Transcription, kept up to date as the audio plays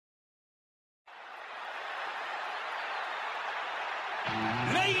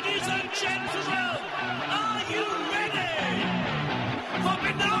Ladies and gentlemen, are you ready for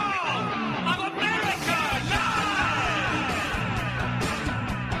Banal of America Live?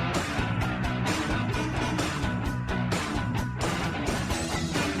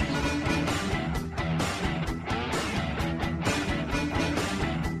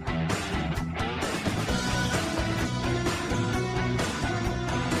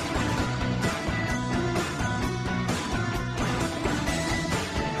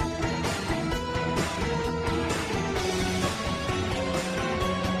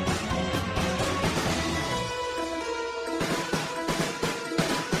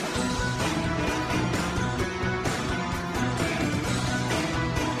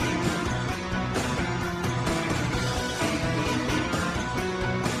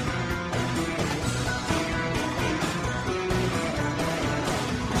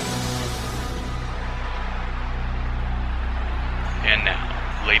 And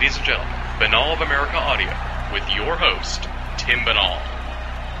now, ladies and gentlemen, Banal of America Audio with your host, Tim Banal.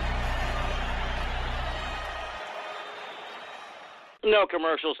 No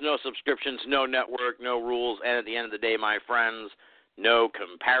commercials, no subscriptions, no network, no rules, and at the end of the day, my friends, no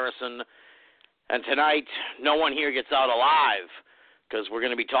comparison. And tonight, no one here gets out alive because we're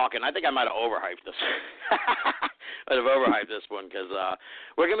going to be talking. I think I might have overhyped this. I'd have overhyped this one because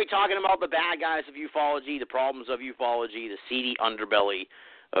we're going to be talking about the bad guys of ufology, the problems of ufology, the seedy underbelly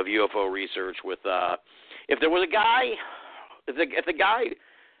of UFO research. With if there was a guy, if the guy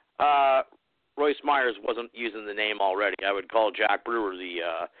Royce Myers wasn't using the name already, I would call Jack Brewer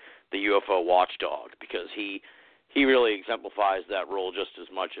the UFO watchdog, because he really exemplifies that role just as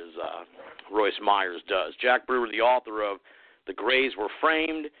much as Royce Myers does. Jack Brewer, the author of The Greys Were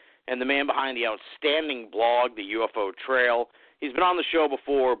Framed, and the man behind the outstanding blog, The UFO Trail. He's been on the show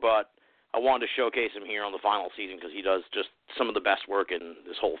before, but I wanted to showcase him here on the final season because he does just some of the best work in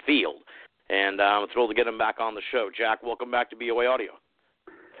this whole field. And I'm thrilled to get him back on the show. Jack, welcome back to BOA Audio.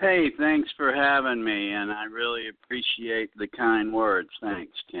 Hey, thanks for having me, and I really appreciate the kind words.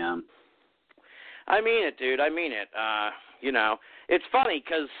 Thanks, Tim. I mean it, dude. I mean it. You know, it's funny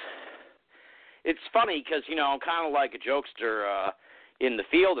because you know, I'm kind of like a jokester in the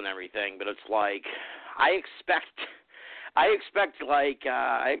field and everything, but it's like I expect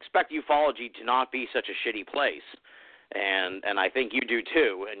ufology to not be such a shitty place, and I think you do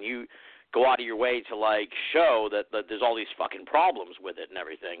too, and you go out of your way to like show that there's all these fucking problems with it and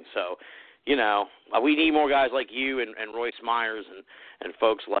everything. So, you know, we need more guys like you and Royce Myers and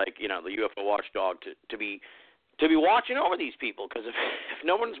folks like, you know, the UFO Watchdog to be watching over these people, because if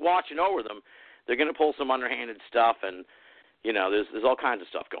no one's watching over them, they're going to pull some underhanded stuff, and you know, there's all kinds of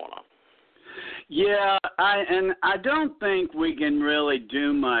stuff going on. Yeah, I don't think we can really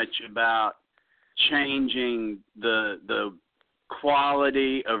do much about changing the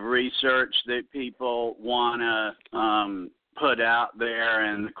quality of research that people want to put out there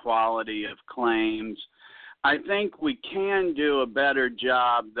and the quality of claims. I think we can do a better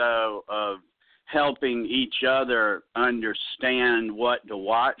job, though, of helping each other understand what to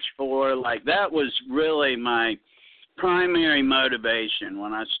watch for. Like, that was really my primary motivation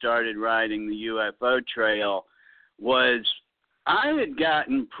when I started writing the UFO Trail, was I had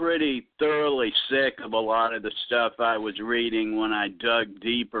gotten pretty thoroughly sick of a lot of the stuff I was reading when I dug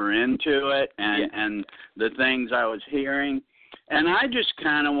deeper into it and the things I was hearing. And I just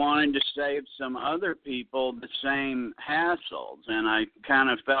kind of wanted to save some other people the same hassles. And I kind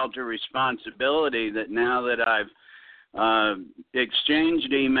of felt a responsibility that now that I've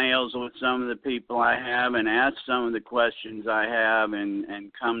exchanged emails with some of the people I have and asked some of the questions I have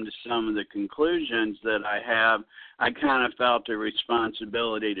and come to some of the conclusions that I have, I kind of felt a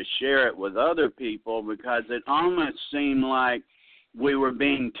responsibility to share it with other people, because it almost seemed like we were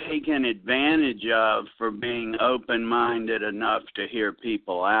being taken advantage of for being open-minded enough to hear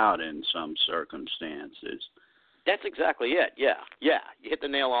people out in some circumstances. That's exactly it, yeah. You hit the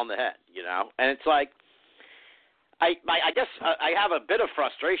nail on the head, you know. And it's like, I guess I have a bit of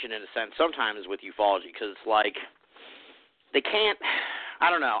frustration in a sense sometimes with ufology, because it's like they can't, I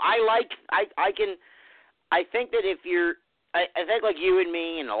don't know. I think that if you're, I think like you and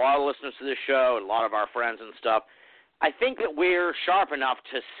me and a lot of listeners to this show and a lot of our friends and stuff, I think that we're sharp enough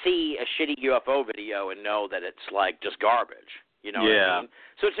to see a shitty UFO video and know that it's like just garbage. You know what I mean?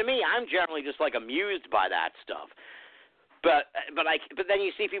 So to me, I'm generally just like amused by that stuff. But then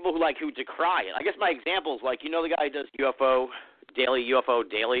you see people who decry it. I guess my example is like, you know, the guy who does UFO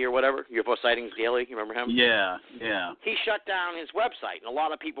Daily or whatever, UFO Sightings Daily. You remember him? Yeah. He shut down his website, and a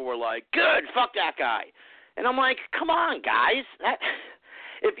lot of people were like, "Good, fuck that guy." And I'm like, come on, guys.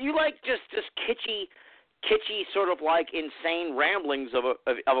 If you like just kitschy kitschy sort of like insane ramblings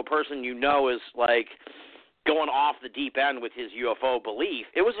of a person you know is like going off the deep end with his UFO belief.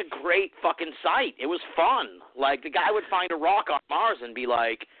 It was a great fucking sight. It was fun. Like, the guy would find a rock on Mars and be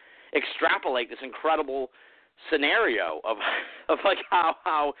like, extrapolate this incredible scenario of like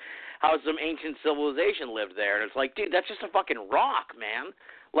how some ancient civilization lived there. And it's like, dude, that's just a fucking rock, man.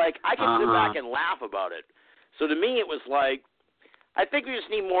 Like, I can sit back and laugh about it. So to me, it was like, I think we just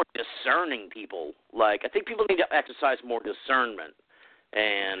need more discerning people. Like, I think people need to exercise more discernment.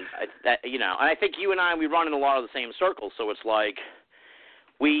 And, and I think you and I, we run in a lot of the same circles. So it's like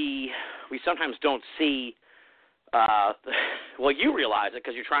we sometimes don't see, well, you realize it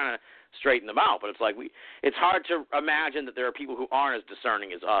because you're trying to straighten them out. But it's like it's hard to imagine that there are people who aren't as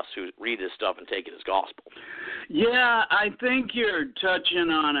discerning as us who read this stuff and take it as gospel. Yeah, I think you're touching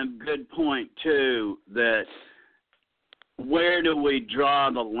on a good point, too, that where do we draw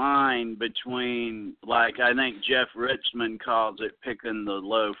the line between, like, I think Jeff Richmond calls it picking the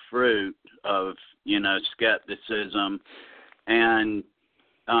low fruit of, skepticism and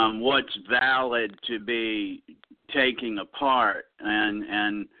what's valid to be taking apart.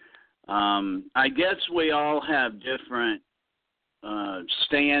 And I guess we all have different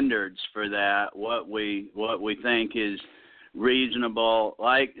standards for that, what we think is reasonable.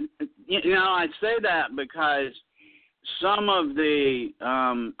 Like, I say that because some of the,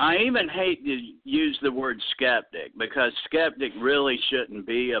 I even hate to use the word skeptic because skeptic really shouldn't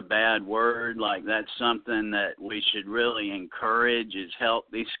be a bad word. Like, that's something that we should really encourage is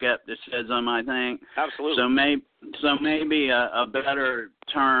healthy skepticism, I think. Absolutely. So maybe a better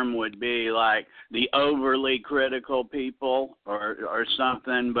term would be like the overly critical people or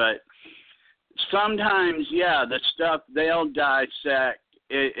something. But sometimes, yeah, the stuff they'll dissect,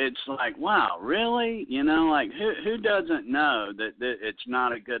 it's like, wow, really? Like, who doesn't know that it's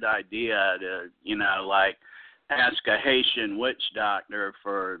not a good idea to, like, ask a Haitian witch doctor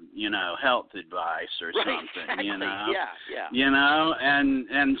for, health advice or something, exactly. Yeah.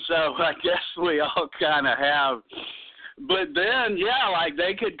 And so I guess we all kind of have, but then, yeah, like,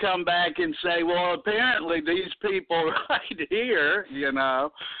 they could come back and say, well, apparently these people right here,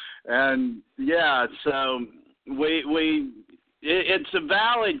 and, yeah, so it's a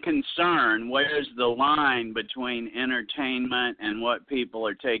valid concern. Where's the line between entertainment and what people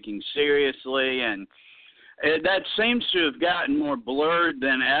are taking seriously? And that seems to have gotten more blurred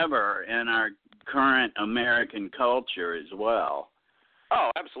than ever in our current American culture as well.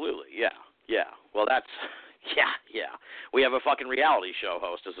 Oh, absolutely. Yeah. Well, that's, yeah. We have a fucking reality show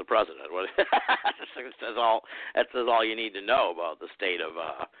host as the president. That says all you need to know about the state of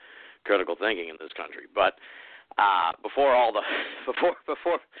critical thinking in this country. But before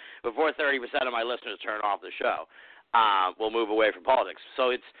 30% of my listeners turn off the show, we'll move away from politics.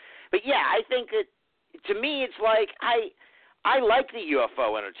 But yeah, I think that to me it's like I like the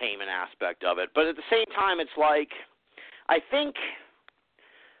UFO entertainment aspect of it, but at the same time it's like I think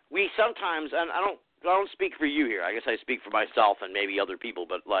we sometimes, and I don't speak for you here. I guess I speak for myself and maybe other people.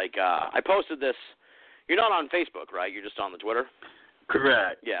 But like I posted this. You're not on Facebook, right? You're just on the Twitter.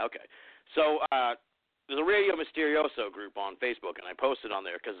 Correct. Yeah. Okay. So. There's a Radio Mysterioso group on Facebook, and I posted on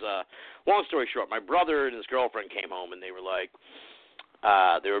there because, long story short, my brother and his girlfriend came home, and they were like,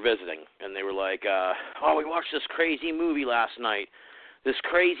 they were visiting, and they were like, oh, we watched this crazy movie last night, this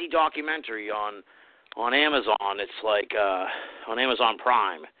crazy documentary on Amazon. It's like on Amazon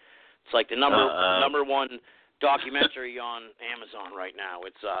Prime. It's like the number one documentary on Amazon right now.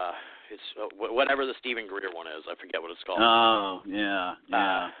 It's whatever the Stephen Greer one is. I forget what it's called. Oh, yeah.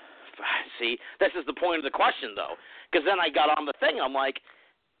 See, this is the point of the question, though, because then I got on the thing. I'm like,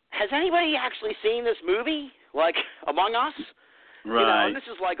 has anybody actually seen this movie, like, among us? Right. And this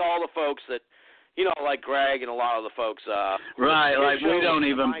is like all the folks that, like Greg and a lot of the folks. Right, like we don't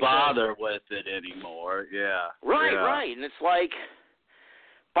even bother with it anymore, yeah. Right. And it's like,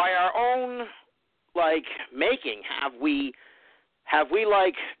 by our own, like, making, have we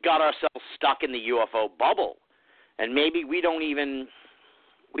like, got ourselves stuck in the UFO bubble? And maybe we don't even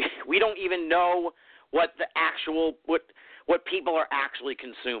know what the actual what people are actually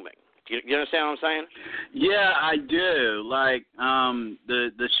consuming. Do you understand what I'm saying? Yeah, I do. Like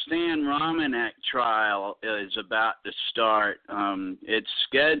the Stan Romanek trial is about to start. It's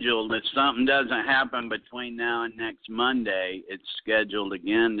scheduled. If something doesn't happen between now and next Monday, it's scheduled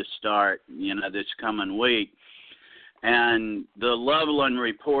again to start, this coming week. And the Loveland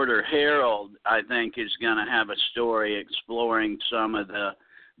Reporter-Herald, I think, is going to have a story exploring some of the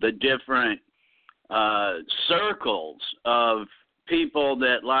different circles of people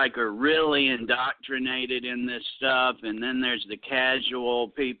that like are really indoctrinated in this stuff, and then there's the casual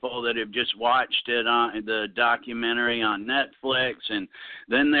people that have just watched it on the documentary on Netflix, and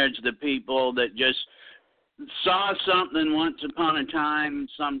then there's the people that just saw something once upon a time,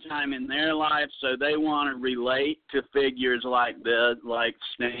 sometime in their life, so they want to relate to figures like this, like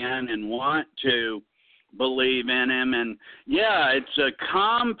Stan, and want to believe in him. And yeah, it's a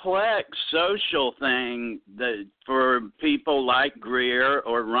complex social thing that for people like Greer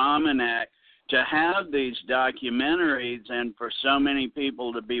or Romanek to have these documentaries and for so many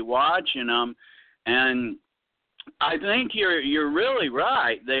people to be watching them. And I think you're really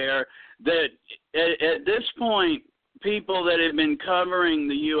right there that at this point, people that have been covering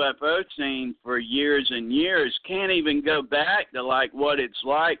the UFO scene for years and years can't even go back to like what it's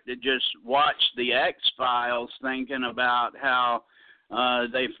like to just watch the X-Files thinking about how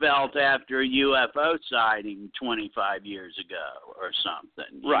they felt after a UFO sighting 25 years ago or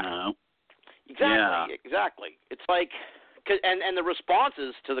something, you know? Exactly, yeah. Exactly. It's like, and the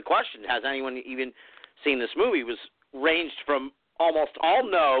responses to the question, has anyone even seen this movie, was ranged from almost all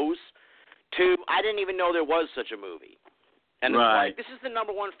no's to I didn't even know there was such a movie. And it's like, this is the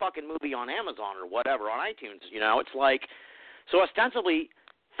number one fucking movie on Amazon or whatever, on iTunes, you know? It's like, so ostensibly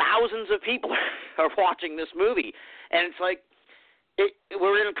thousands of people are watching this movie. And it's like,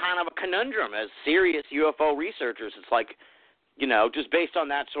 we're in kind of a conundrum as serious UFO researchers. It's like, you know, just based on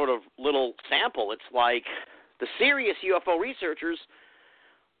that sort of little sample, it's like the serious UFO researchers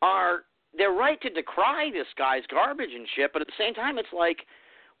they're right to decry this guy's garbage and shit, but at the same time, it's like,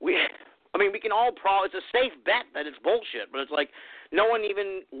 we can all it's a safe bet that it's bullshit, but it's like no one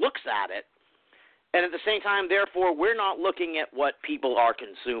even looks at it. And at the same time, therefore, we're not looking at what people are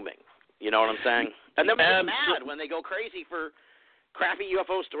consuming. You know what I'm saying? And then we get mad when they go crazy for crappy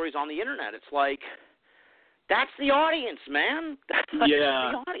UFO stories on the internet. It's like, that's the audience, man. That's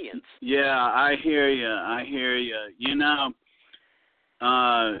the audience. Yeah, I hear you. You know,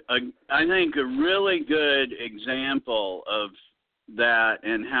 I think a really good example of that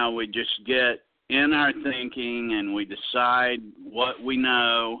and how we just get in our thinking and we decide what we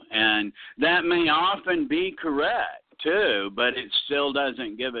know, and that may often be correct too, but it still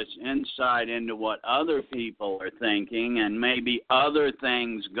doesn't give us insight into what other people are thinking and maybe other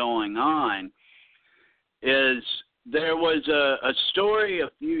things going on. Is there was a story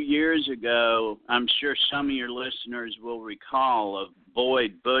a few years ago, I'm sure some of your listeners will recall, of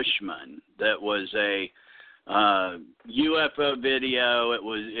Boyd Bushman, that was a UFO video.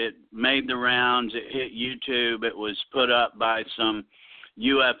 It made the rounds. It hit YouTube. It was put up by some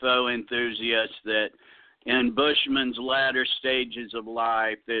UFO enthusiasts that in Bushman's latter stages of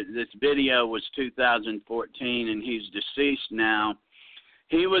life, this video was 2014 and he's deceased now.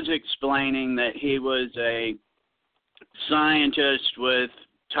 He was explaining that he was a scientist with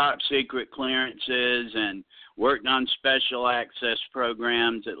top secret clearances and worked on special access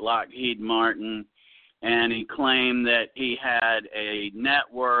programs at Lockheed Martin. And he claimed that he had a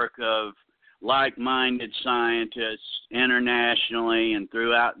network of like-minded scientists internationally and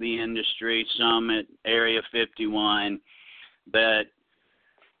throughout the industry, some at Area 51, that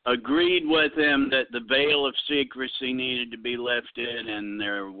agreed with him that the veil of secrecy needed to be lifted and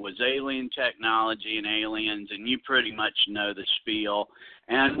there was alien technology and aliens, and you pretty much know the spiel.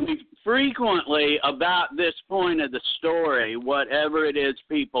 And we frequently, about this point of the story, whatever it is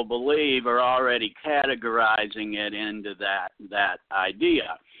people believe, are already categorizing it into that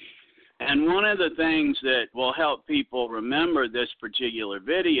idea. And one of the things that will help people remember this particular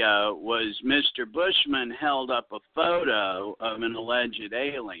video was Mr. Bushman held up a photo of an alleged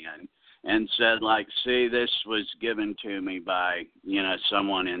alien and said, like, see, this was given to me by, you know,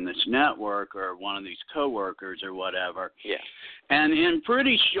 someone in this network or one of these coworkers or whatever. Yeah. And in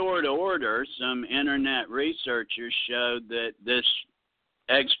pretty short order, some internet researchers showed that this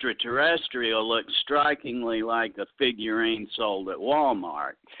extraterrestrial looked strikingly like a figurine sold at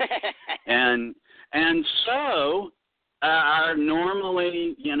Walmart. and so our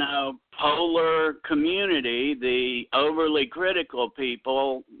normally, you know, polar community, the overly critical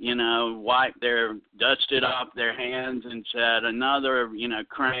people, you know, dusted off their hands and said, another, you know,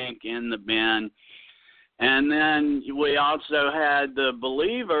 crank in the bin. And then we also had the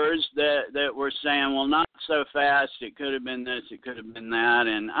believers that were saying, well, not so fast, it could have been this, it could have been that.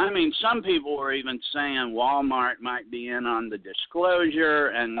 And, I mean, some people were even saying Walmart might be in on the disclosure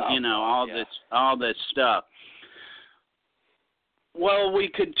and, all this stuff. Well, we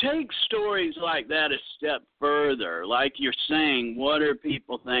could take stories like that a step further. Like you're saying, what are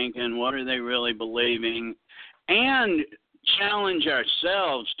people thinking? What are they really believing? And challenge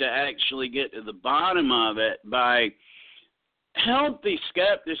ourselves to actually get to the bottom of it by healthy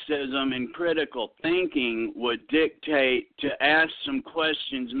skepticism and critical thinking would dictate to ask some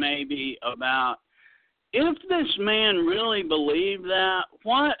questions maybe about, if this man really believed that,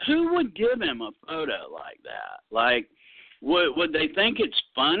 who would give him a photo like that? Like, would they think it's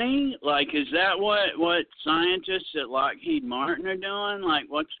funny? Like, is that what scientists at Lockheed Martin are doing? Like,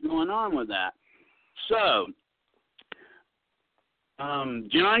 what's going on with that? So, John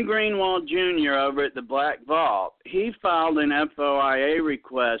Greenwald Jr. over at the Black Vault, he filed an FOIA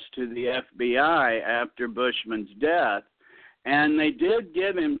request to the FBI after Bushman's death, and they did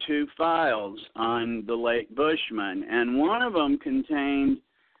give him 2 files on the late Bushman, and one of them contained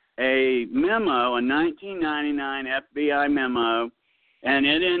a memo, a 1999 FBI memo, and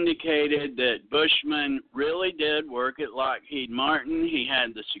it indicated that Bushman really did work at Lockheed Martin. He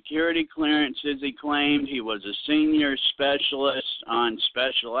had the security clearances he claimed. He was a senior specialist on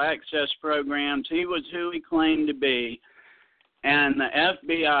special access programs. He was who he claimed to be. And the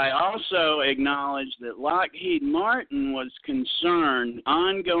FBI also acknowledged that Lockheed Martin was concerned,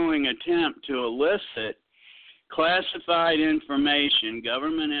 ongoing attempt to elicit classified information,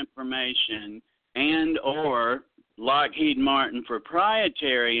 government information, and or Lockheed Martin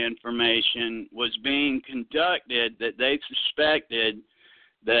proprietary information was being conducted, that they suspected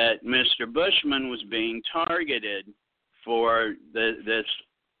that Mr. Bushman was being targeted for this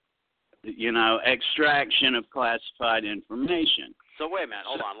extraction of classified information. So wait a minute,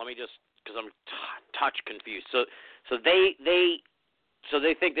 hold on. Let me just, because I'm touch confused. So they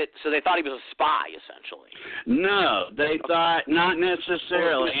think that, so they thought he was a spy, essentially. No, they thought not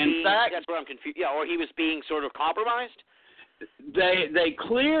necessarily. In fact, that's where I'm confused. Yeah, or he was being sort of compromised. They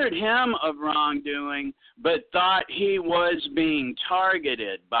cleared him of wrongdoing, but thought he was being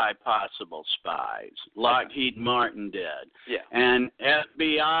targeted by possible spies. Lockheed Martin did. Yeah. And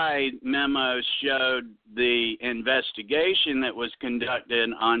FBI memos showed the investigation that was conducted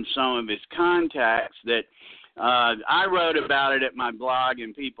on some of his contacts that I wrote about it at my blog,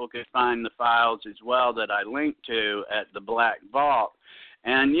 and people could find the files as well that I linked to at the Black Vault.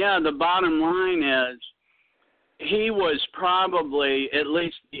 And, yeah, the bottom line is, he was probably, at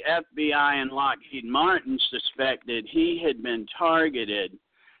least the FBI and Lockheed Martin suspected he had been targeted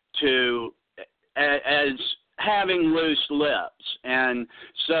as having loose lips. And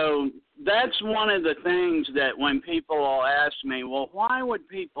so that's one of the things that when people will ask me, well, why would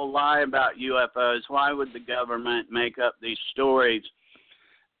people lie about UFOs? Why would the government make up these stories?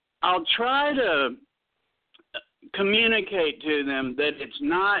 I'll try to communicate to them that it's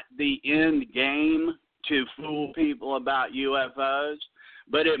not the end game to fool people about UFOs,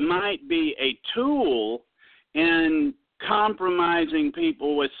 but it might be a tool in compromising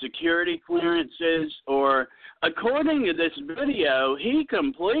people with security clearances, or according to this video, he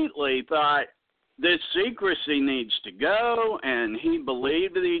completely thought this secrecy needs to go, and he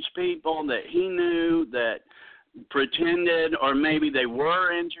believed these people that he knew that pretended, or maybe they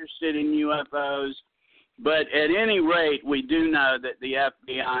were interested in UFOs. But at any rate, we do know that the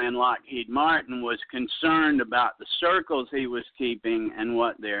FBI and Lockheed Martin was concerned about the circles he was keeping and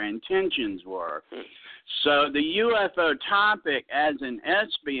what their intentions were. So the UFO topic as an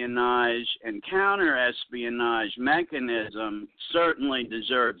espionage and counter-espionage mechanism certainly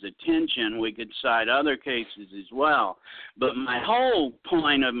deserves attention. We could cite other cases as well. But my whole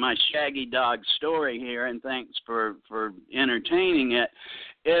point of my Shaggy Dog story here, and thanks for entertaining it,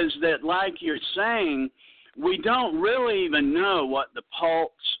 is that, like you're saying, we don't really even know what the pulse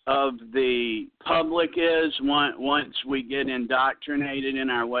of the public is once we get indoctrinated in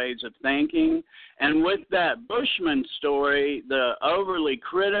our ways of thinking. And with that Bushman story, the overly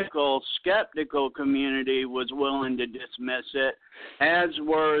critical, skeptical community was willing to dismiss it, as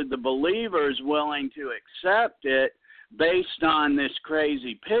were the believers willing to accept it based on this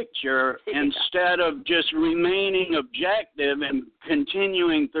crazy picture, instead of just remaining objective and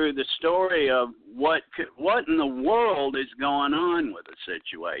continuing through the story of what in the world is going on with a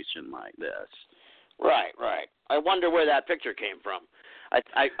situation like this. Right. I wonder where that picture came from.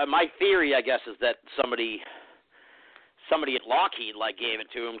 My theory, I guess, is that somebody at Lockheed gave it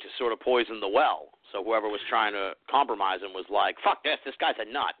to him to sort of poison the well. So whoever was trying to compromise him was like, "Fuck this! This guy's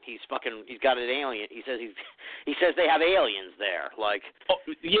a nut. He's got an alien. He says they have aliens there."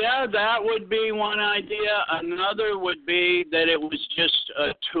 Yeah, that would be one idea. Another would be that it was just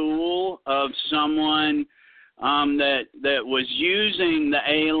a tool of someone that was using the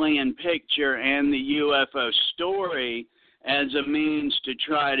alien picture and the UFO story as a means to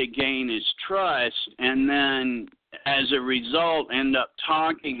try to gain his trust, and then as a result, end up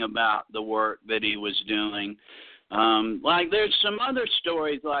talking about the work that he was doing. There's some other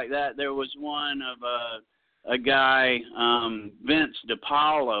stories like that. There was one of a guy, Vince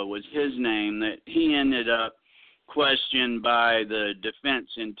DiPaolo was his name, that he ended up questioned by the Defense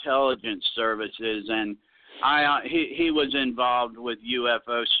Intelligence Services, and he was involved with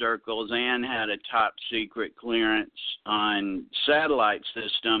UFO circles and had a top secret clearance on satellite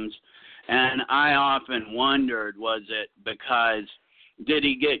systems. And I often wondered, did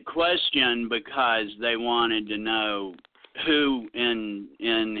he get questioned because they wanted to know who in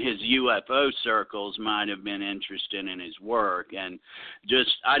his UFO circles might have been interested in his work? And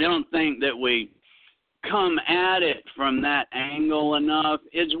I don't think that we come at it from that angle enough,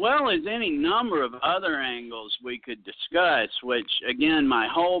 as well as any number of other angles we could discuss, which, again, my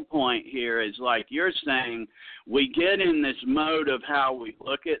whole point here is, like you're saying, we get in this mode of how we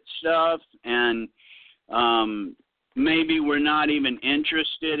look at stuff, and maybe we're not even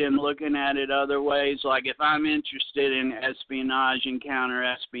interested in looking at it other ways. Like if I'm interested in espionage and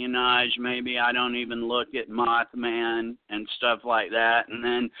counter-espionage, maybe I don't even look at Mothman and stuff like that. And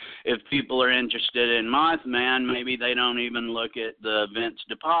then if people are interested in Mothman, maybe they don't even look at the Vince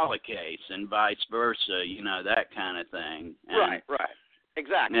DiPaolo case, and vice versa, that kind of thing. Right.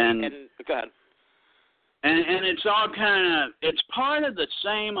 Exactly. And go ahead. And it's all it's part of the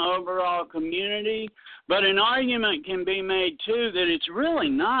same overall community, but an argument can be made, too, that it's really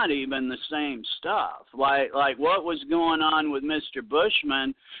not even the same stuff. Like what was going on with Mr.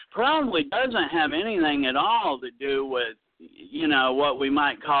 Bushman probably doesn't have anything at all to do with, what we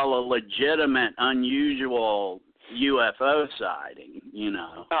might call a legitimate, unusual UFO sighting,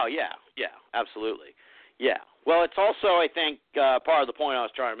 Oh, yeah, absolutely. Yeah. Well, it's also, I think, part of the point I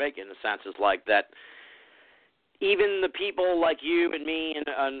was trying to make, in a sense, is like that even the people like you and me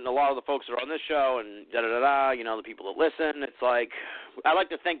and a lot of the folks that are on this show and the people that listen, it's like, I like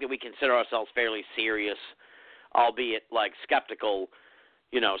to think that we consider ourselves fairly serious, albeit like skeptical,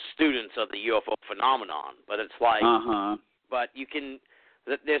 students of the UFO phenomenon. But it's like, but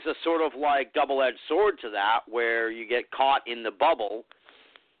there's a sort of like double-edged sword to that, where you get caught in the bubble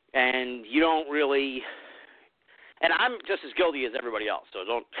and you don't really. And I'm just as guilty as everybody else, so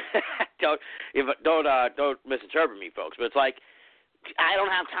don't misinterpret me, folks. But it's like, I don't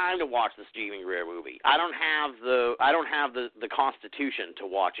have time to watch the Steven Greer movie. I don't have the constitution to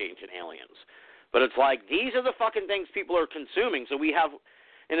watch Ancient Aliens. But it's like, these are the fucking things people are consuming. So we have,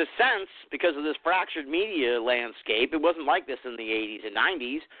 in a sense, because of this fractured media landscape, it wasn't like this in the 80s and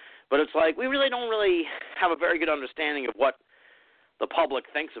 90s. But it's like, we really don't have a very good understanding of what the public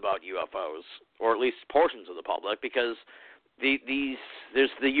thinks about UFOs, or at least portions of the public, because the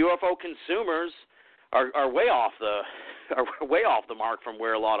UFO consumers are way off the mark from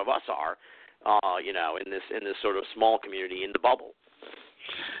where a lot of us are, in this sort of small community in the bubble.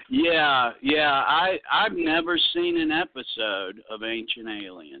 Yeah. I've never seen an episode of Ancient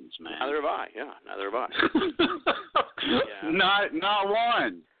Aliens, man. Neither have I. Yeah, neither have I. Yeah. Not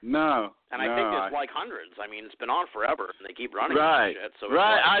one. No. And I think there's like hundreds. I mean, it's been on forever, and they keep running right. Shit, so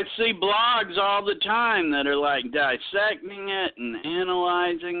right. Like, I see blogs all the time that are like dissecting it and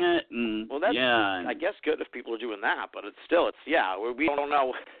analyzing it, and well, that's I guess good if people are doing that, but we don't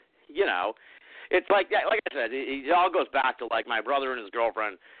know, It's like I said, it all goes back to like my brother and his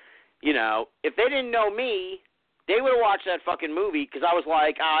girlfriend. If they didn't know me, they would have watched that fucking movie, because I was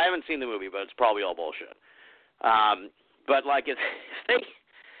like, I haven't seen the movie, but it's probably all bullshit. But like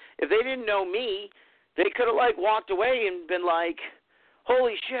if they didn't know me, they could have like walked away and been like,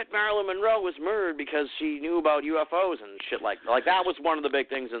 holy shit, Marilyn Monroe was murdered because she knew about UFOs and shit like that was one of the big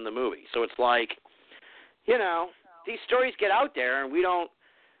things in the movie. So it's like, these stories get out there and we don't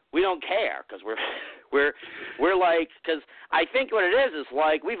care, because we're like, because I think what it is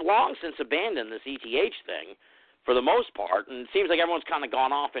like, we've long since abandoned this ETH thing for the most part, and it seems like everyone's kind of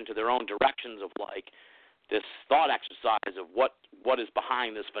gone off into their own directions of like this thought exercise of what is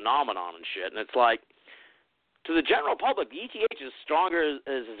behind this phenomenon and shit. And it's like, to the general public, the ETH is as stronger as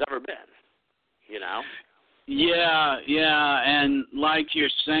it's ever been, Yeah, and like you're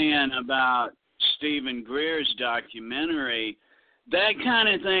saying about Steven Greer's documentary, that kind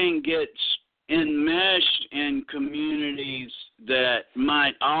of thing gets enmeshed in communities that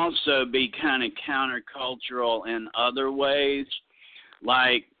might also be kind of countercultural in other ways,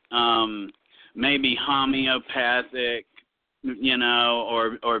 like maybe homeopathic,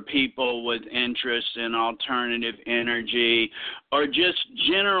 or people with interest in alternative energy, or just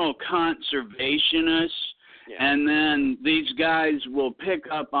general conservationists. Yeah. And then these guys will pick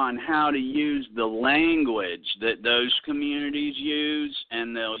up on how to use the language that those communities use,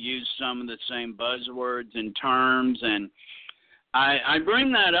 and they'll use some of the same buzzwords and terms, and I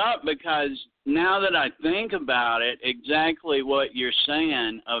bring that up because now that I think about it, exactly what you're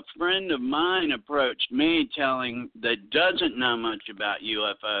saying, a friend of mine approached me that doesn't know much about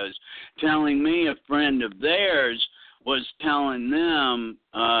UFOs, telling me a friend of theirs was telling them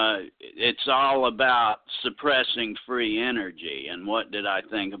it's all about suppressing free energy. And what did I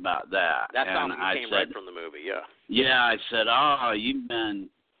think about that? That sounds like it came right from the movie, yeah. Yeah, I said, you've been,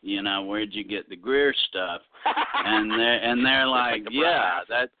 where'd you get the Greer stuff? and they're like, and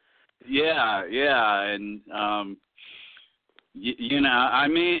I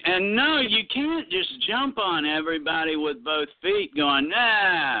mean, and no, you can't just jump on everybody with both feet going,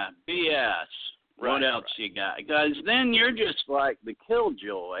 nah, BS. What else you got? Because then you're just like the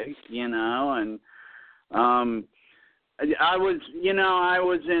killjoy, and I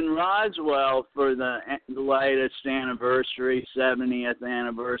was in Roswell for the latest anniversary, 70th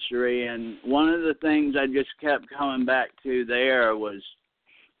anniversary, and one of the things I just kept coming back to there was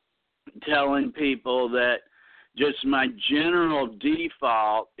telling people that just my general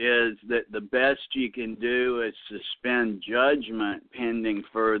default is that the best you can do is suspend judgment pending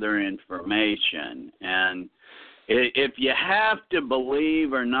further information. And if you have to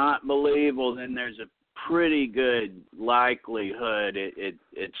believe or not believe, well, then there's a pretty good likelihood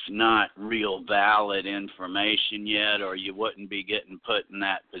it's not real valid information yet, or you wouldn't be getting put in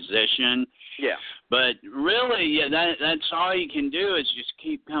that position. Yeah. But really, that's all you can do is just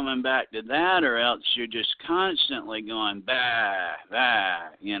keep coming back to that, or else you're just constantly going, bah,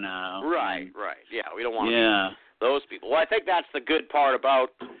 Right. Yeah, we don't want to be those people. Well, I think that's the good part about,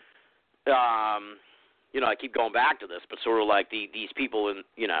 I keep going back to this, but sort of like these people in,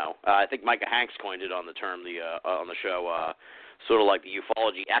 I think Micah Hanks coined it on the term on the show, sort of like the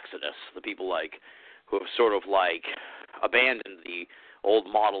ufology exodus, the people who have sort of abandoned the old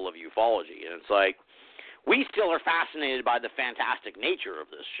model of ufology. And it's like, we still are fascinated by the fantastic nature of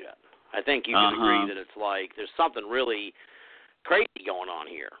this shit. I think you can agree that it's like there's something really crazy going on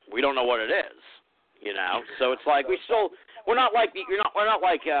here. We don't know what it is, So it's like we're not like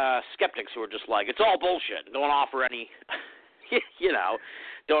skeptics who are just like, it's all bullshit. Don't offer any,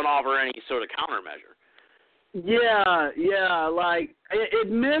 don't offer any sort of countermeasure. Yeah.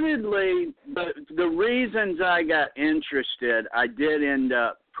 Admittedly, the reasons I got interested, I did end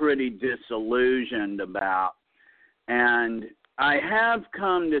up pretty disillusioned about, and I have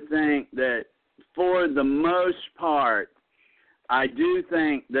come to think that for the most part, I do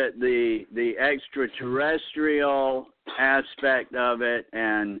think that the extraterrestrial aspect of it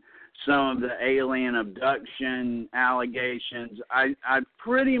and some of the alien abduction allegations, I've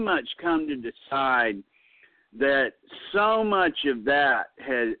pretty much come to decide that so much of that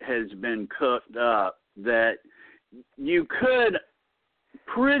has been cooked up that you could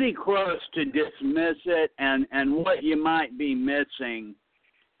pretty close to dismiss it, and what you might be missing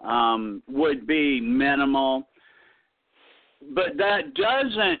would be minimal. But that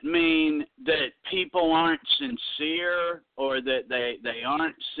doesn't mean that people aren't sincere, or that they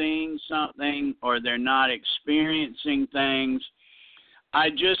aren't seeing something, or they're not experiencing things. I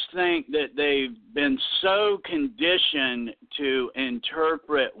just think that they've been so conditioned to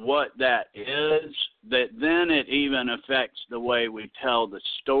interpret what that is that then it even affects the way we tell the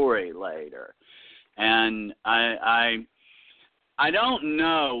story later. And I don't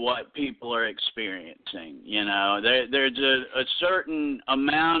know what people are experiencing. There's a certain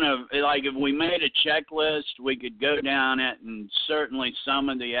amount of, if we made a checklist, we could go down it, and certainly some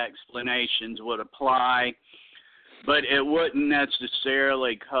of the explanations would apply, but it wouldn't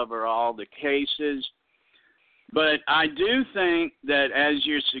necessarily cover all the cases. But I do think that, as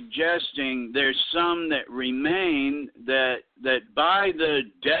you're suggesting, there's some that remain that by the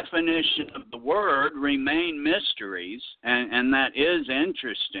definition of the word remain mysteries, and that is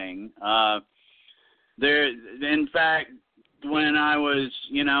interesting. In fact, when I was,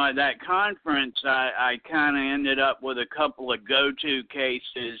 at that conference, I kind of ended up with a couple of go-to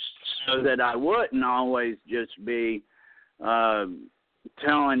cases so that I wouldn't always just be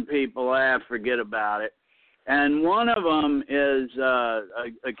telling people, forget about it. And one of them is a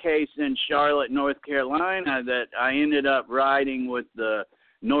case in Charlotte, North Carolina, that I ended up writing with the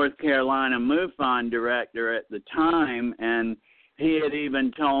North Carolina MUFON director at the time, and he had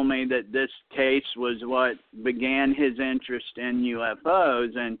even told me that this case was what began his interest in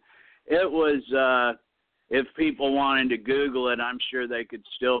UFOs. And it was, if people wanted to Google it, I'm sure they could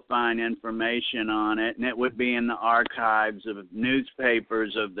still find information on it, and it would be in the archives of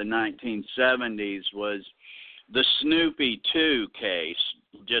newspapers of the 1970s, was the Snoopy 2 case,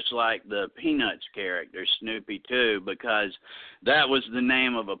 just like the Peanuts character, Snoopy 2, because that was the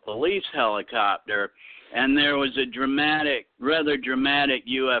name of a police helicopter And there was a rather dramatic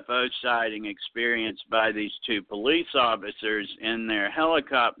UFO sighting experienced by these two police officers in their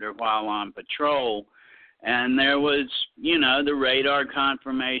helicopter while on patrol. And there was, the radar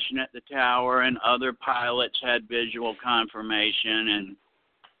confirmation at the tower, and other pilots had visual confirmation. And,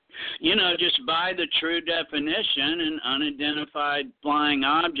 just by the true definition, an unidentified flying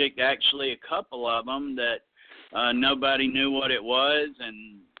object, actually a couple of them that nobody knew what it was,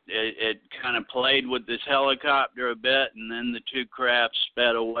 and it kind of played with this helicopter a bit, and then the two craft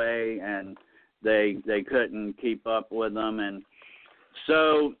sped away, and they couldn't keep up with them. And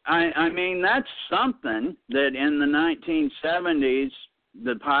so, I mean, that's something that in the 1970s,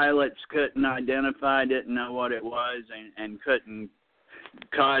 the pilots couldn't identify, didn't know what it was, and couldn't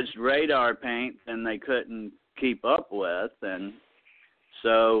cause radar paint, and they couldn't keep up with. And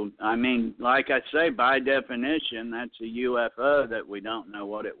so, I mean, like I say, by definition, that's a UFO that we don't know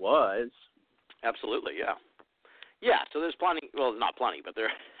what it was. Absolutely, yeah. Yeah, so there's plenty, well, not plenty, but there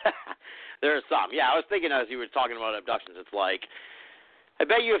are some. Yeah, I was thinking as you were talking about abductions, it's like, I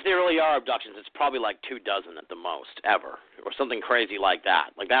bet you if there really are abductions, it's probably like 24 at the most, ever, or something crazy like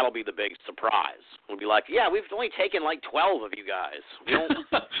that. Like, that'll be the big surprise. We'll be like, yeah, we've only taken like 12 of you guys.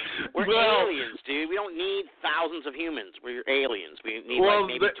 We're aliens, dude. We don't need thousands of humans. We're aliens. We need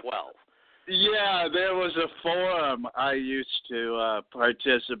maybe 12. Yeah, there was a forum I used to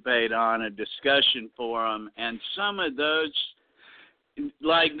participate on, a discussion forum, and some of those,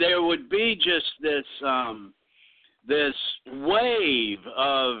 like, there would be just this wave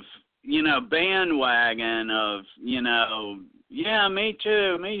of, bandwagon of, yeah, me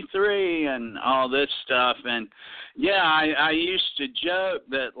too, me three, and all this stuff. And, yeah, I used to joke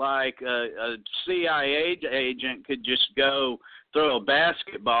that, like, a CIA agent could just go throw a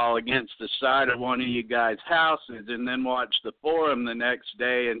basketball against the side of one of you guys' houses and then watch the forum the next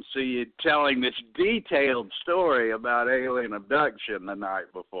day and see you telling this detailed story about alien abduction the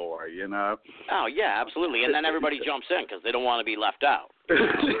night before, Oh, yeah, absolutely. And then everybody jumps in because they don't want to be left out. That's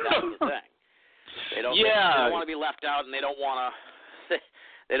the thing. They don't want to be left out, and they don't want to.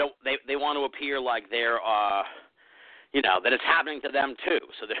 They want to appear like they're, that it's happening to them too.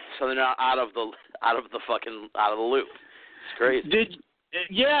 So they're not out of the loop. It's crazy.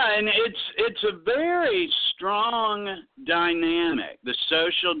 And it's a very strong dynamic, the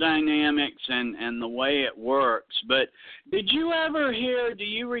social dynamics and the way it works. But do you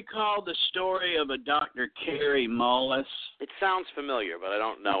recall the story of a Dr. Kary Mullis? It sounds familiar, but I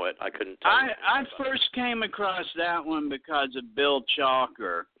don't know it. I couldn't tell you. I first came across that one because of Bill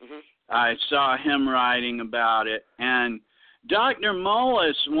Chalker. Mm-hmm. I saw him writing about it, and Dr.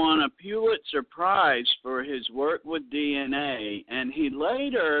 Mullis won a Pulitzer Prize for his work with DNA, and he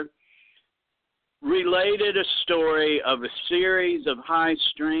later related a story of a series of high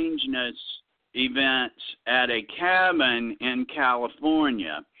strangeness events at a cabin in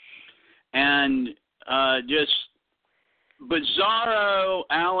California. And just bizarro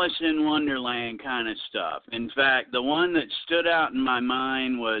Alice in Wonderland kind of stuff. In fact, the one that stood out in my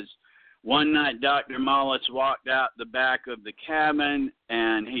mind was one night Dr. Mullis walked out the back of the cabin,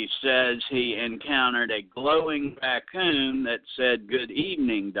 and he says he encountered a glowing raccoon that said, "Good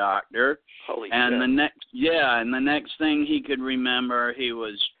evening, doctor." Holy and shit. The next thing he could remember, it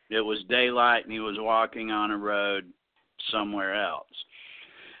was daylight and he was walking on a road somewhere else.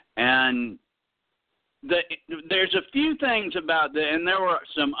 And there's a few things about that, and there were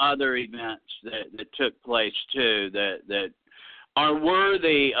some other events that took place too that are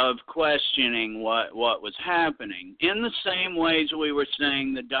worthy of questioning what was happening. In the same ways we were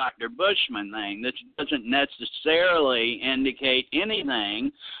saying the Dr. Bushman thing, this doesn't necessarily indicate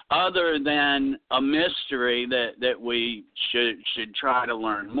anything other than a mystery that we should try to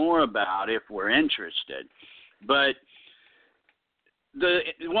learn more about if we're interested. But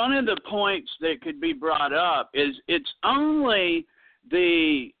one of the points that could be brought up is it's only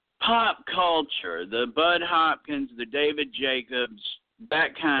the pop culture, the Bud Hopkins, the David Jacobs,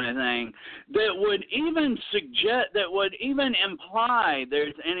 that kind of thing, that would even imply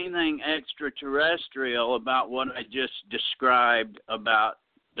there's anything extraterrestrial about what I just described about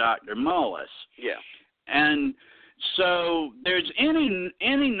Dr. Mullis. Yeah. And so there's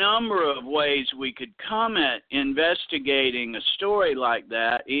any number of ways we could come at investigating a story like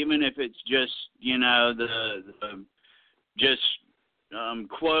that, even if it's just,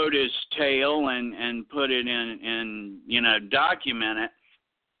 quote his tale and put it in document it.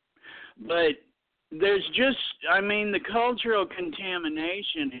 But there's just, the cultural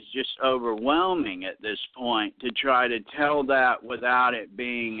contamination is just overwhelming at this point to try to tell that without it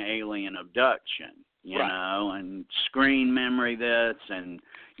being alien abduction, you know, and screen memory this and,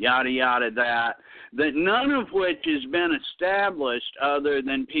 yada, yada, that none of which has been established other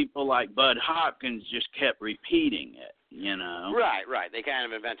than people like Bud Hopkins just kept repeating it, you know? Right. They kind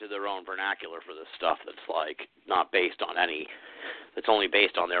of invented their own vernacular for this stuff that's, like, not based on any, it's only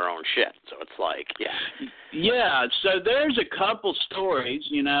based on their own shit. So it's like, yeah. Yeah, so there's a couple stories,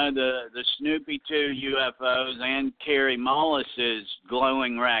 you know, the Snoopy 2 UFOs and Carrie Mullis's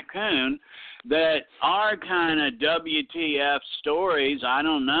glowing raccoon that are kind of WTF stories. I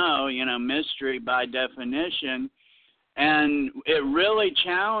don't know, you know, mystery by definition. And it really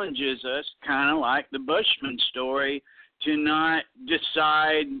challenges us, kind of like the Bushman story, to not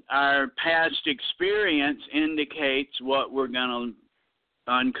decide our past experience indicates what we're going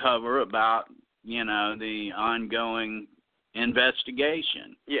to uncover about, you know, the ongoing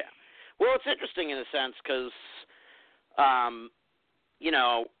investigation. Yeah. Well, it's interesting in a sense because, you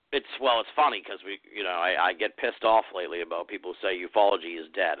know, it's funny because I get pissed off lately about people who say ufology is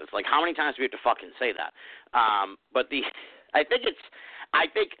dead. It's like, how many times do we have to fucking say that? But I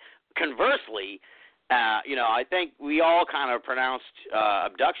think conversely, you know, I think we all kind of pronounced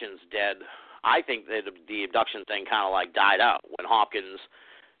abductions dead. I think that the abduction thing kind of like died out when Hopkins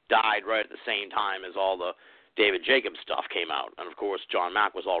died right at the same time as all the David Jacobs stuff came out, and of course John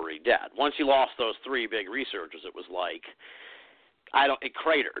Mack was already dead. Once you lost those three big researchers, it was like it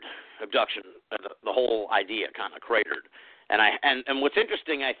cratered. Abduction, the whole idea kind of cratered. And what's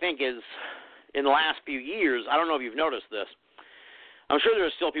interesting, I think, is in the last few years, I don't know if you've noticed this, I'm sure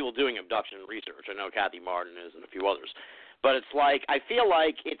there's still people doing abduction research. I know Kathy Martin is and a few others. But it's like, I feel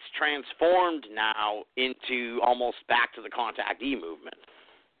like it's transformed now into almost back to the contactee movement.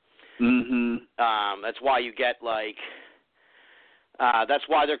 Mm-hmm. That's why you get like, that's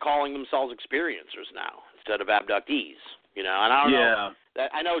why they're calling themselves experiencers now instead of abductees. You know, and I don't know.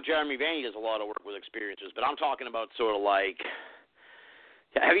 I know Jeremy Vaney does a lot of work with experiencers, but I'm talking about sort of like,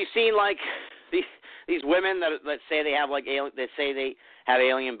 have you seen like these women that say they have like alien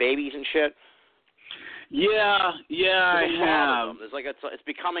babies and shit? Yeah, I have. There's like it's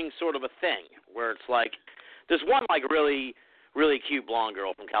becoming sort of a thing where it's like there's one like really cute blonde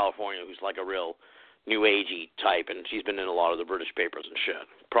girl from California who's like a real new agey type, and she's been in a lot of the British papers and shit,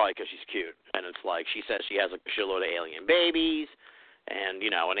 probably because she's cute. And it's like she says she has a shitload of alien babies, and you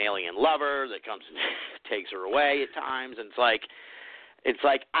know, an alien lover that comes and takes her away at times. And it's like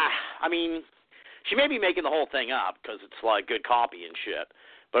I mean, she may be making the whole thing up because it's like good copy and shit.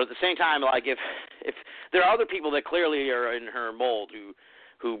 But at the same time, like if there are other people that clearly are in her mold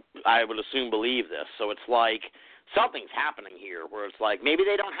who I would assume believe this, so it's like something's happening here where it's like maybe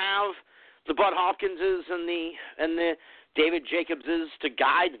they don't have the Bud Hopkinses and the David Jacobses to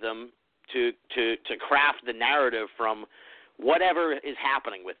guide them to craft the narrative from whatever is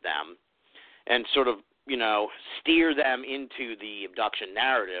happening with them and sort of, you know, steer them into the abduction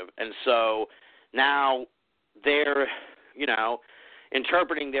narrative. And so now they're, you know,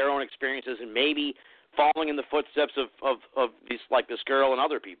 interpreting their own experiences and maybe following in the footsteps of these, like this girl and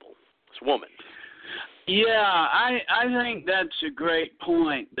other people, this woman. Yeah, I think that's a great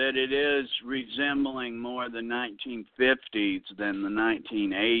point, that it is resembling more the 1950s than the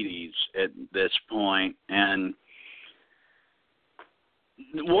 1980s at this point. And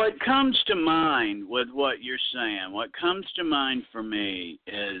what comes to mind with what you're saying, what comes to mind for me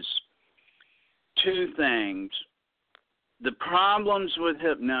is two things. The problems with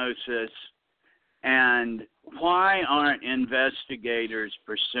hypnosis and why aren't investigators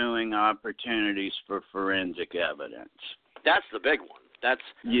pursuing opportunities for forensic evidence? That's the big one. I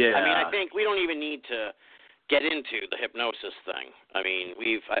mean, I think we don't even need to get into the hypnosis thing. I mean,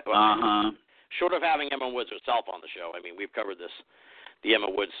 short of having Emma Woods herself on the show, I mean, we've covered the Emma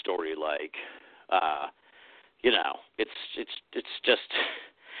Woods story, like, you know, it's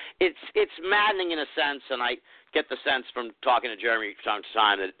maddening in a sense, and I get the sense from talking to Jeremy from time to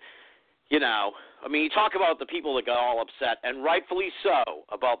time that, you know, I mean, you talk about the people that got all upset, and rightfully so,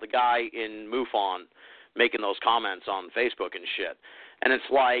 about the guy in MUFON making those comments on Facebook and shit. And it's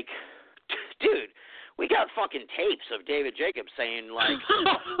like, dude, we got fucking tapes of David Jacobs saying, like,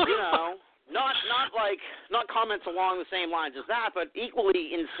 you know, not comments along the same lines as that, but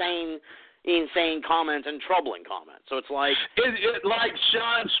equally insane comments and troubling comments. So it's like like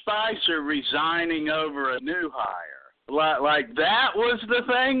Sean Spicer resigning over a new hire. Like that was the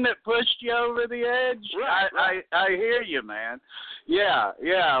thing that pushed you over the edge. Right. I hear you, man. Yeah.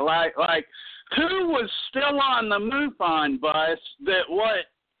 Like who was still on the MUFON bus that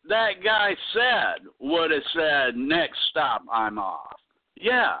what that guy said would have said, next stop, I'm off.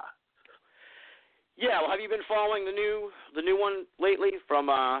 Yeah. Yeah. Well, have you been following the new one lately from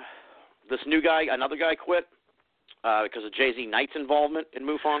this new guy? Another guy quit. because of Jay-Z Knight's involvement in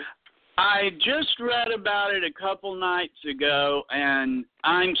MUFON? I just read about it a couple nights ago, and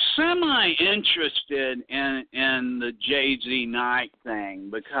I'm semi-interested in the Jay-Z Knight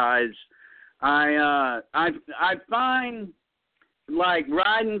thing because I find, like,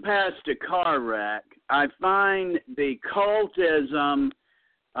 riding past a car wreck, I find the cultism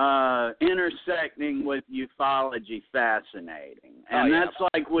intersecting with ufology fascinating. And that's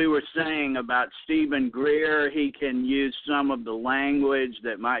like we were saying about Stephen Greer. He can use some of the language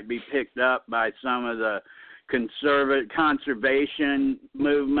that might be picked up by some of the conservation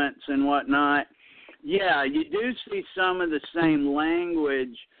movements and whatnot. Yeah, you do see some of the same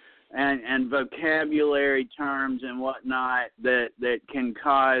language and vocabulary terms and whatnot that can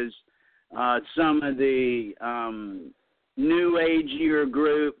cause some of the New Age-ier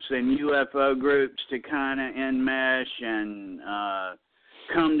groups and UFO groups to kind of enmesh and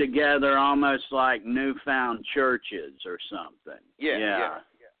come together almost like newfound churches or something. Yeah.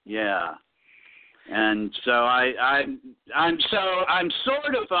 And so I'm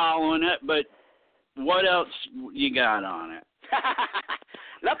sort of following it, but what else you got on it?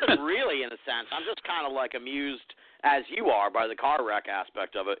 Nothing really, in a sense. I'm just kind of like amused, as you are, by the car wreck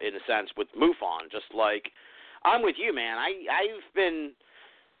aspect of it, in a sense, with MUFON. Just like, I'm with you, man. I've been,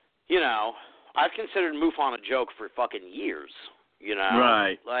 I've considered MUFON a joke for fucking years,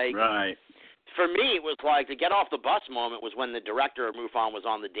 Right, like, right. For me, it was like the get off the bus moment was when the director of MUFON was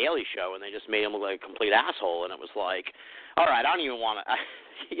on The Daily Show, and they just made him look like a complete asshole, and it was like, all right, I don't even want to,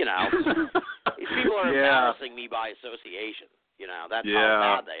 these people are embarrassing me by association. That's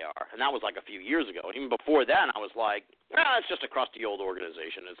how bad they are. And that was like a few years ago. And even before then, I was like, it's just a crusty old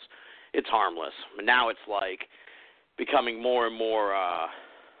organization. It's harmless. But now it's like becoming more and more,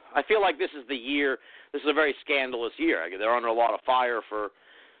 I feel like this is the year, this is a very scandalous year. They're under a lot of fire for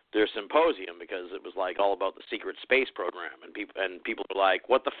their symposium because it was like all about the secret space program. And people were like,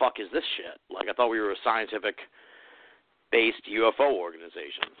 what the fuck is this shit? Like, I thought we were a scientific-based UFO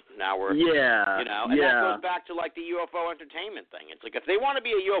organization. Now we're, and that goes back to like the UFO entertainment thing. It's like if they want to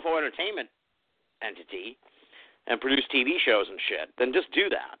be a UFO entertainment entity and produce TV shows and shit, then just do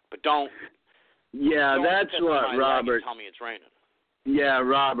that. But don't. Yeah, that's what Robert. Tell me it's raining. Yeah,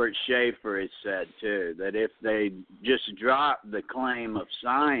 Robert Schaefer has said too that if they just drop the claim of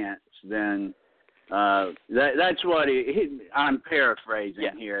science, then that's what I'm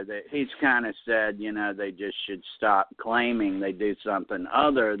paraphrasing here, that he's kind of said, they just should stop claiming they do something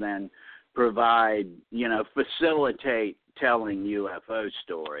other than provide, facilitate telling UFO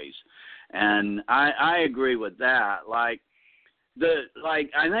stories. And I agree with that. I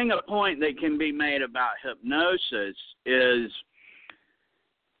think a point that can be made about hypnosis is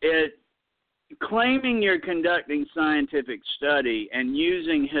claiming you're conducting scientific study and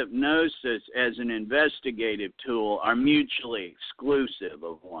using hypnosis as an investigative tool are mutually exclusive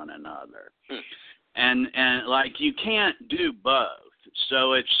of one another. And like you can't do both.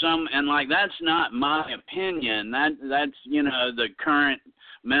 So if that's not my opinion, that's the current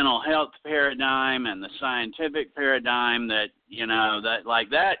mental health paradigm and the scientific paradigm that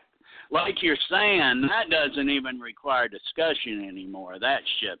like you're saying, that doesn't even require discussion anymore. That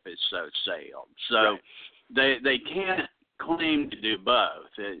ship is so sailed. So they can't claim to do both.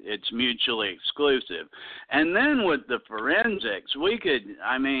 It's mutually exclusive. And then with the forensics, we could,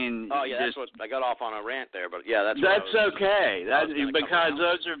 that's what I got off on a rant there, but yeah, that's okay. Because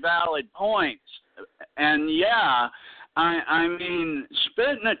those are valid points. And I mean,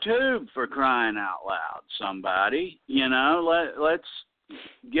 spit in a tube, for crying out loud, somebody. Let's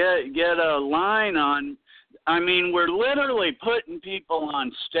get a line on. I mean, we're literally putting people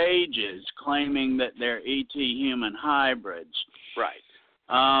on stages claiming that they're ET human hybrids. Right.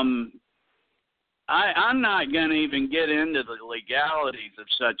 I'm not going to even get into the legalities of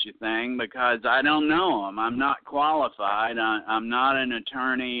such a thing because I don't know them. I'm not qualified. I'm not an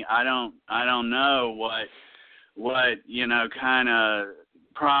attorney. I don't know what kind of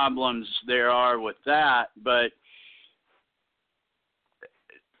problems there are with that, but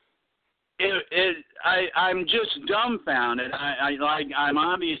I'm just dumbfounded. I'm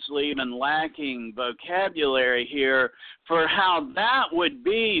obviously even lacking vocabulary here for how that would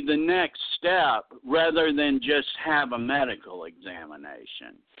be the next step rather than just have a medical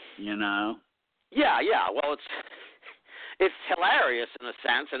examination, Yeah. Well, it's hilarious in a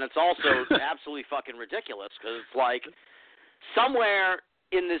sense, and it's also absolutely fucking ridiculous because it's like somewhere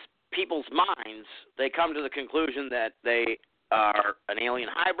in this people's minds they come to the conclusion that they are an alien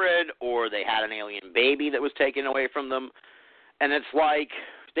hybrid or they had an alien baby that was taken away from them, and it's like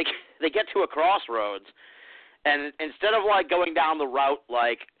they get to a crossroads, and instead of like going down the route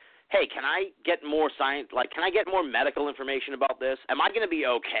like, hey, can I get more science? Like, can I get more medical information about this? Am I going to be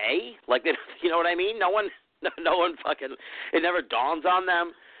okay? Like, you know what I mean? No one fucking. It never dawns on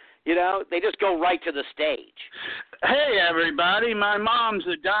them. You know, they just go right to the stage. Hey, everybody, my mom's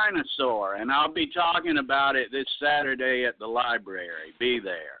a dinosaur, and I'll be talking about it this Saturday at the library. Be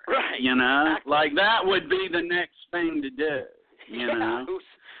there. Right. You know? Exactly. Like, that would be the nenext thing to do, you know?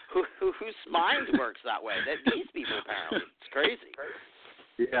 Whose mind works that way? These people, apparently. It's crazy.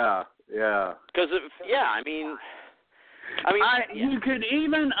 Yeah. Because, I mean, you could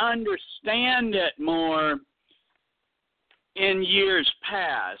even understand it more in years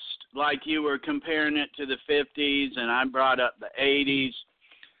past, like you were comparing it to the 50s, and I brought up the 80s.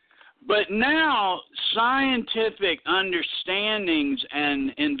 But now, scientific understandings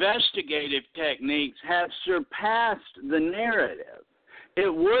and investigative techniques have surpassed the narrative.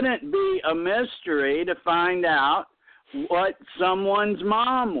 It wouldn't be a mystery to find out what someone's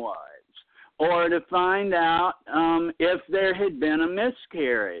mom was, or to find out if there had been a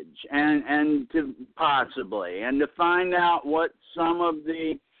miscarriage, and to find out what some of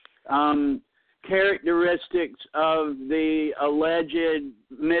the characteristics of the alleged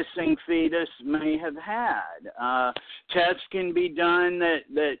missing fetus may have had. Tests can be done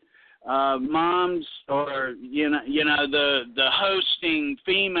that moms or the hosting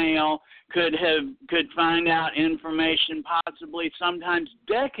female could find out information possibly sometimes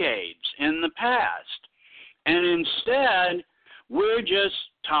decades in the past, and instead we're just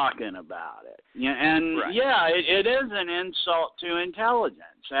talking about it. Right. It is an insult to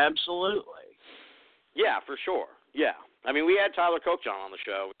intelligence, absolutely. Yeah, for sure. Yeah. I mean, we had Tyler Coach on the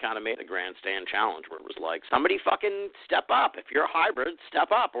show. We kind of made a grandstand challenge where it was like, somebody fucking step up. If you're a hybrid,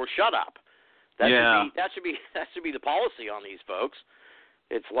 step up or shut up. That should be the policy on these folks.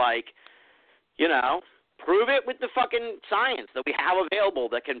 It's like, prove it with the fucking science that we have available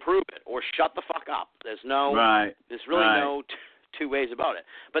that can prove it, or shut the fuck up. There's really no two ways about it.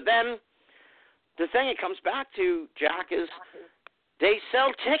 But then the thing it comes back to, Jack, is they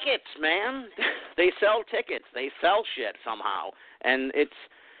sell tickets, man. They sell tickets. They sell shit somehow. And it's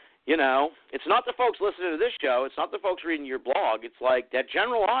not the folks listening to this show. It's not the folks reading your blog. It's like that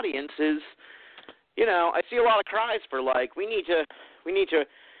general audience is, I see a lot of cries for, like, we need to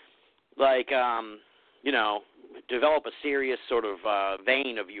develop a serious sort of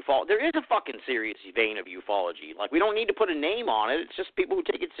vein of ufology. There is a fucking serious vein of ufology. Like, we don't need to put a name on it. It's just people who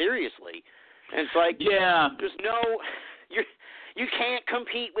take it seriously. And it's like, there's you can't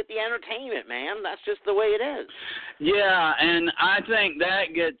compete with the entertainment, man. That's just the way it is. Yeah, and I think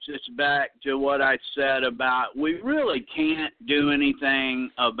that gets us back to what I said about we really can't do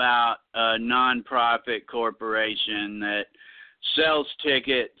anything about a nonprofit corporation that sells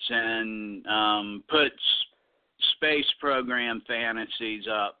tickets and puts space program fantasies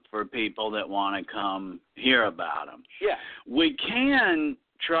up for people that want to come hear about them. Yeah. We can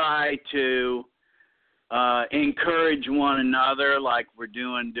try to encourage one another like we're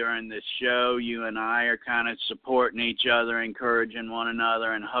doing during this show. You and I are kind of supporting each other, encouraging one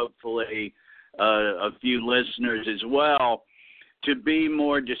another, and hopefully a few listeners as well, to be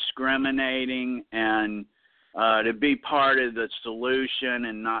more discriminating and to be part of the solution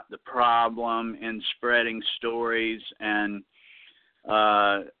and not the problem in spreading stories. And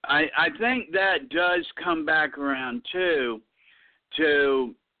I think that does come back around, too,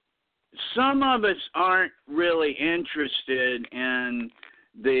 to some of us aren't really interested in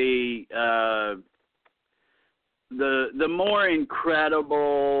the more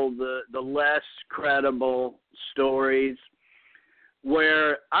incredible, the less credible stories,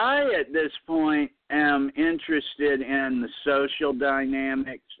 where I, at this point, am interested in the social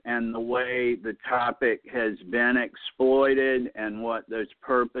dynamics and the way the topic has been exploited and what those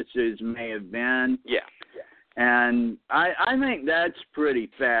purposes may have been. Yeah. And I think that's pretty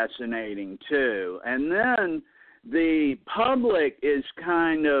fascinating, too. And then the public is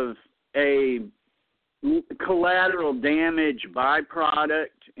kind of a collateral damage byproduct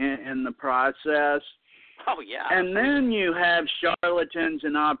in the process. Oh, yeah. And then you have charlatans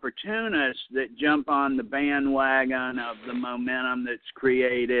and opportunists that jump on the bandwagon of the momentum that's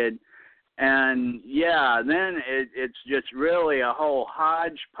created. And, then it's just really a whole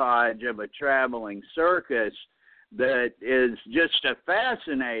hodgepodge of a traveling circus that is just a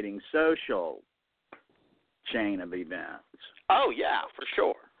fascinating social chain of events. Oh, yeah, for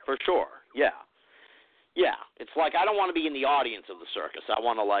sure, yeah. Yeah, it's like I don't want to be in the audience of the circus. I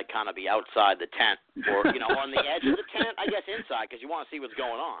want to like kind of be outside the tent, or on the edge of the tent. I guess inside because you want to see what's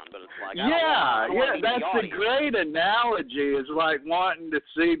going on. But it's like I don't want to be that's in the a great analogy. Is like wanting to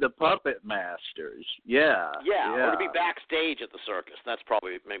see the puppet masters. Yeah, or to be backstage at the circus. That's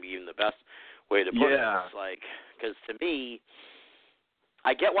probably maybe even the best way to put it. It's like because to me,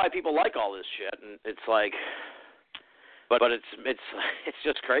 I get why people like all this shit, and it's like. But it's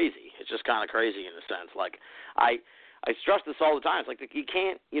just crazy. It's just kind of crazy in a sense. Like I stress this all the time. It's like you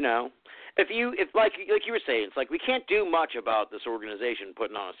can't, if like you were saying, it's like we can't do much about this organization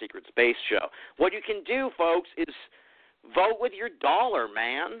putting on a secret space show. What you can do, folks, is vote with your dollar,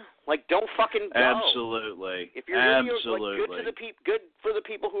 man. Like don't fucking go. Absolutely. If you're really, good for the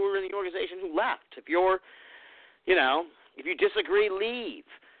people who are in the organization who left. If you're, if you disagree, leave.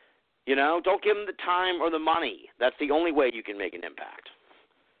 Don't give them the time or the money. That's the only way you can make an impact.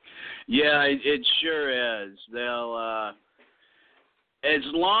 Yeah, it sure is. They'll, as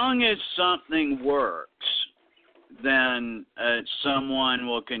long as something works, then someone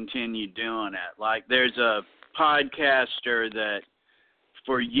will continue doing it. Like there's a podcaster that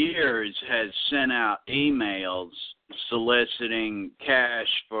for years has sent out emails soliciting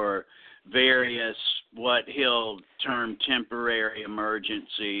cash for various what he'll term temporary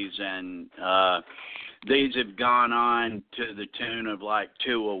emergencies, and these have gone on to the tune of like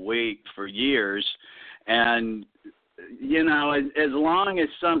 2 a week for years. And as long as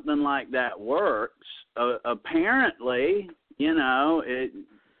something like that works, apparently,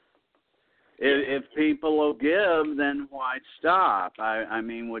 if people will give, then why stop? I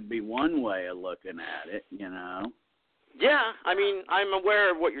mean, would be one way of looking at it, Yeah, I mean, I'm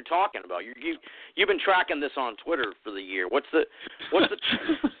aware of what you're talking about. You've been tracking this on Twitter for the year. What's the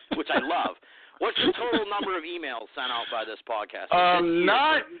which I love. What's the total number of emails sent out by this podcast?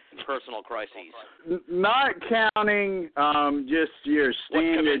 Not personal crises. Not counting just your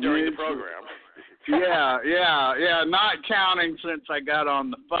standard during the program. yeah. Not counting since I got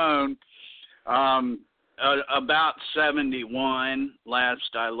on the phone. About 71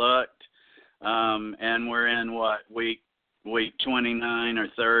 last I looked. And we're in week 29 or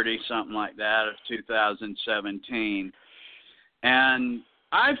 30, something like that, of 2017. And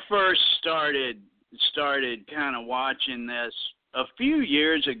I first started kind of watching this a few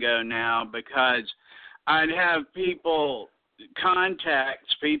years ago now because I'd have people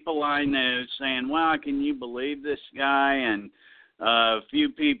I knew saying, wow, can you believe this guy? And a few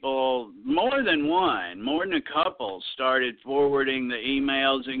people, more than a couple, started forwarding the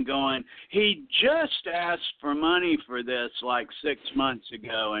emails and going, he just asked for money for this like 6 months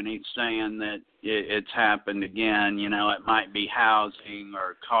ago, and he's saying that it's happened again. It might be housing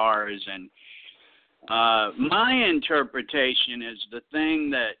or cars. And my interpretation is the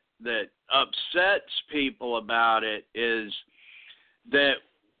thing that upsets people about it is that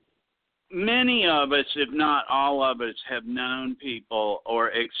many of us, if not all of us, have known people,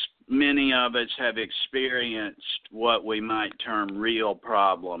 or many of us have experienced what we might term real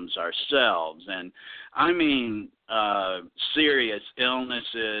problems ourselves. And I mean serious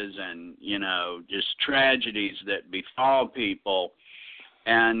illnesses and, just tragedies that befall people.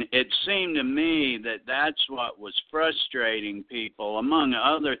 And it seemed to me that that's what was frustrating people, among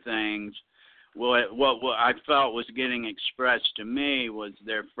other things. What I felt was getting expressed to me was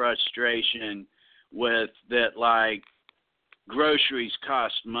their frustration with that, like, groceries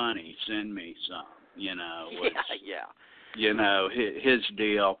cost money, send me some, his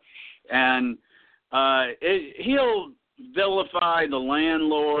deal. And he'll vilify the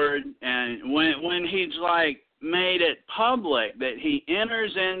landlord, and when he's, like, made it public that he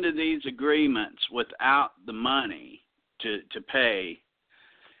enters into these agreements without the money to pay,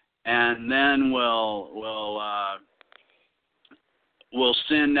 and then we'll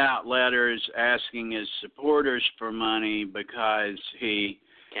send out letters asking his supporters for money because he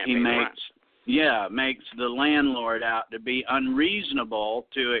makes the landlord out to be unreasonable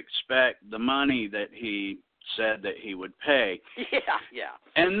to expect the money that he said that he would pay. Yeah.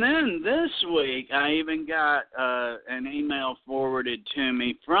 And then this week I even got an email forwarded to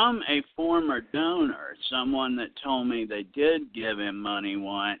me from a former donor, someone that told me they did give him money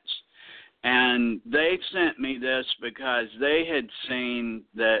once. And they sent me this because they had seen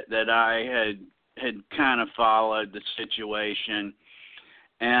that I had kind of followed the situation,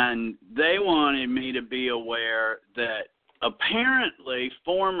 and they wanted me to be aware that apparently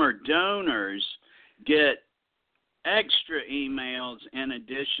former donors get extra emails in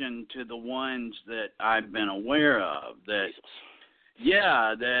addition to the ones that I've been aware of. That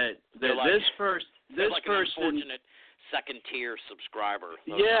like, this person, unfortunate second-tier subscriber.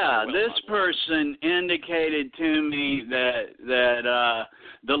 Yeah, this person indicated to me that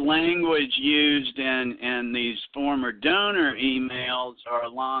the language used in these former donor emails are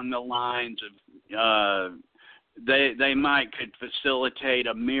along the lines of they could facilitate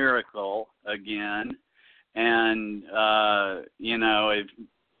a miracle again, and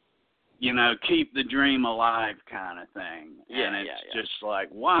keep the dream alive kind of thing. Yeah, and it's just like,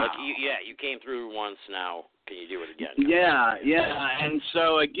 wow. Like you came through once now. Can you do it again? Yeah. And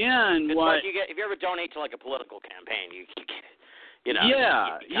so again, it's what like if you ever donate to like a political campaign, you know.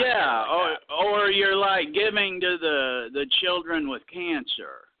 Yeah. Or you're like giving to the children with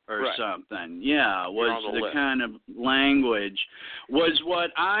cancer or something. Yeah, was the kind of language was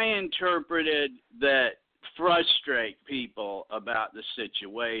what I interpreted that frustrate people about the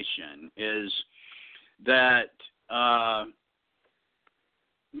situation is that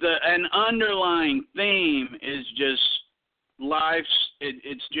an underlying theme is just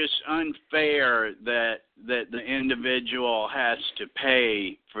it's just unfair that the individual has to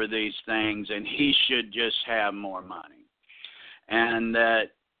pay for these things, and he should just have more money, and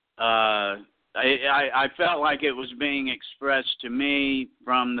that I felt like it was being expressed to me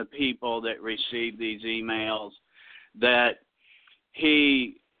from the people that received these emails that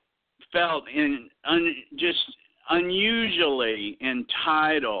he felt just unusually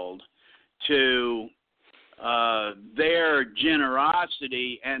entitled to their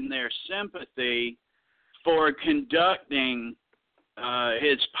generosity and their sympathy for conducting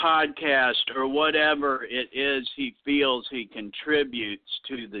his podcast or whatever it is he feels he contributes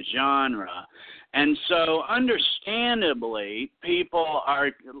to the genre. And so understandably, people are,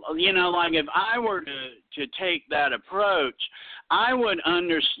 like if I were to take that approach, I would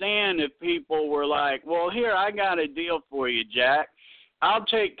understand if people were like, well, here, I got a deal for you, Jack. I'll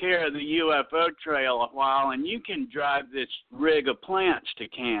take care of the UFO trail a while, and you can drive this rig of plants to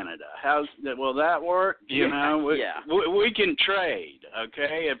Canada. Will that work? We can trade,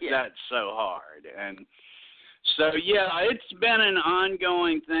 okay, if that's so hard. And so, it's been an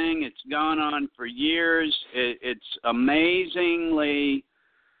ongoing thing. It's gone on for years. It's amazingly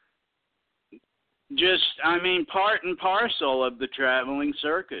part and parcel of the traveling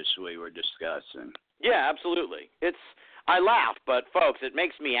circus we were discussing. Yeah, absolutely. I laugh, but folks, it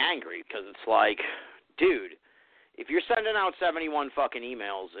makes me angry because it's like, dude, if you're sending out 71 fucking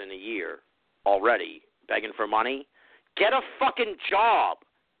emails in a year already begging for money, get a fucking job,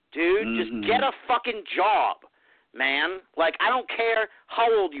 dude. Mm-hmm. Just get a fucking job, man. Like, I don't care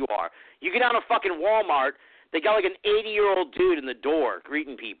how old you are. You get down to fucking Walmart, they got like an 80-year-old dude in the door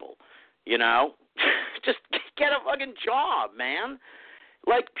greeting people, Just get a fucking job, man.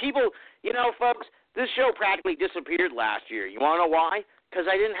 Like, people, folks, this show practically disappeared last year. You want to know why? Because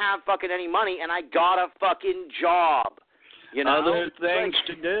I didn't have fucking any money, and I got a fucking job. Other things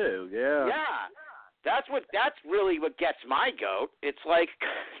to do, yeah. Yeah. That's really what gets my goat. It's like,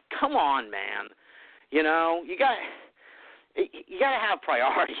 come on, man. You got to have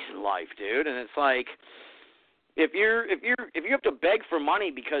priorities in life, dude. And it's like, if you have to beg for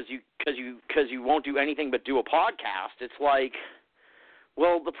money because you won't do anything but do a podcast, it's like,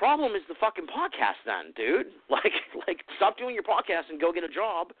 well, the problem is the fucking podcast then, dude. Like stop doing your podcast and go get a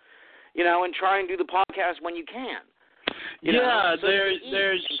job, and try and do the podcast when you can. So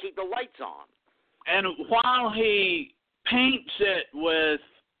there's and keep the lights on. And while he paints it with,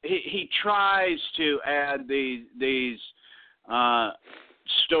 he tries to add these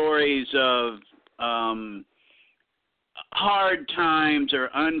stories of hard times or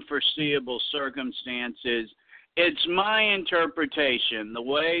unforeseeable circumstances. It's my interpretation, the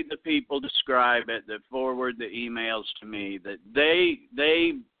way the people describe it, that forward the emails to me, that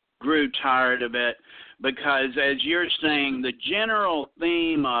they grew tired of it because, as you're saying, the general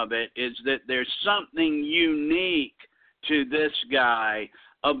theme of it is that there's something unique to this guy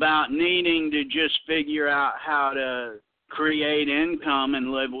about needing to just figure out how to create income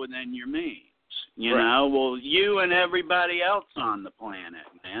and live within your means. Well, you and everybody else on the planet,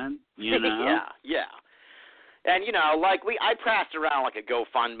 man. Yeah. And, I passed around like a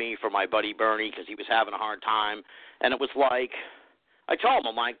GoFundMe for my buddy Bernie because he was having a hard time. And it was like, I told him,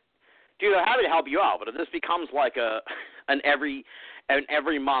 I'm like, dude, I'm happy to help you out, but if this becomes like an every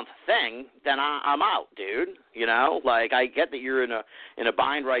month thing, then I'm out, dude. Like, I get that you're in a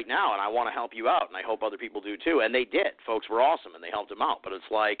bind right now, and I want to help you out, and I hope other people do too. And they did. Folks were awesome, and they helped him out. But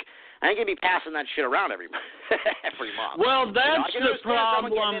it's like, I ain't gonna be passing that shit around every month. Well, that's the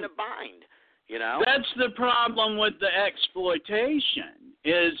problem. Someone getting in a bind. That's the problem with the exploitation,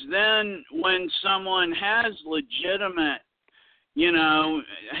 is then when someone has legitimate you know,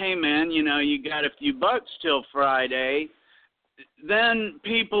 hey man, you know, you got a few bucks till Friday, then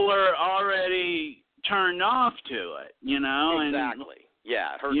people are already turned off to it, you know. Exactly. And,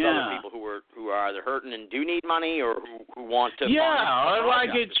 yeah, it hurts other people who are either hurting and do need money, or who want to. Yeah, or like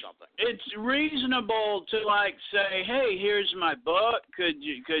something. It's reasonable to like say, hey, here's my book. Could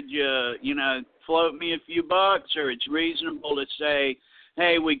you you know, float me a few bucks? Or it's reasonable to say,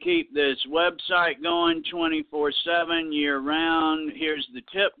 hey, we keep this website going 24/7 year round. Here's the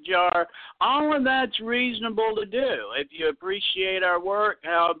tip jar. All of that's reasonable to do. If you appreciate our work,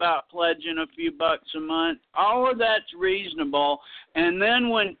 how about pledging a few bucks a month? All of that's reasonable. And then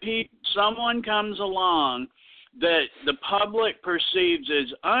when someone comes along that the public perceives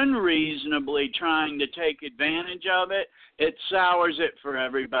as unreasonably trying to take advantage of it, it sours it for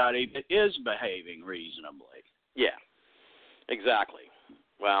everybody that is behaving reasonably. Yeah, exactly.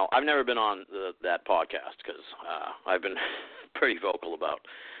 Well, I've never been on that podcast because I've been pretty vocal about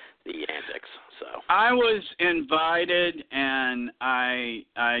the antics. So I was invited and I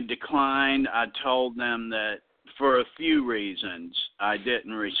declined. I told them that for a few reasons I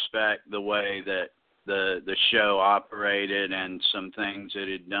didn't respect the way that the show operated and some things it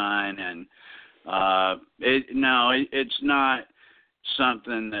had done, and it's not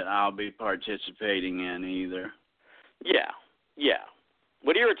something that I'll be participating in either. Yeah.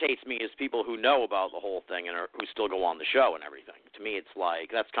 What irritates me is people who know about the whole thing and who still go on the show and everything. To me, it's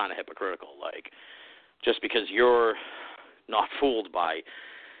like that's kind of hypocritical. Like, just because you're not fooled by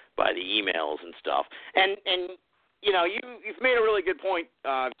the emails and stuff, and you know, you've made a really good point.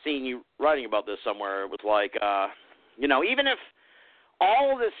 I've seen you writing about this somewhere. It was like, you know, even if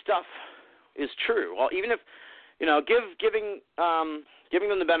all this stuff is true, well, even if, you know, giving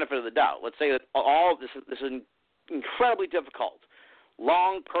them the benefit of the doubt. Let's say that all of this is incredibly difficult,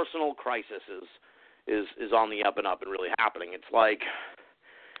 long personal crisis is on the up and up and really happening. It's like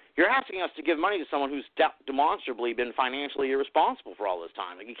you're asking us to give money to someone who's demonstrably been financially irresponsible for all this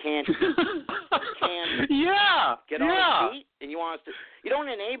time. Like you can't get on his feet, and you want us to. You don't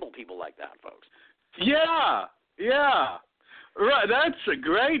enable people like that, folks. Yeah. Right, that's a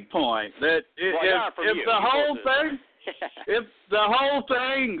great point. That if the whole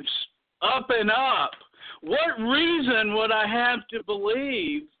thing's up and up, what reason would I have to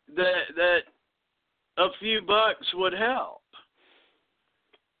believe that a few bucks would help?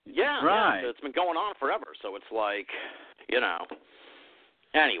 Yeah, right. Yeah, it's been going on forever, so it's like, you know.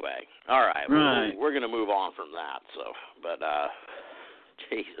 Anyway, all right, right. We're going to move on from that. So, but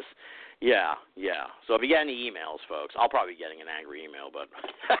Jesus, yeah. So if you get any emails, folks, I'll probably be getting an angry email, but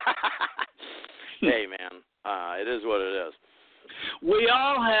hey, man, it is what it is. We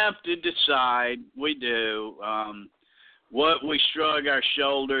all have to decide. We do. What we shrug our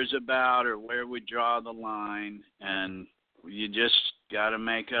shoulders about, or where we draw the line, and you just got to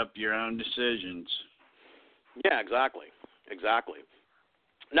make up your own decisions. Yeah, exactly.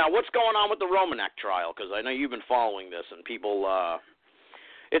 Now, what's going on with the Romanek trial? Because I know you've been following this, and people.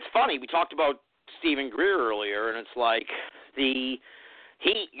 It's funny. We talked about Stephen Greer earlier, and it's like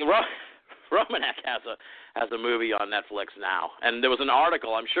Romanek has a movie on Netflix now, and there was an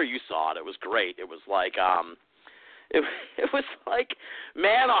article. I'm sure you saw it. It was great. It was like It was like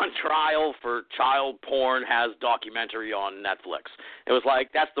man on trial for child porn has documentary on Netflix. It was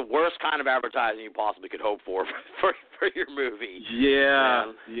like that's the worst kind of advertising you possibly could hope for your movie.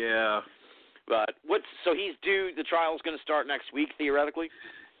 Yeah. But the trial's going to start next week theoretically?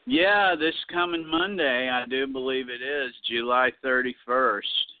 Yeah, this coming Monday, I do believe it is, July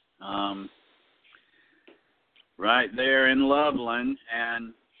 31st. Right there in Loveland,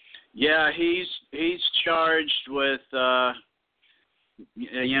 and yeah, he's charged with,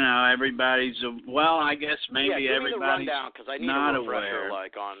 everybody's. Well, I guess maybe everybody's because I need not a refresher, aware.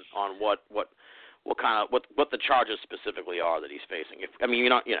 like on what the charges specifically are that he's facing. You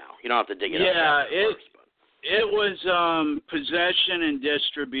don't have to dig it up. Yeah, first, but. It was possession and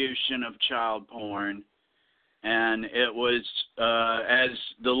distribution of child porn. And it was, as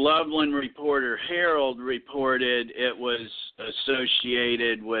the Loveland Reporter-Herald reported, it was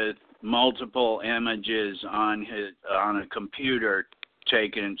associated with multiple images on a computer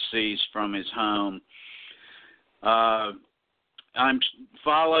taken and seized from his home.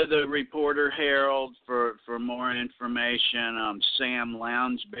 Follow the Reporter-Herald for more information. Sam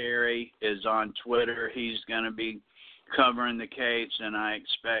Lounsbury is on Twitter. He's going to be covering the case, and I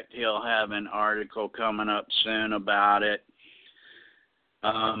expect he'll have an article coming up soon about it.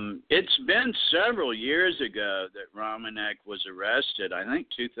 It's been several years ago that Romanek was arrested. I think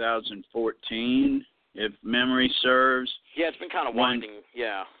 2014, if memory serves. Yeah, it's been kind of winding.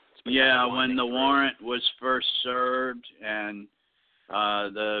 Yeah. Yeah, when the warrant was first served, and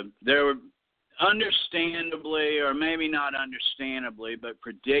There were, understandably, or maybe not understandably, but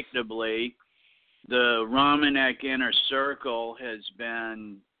predictably, the Romanek Inner Circle has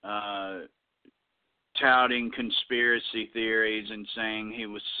been touting conspiracy theories and saying he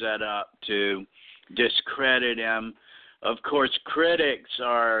was set up to discredit him. Of course, critics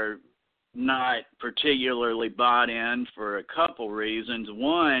are not particularly bought in for a couple reasons.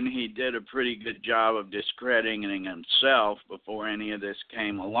 One, he did a pretty good job of discrediting himself before any of this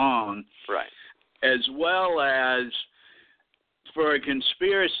came along. Right. As well as, for a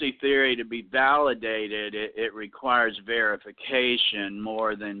conspiracy theory to be validated, it requires verification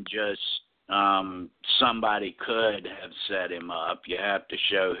more than just somebody could have set him up. You have to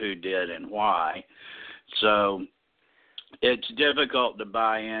show who did and why. So it's difficult to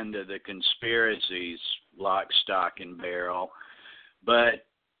buy into the conspiracies lock, stock, and barrel. But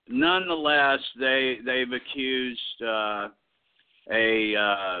nonetheless, they've accused a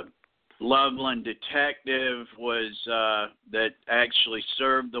Loveland detective that actually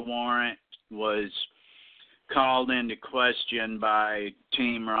served the warrant was called into question by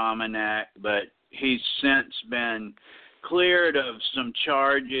Team Romanek, but he's since been cleared of some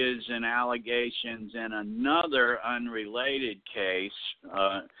charges and allegations in another unrelated case.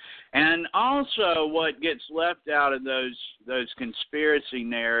 And also what gets left out of those conspiracy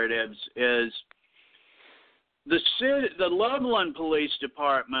narratives is the Loveland Police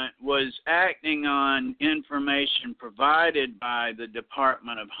Department was acting on information provided by the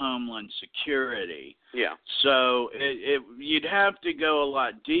Department of Homeland Security. Yeah. So you'd have to go a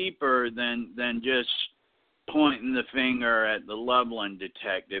lot deeper than just pointing the finger at the Loveland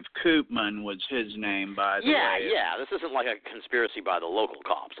detective. Koopman was his name, by the way. Yeah. This isn't like a conspiracy by the local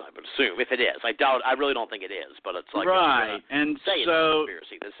cops, I would assume. If it is, I really don't think it is. But it's like, right, and say so it's a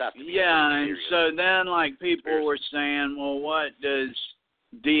conspiracy. This has to be and so then like people were saying, well, what does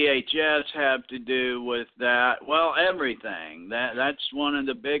DHS have to do with that? Well, everything. That's one of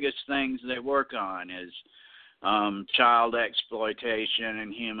the biggest things they work on is child exploitation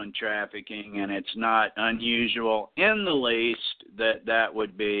and human trafficking, and it's not unusual in the least that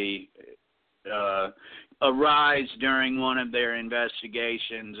would be arise during one of their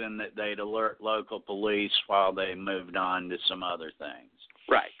investigations and that they'd alert local police while they moved on to some other things.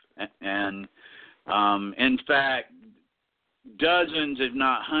 Right. And in fact, dozens, if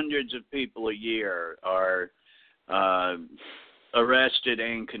not hundreds of people a year are arrested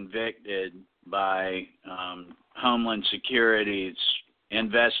and convicted by Homeland Security's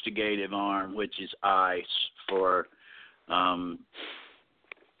investigative arm, which is ICE, for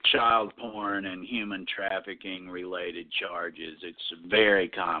child porn and human trafficking related charges. It's a very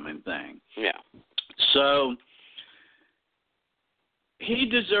common thing. Yeah. So he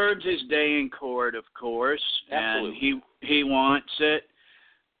deserves his day in court, of course. Absolutely. And he wants it.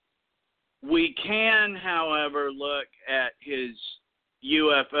 We can, however, look at his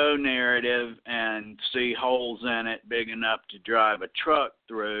UFO narrative and see holes in it big enough to drive a truck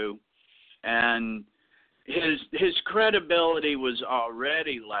through, and his credibility was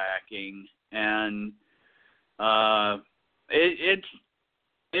already lacking, and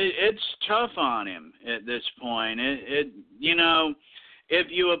it's tough on him at this point. If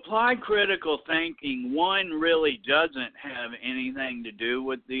you apply critical thinking, one really doesn't have anything to do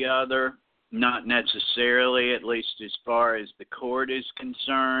with the other. Not necessarily, at least as far as the court is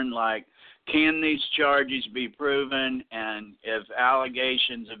concerned. Like, can these charges be proven? And if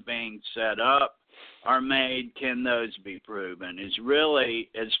allegations of being set up are made, can those be proven? Is really,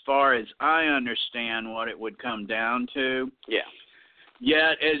 as far as I understand, what it would come down to. Yeah.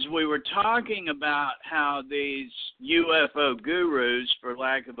 Yet, as we were talking about how these UFO gurus, for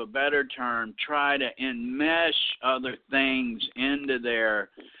lack of a better term, try to enmesh other things into their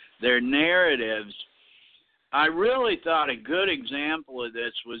narratives, I really thought a good example of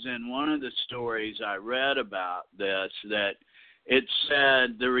this was in one of the stories I read about this, that it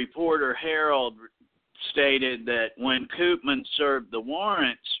said the Reporter Herald stated that when Koopman served the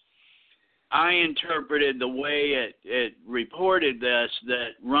warrants, I interpreted the way it reported this,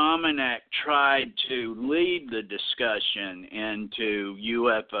 that Romanek tried to lead the discussion into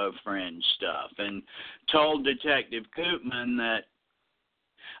UFO fringe stuff and told Detective Koopman that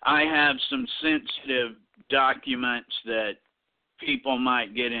I have some sensitive documents that people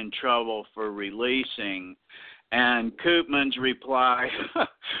might get in trouble for releasing. And Koopman's reply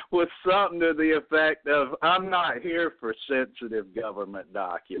was something to the effect of, I'm not here for sensitive government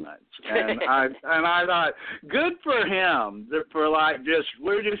documents. And I thought, good for him, for like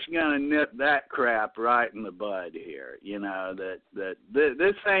we're just going to nip that crap right in the bud here. You know, that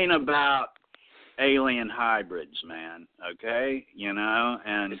this ain't about alien hybrids, man. Okay,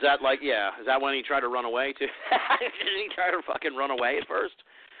 and is that when he tried to run away too? Did he try to fucking run away at first?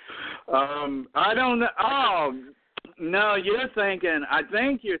 I don't know. Oh, no, I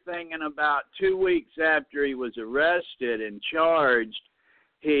think you're thinking about 2 weeks after he was arrested and charged,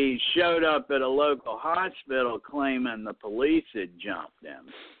 he showed up at a local hospital claiming the police had jumped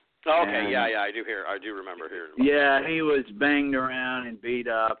him. Okay, and, I do remember hearing about that. He was banged around and beat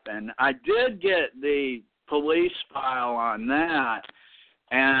up, and I did get the police file on that,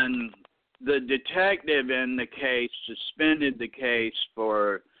 and the detective in the case suspended the case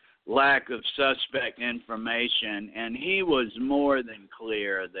for lack of suspect information, and he was more than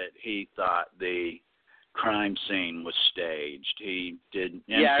clear that he thought the crime scene was staged. He did.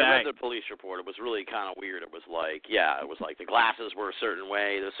 In fact, I read the police report. It was really kind of weird. It was like the glasses were a certain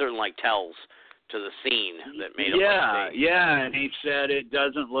way. There were certain tells to the scene that made it look staged. Yeah, and he said it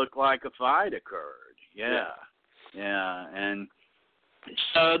doesn't look like a fight occurred. Yeah, and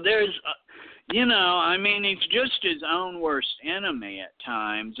so there's. He's just his own worst enemy at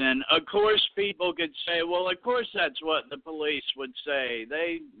times. And, of course, people could say, well, of course that's what the police would say.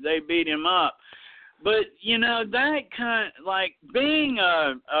 They beat him up. But, that kind of, being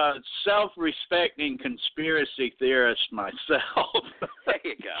a self-respecting conspiracy theorist myself. There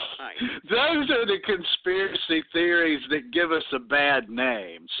you go. Nice. Those are the conspiracy theories that give us a bad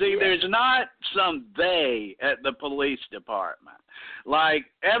name. See, there's not some they at the police department. Like,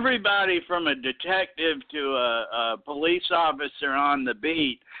 everybody from a detective to a police officer on the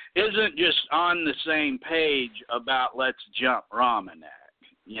beat isn't just on the same page about let's jump Romanek,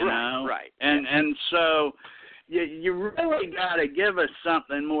 know? Right. And so you really got to give us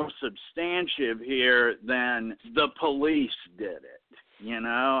something more substantive here than the police did it.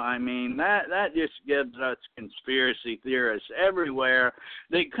 That just gives us conspiracy theorists everywhere.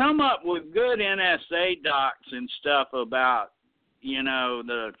 They come up with good NSA docs and stuff about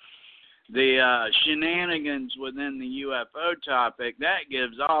the shenanigans within the UFO topic. That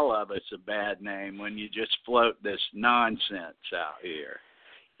gives all of us a bad name when you just float this nonsense out here.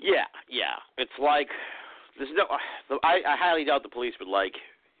 Yeah. It's like I highly doubt the police would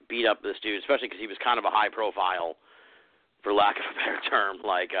beat up this dude, especially because he was kind of a high profile, for lack of a better term,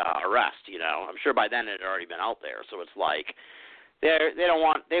 arrest. I'm sure by then it had already been out there. So it's like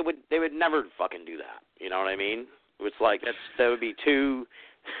they would never fucking do that. You know what I mean? It's like that would be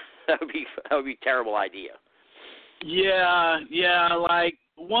a terrible idea. Yeah, like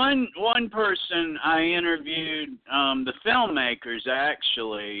one person I interviewed, the filmmakers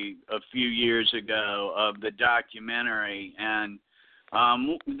actually a few years ago of the documentary, and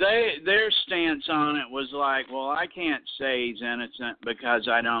their stance on it was like, well, I can't say he's innocent because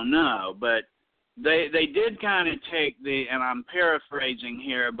I don't know, but they did kind of take and I'm paraphrasing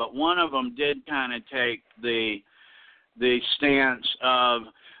here, but one of them did kind of take the stance of,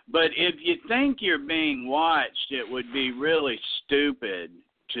 but if you think you're being watched, it would be really stupid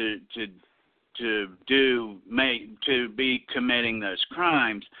to be committing those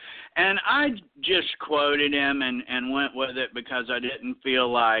crimes. And I just quoted him and went with it because I didn't feel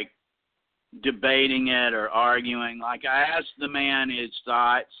like debating it or arguing. Like, I asked the man his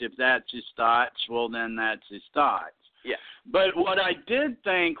thoughts. If that's his thoughts, well, then that's his thoughts. Yeah. But what I did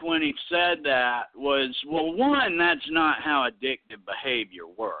think when he said that was, well, one, that's not how addictive behavior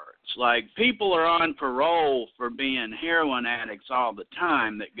works. Like, people are on parole for being heroin addicts all the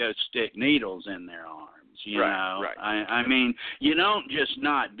time that go stick needles in their arms, you know? Right. I mean, you don't just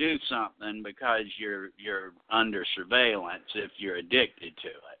not do something because you're under surveillance if you're addicted to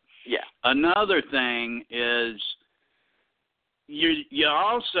it. Yeah. Another thing is, you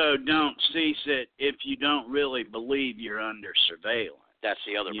also don't cease it if you don't really believe you're under surveillance. That's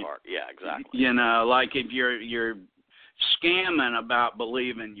the other part. Yeah, exactly. Like if you're scamming about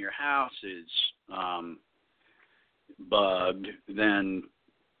believing your house is bugged, then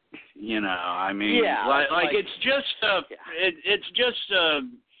it's just a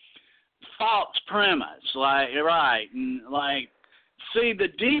false premise. See, the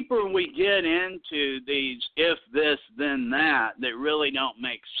deeper we get into these if this, then that really don't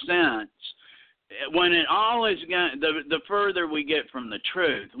make sense, when it all is going to, the further we get from the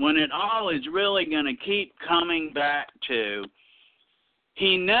truth, when it all is really going to keep coming back to,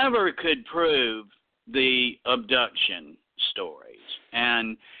 he never could prove the abduction stories.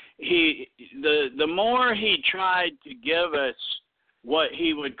 And the more he tried to give us what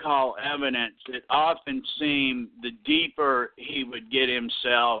he would call evidence, it often seemed the deeper he would get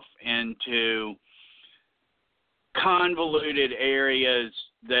himself into convoluted areas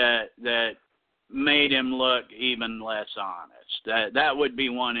that made him look even less honest. That would be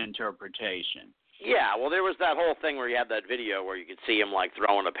one interpretation. Yeah, well, there was that whole thing where you had that video where you could see him like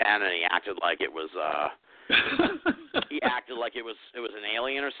throwing a pen, and he acted like it was he acted like it was an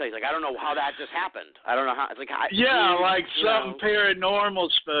alien or something. He's like, I don't know how that just happened. I don't know how. It's like, like something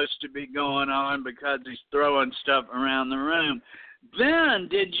paranormal's supposed to be going on because he's throwing stuff around the room. Then,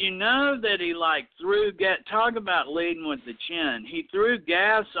 did you know that he talk about leading with the chin? He threw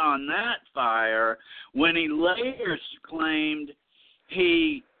gas on that fire when he later claimed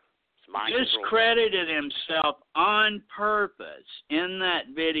he discredited himself on purpose in that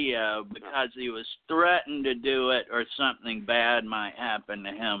video because he was threatened to do it or something bad might happen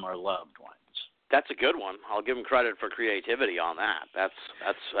to him or loved ones. That's a good one. I'll give him credit for creativity on that. That's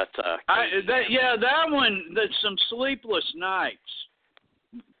that one. Some Sleepless Nights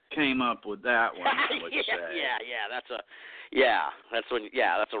came up with that one. I would say. That's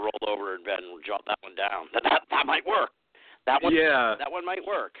a roll over in bed and jot that one down. That might work. That one might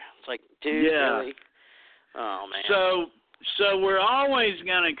work. It's like, dude, really? Oh man. So we're always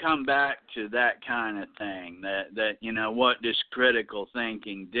going to come back to that kind of thing. That what does critical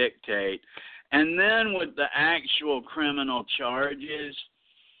thinking dictate? And then with the actual criminal charges,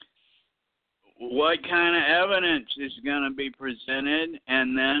 what kind of evidence is going to be presented,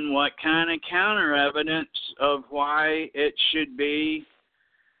 and then what kind of counter evidence of why it should be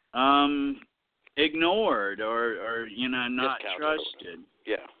ignored or not trusted.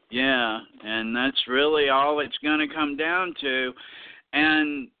 Yeah, and that's really all it's going to come down to.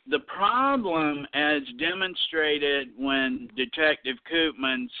 And the problem, as demonstrated when Detective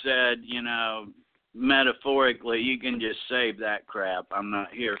Koopman said, metaphorically, you can just save that crap, I'm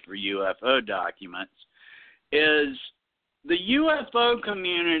not here for UFO documents, is the UFO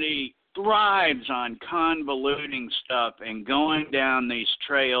community thrives on convoluting stuff and going down these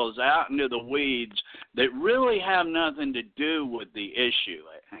trails out into the weeds that really have nothing to do with the issue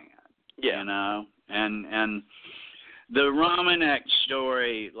at hand. Yeah. And the Romanek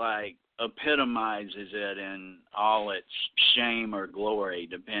story, epitomizes it in all its shame or glory,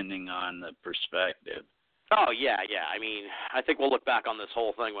 depending on the perspective. Oh, yeah. I mean, I think we'll look back on this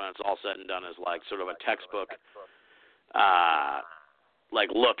whole thing when it's all said and done as, sort of a textbook,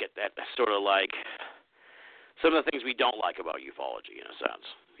 look at that, sort of some of the things we don't like about ufology, in a sense,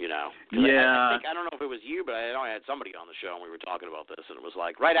 Yeah. I don't know if it was you, but I know I had somebody on the show and we were talking about this, and it was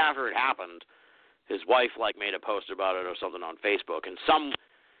right after it happened, his wife made a post about it or something on Facebook, and some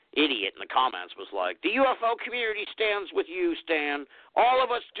idiot in the comments was like, the UFO community stands with you, Stan. All of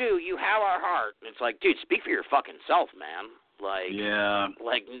us do. You have our heart. And it's like, dude, speak for your fucking self, man.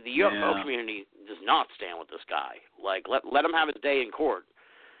 The UFO community does not stand with this guy. Let him have his day in court.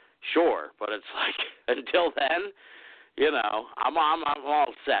 Sure, but it's until then, I'm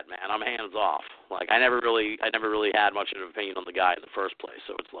all set, man. I'm hands off. I never really had much of an opinion on the guy in the first place.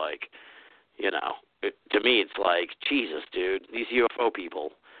 So it's to me, it's Jesus, dude. These UFO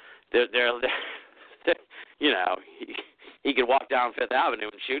people, they're he could walk down Fifth Avenue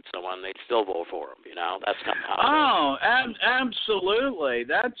and shoot someone, they'd still vote for him. That's kind of how. Absolutely.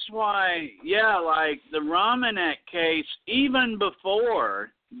 That's why, the Romanek case, even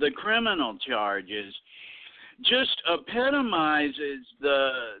before the criminal charges, just epitomizes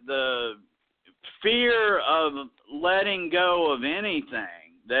the fear of letting go of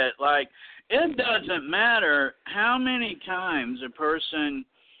anything. That, it doesn't matter how many times a person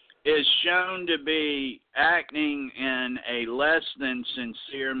is shown to be acting in a less than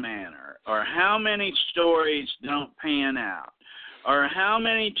sincere manner, or how many stories don't pan out, or how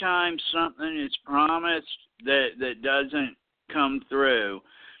many times something is promised that doesn't come through.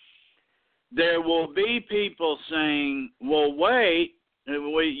 There will be people saying, well, wait,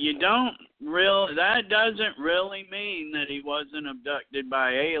 that doesn't really mean that he wasn't abducted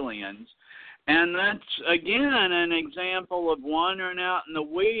by aliens. And that's, again, an example of wandering out in the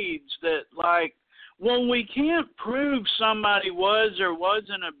weeds that, we can't prove somebody was or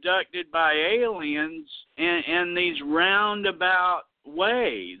wasn't abducted by aliens in these roundabout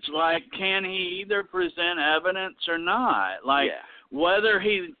ways. Can he either present evidence or not? Whether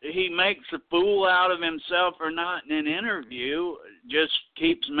he makes a fool out of himself or not in an interview just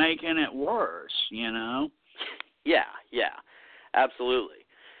keeps making it worse, Yeah, absolutely.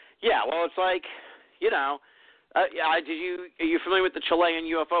 Yeah, well, it's are you familiar with the Chilean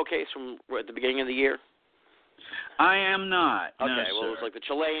UFO case from at the beginning of the year? I am not. Okay, no, well, sir. it was the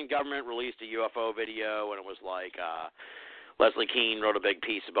Chilean government released a UFO video, and it was Leslie Keane wrote a big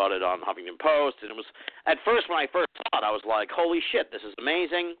piece about it on Huffington Post, and it was, at first, when I first saw it, I was like, holy shit, this is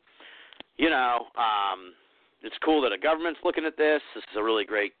amazing. It's cool that a government's looking at this. This is a really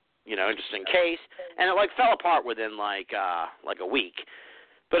great, interesting case. And it, fell apart within, a week.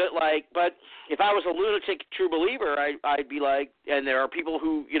 But if I was a lunatic true believer, I'd be like, and there are people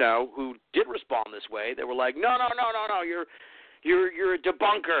who who did respond this way. They were like, no, you're a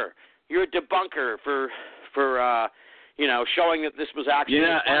debunker. You're a debunker for showing that this was actually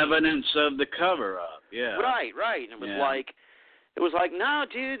evidence of the cover up. Yeah. Right. And it was like, no,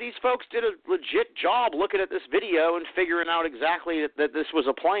 dude, these folks did a legit job looking at this video and figuring out exactly that this was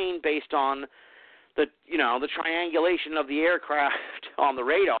a plane based on the triangulation of the aircraft on the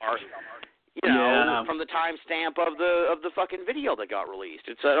radar, from the timestamp of the fucking video that got released.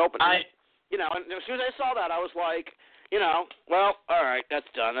 It's an open. And as soon as I saw that, I was like, well, all right, that's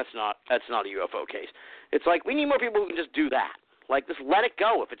done. That's not a UFO case. It's like we need more people who can just do that. Like, just let it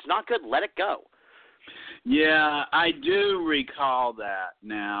go. If it's not good, let it go. Yeah, I do recall that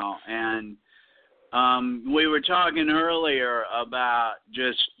now, and we were talking earlier about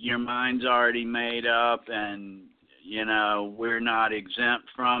just your mind's already made up and, we're not exempt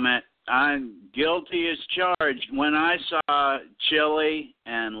from it. I'm guilty as charged. When I saw Chili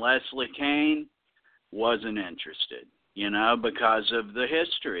and Leslie Kean, wasn't interested, because of the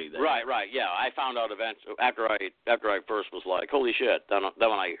history there. Right, yeah. I found out after I first was like, holy shit. Then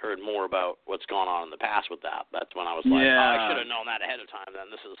when I heard more about what's gone on in the past with that, that's when I was like, I should have known that ahead of time. Then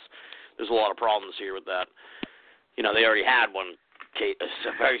there's a lot of problems here with that. They already had one case,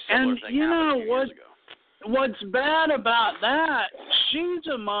 a very similar thing happened a few years ago. What's bad about that, she's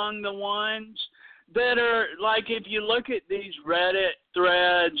among the ones that are, like, if you look at these Reddit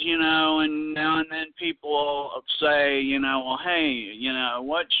threads, and now and then people say, well, hey,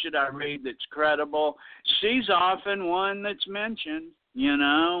 what should I read that's credible? She's often one that's mentioned,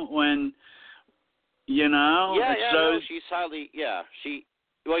 when, so she's highly,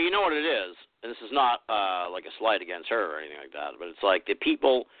 well, you know what it is, and this is not like a slight against her or anything like that, but it's like the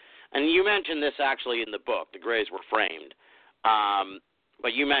people, and you mentioned this actually in the book, The Greys Were Framed,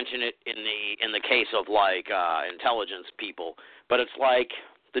 but you mentioned it in the case of like intelligence people. But it's like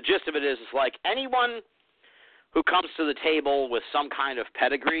the gist of it is it's like anyone who comes to the table with some kind of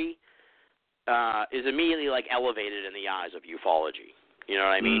pedigree is immediately like elevated in the eyes of ufology. You know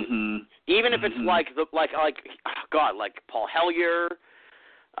what I mean? Mm-hmm. Even if it's like Paul Hellyer.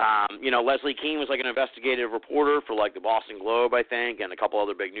 Leslie Kean was like an investigative reporter for like the Boston Globe, I think, and a couple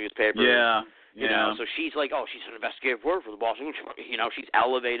other big newspapers. Yeah. So she's like, oh, she's an investigative reporter for the Boston Globe. She's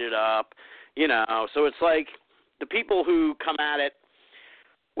elevated up. So it's like the people who come at it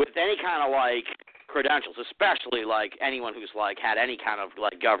with any kind of like credentials, especially like anyone who's like had any kind of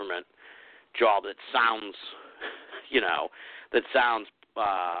like government job that sounds,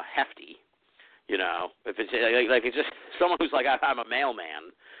 hefty. If it's like it's just someone who's like, I'm a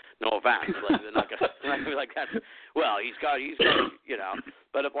mailman. No offense, like they're not gonna be like that. Well, he's got,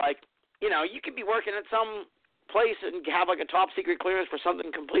 But if like, you could be working at some place and have like a top secret clearance for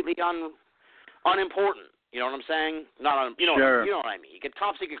something completely unimportant. You know what I'm saying? Sure. You know what I mean. You get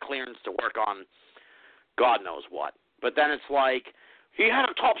top secret clearance to work on God knows what. But then it's like he had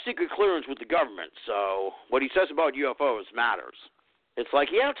a top secret clearance with the government, so what he says about UFOs matters. It's like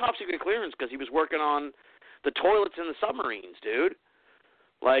he had a top secret clearance because he was working on the toilets in the submarines, dude.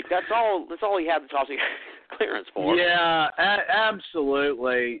 Like that's all he had the top secret clearance for. Yeah,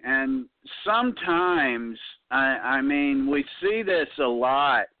 absolutely. And sometimes, I mean, we see this a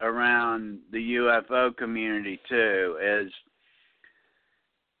lot around the UFO community too. Is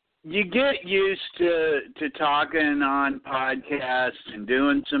you get used to talking on podcasts and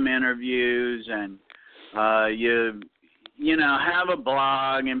doing some interviews, and you have a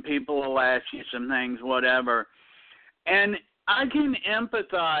blog and people will ask you some things, whatever. And I can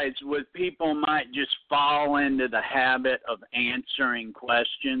empathize with people might just fall into the habit of answering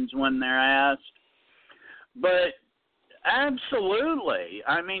questions when they're asked. But absolutely.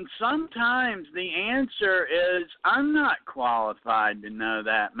 I mean, sometimes the answer is, I'm not qualified to know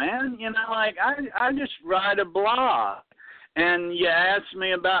that, man. I just write a blog. And you asked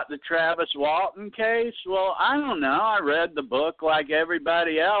me about the Travis Walton case. Well, I don't know. I read the book like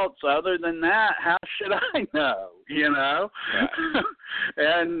everybody else. Other than that, how should I know? Right.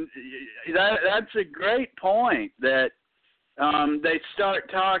 And that's a great point that they start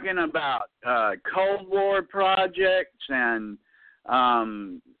talking about Cold War projects. And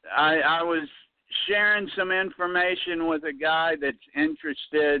I was sharing some information with a guy that's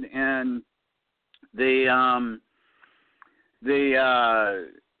interested in the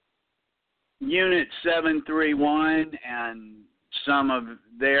Unit 731 and some of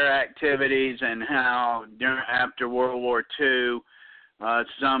their activities, and how after World War II,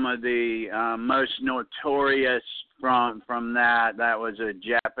 some of the most notorious from that was a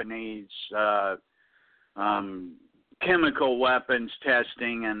Japanese chemical weapons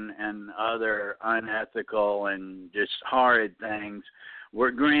testing and other unethical and just horrid things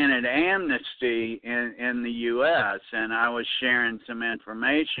were granted amnesty in the U.S., and I was sharing some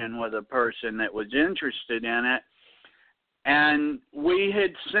information with a person that was interested in it, and we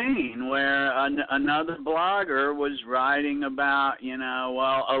had seen where another blogger was writing about,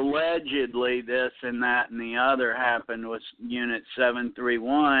 allegedly this and that and the other happened with Unit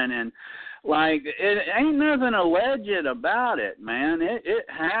 731, and it ain't nothing alleged about it, man. It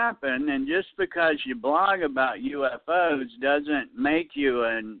happened, and just because you blog about UFOs doesn't make you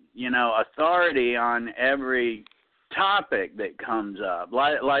an authority on every topic that comes up.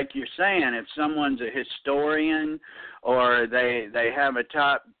 Like you're saying, if someone's a historian or they have a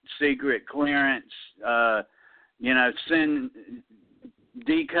top secret clearance,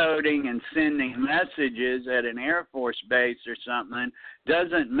 decoding and sending messages at an Air Force base or something,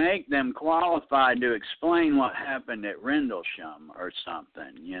 doesn't make them qualified to explain what happened at Rendlesham or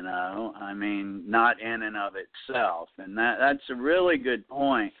something, I mean, not in and of itself. And that's a really good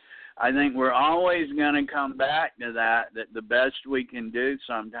point. I think we're always going to come back to that the best we can do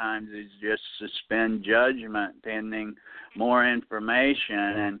sometimes is just suspend judgment pending more information.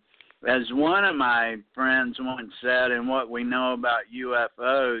 And as one of my friends once said, and what we know about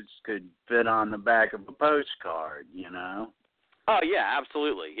UFOs could fit on the back of a postcard, Oh, yeah,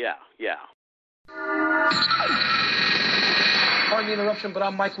 absolutely. Yeah. Pardon the interruption, but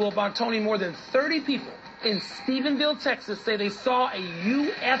I'm Mike Wilbon. Tony, more than 30 people in Stephenville, Texas, say they saw a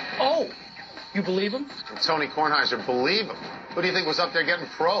UFO. You believe them? Tony Kornheiser, believe him. Who do you think was up there getting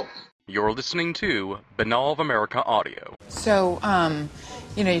probed? You're listening to Banal of America Audio. So,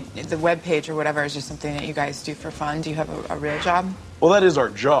 the webpage or whatever is just something that you guys do for fun. Do you have a real job? Well, that is our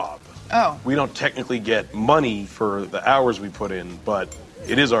job. Oh. We don't technically get money for the hours we put in, but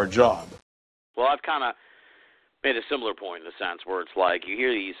it is our job. Well, I've kind of made a similar point in the sense where it's like you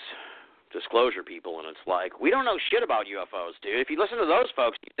hear these disclosure people, and it's like, we don't know shit about UFOs, dude. If you listen to those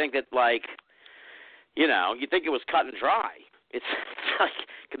folks, you think that, you think it was cut and dry. It's like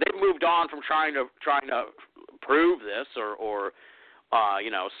they've moved on from trying to prove this or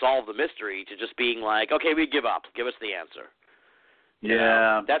solve the mystery to just being like, okay, we give up. Give us the answer.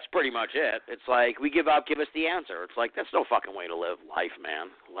 Yeah. That's pretty much it. It's like, we give up, give us the answer. It's like, that's no fucking way to live life,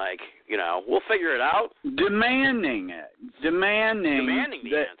 man. We'll figure it out. Demanding the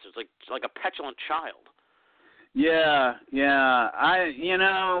answer. It's like a petulant child. Yeah.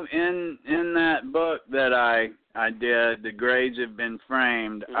 In that book that I did, The Graves Have Been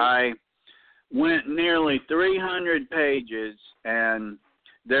Framed, mm-hmm. I went nearly 300 pages, and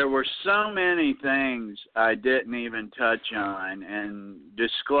there were so many things I didn't even touch on, and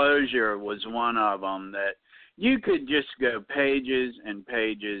disclosure was one of them, that you could just go pages and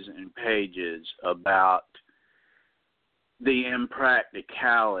pages and pages about the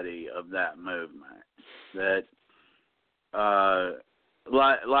impracticality of that movement. That,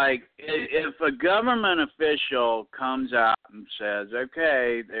 if a government official comes out and says,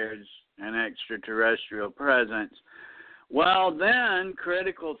 okay, there's an extraterrestrial presence, well, then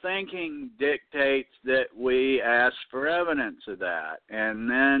critical thinking dictates that we ask for evidence of that. And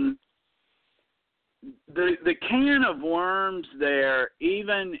then the can of worms there,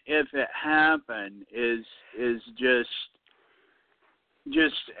 even if it happened, is just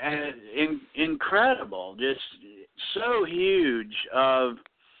incredible, just so huge. Of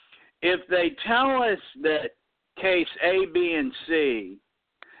if they tell us that case A, B, and C,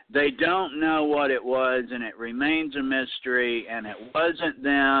 they don't know what it was, and it remains a mystery, and it wasn't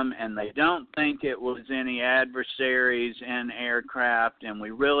them, and they don't think it was any adversaries in aircraft, and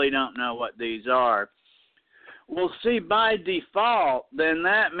we really don't know what these are. Well, see, by default, then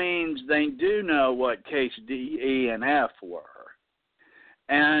that means they do know what case D, E, and F were.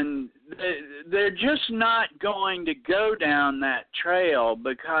 And they're just not going to go down that trail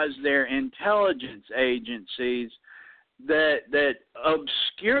because they're intelligence agencies that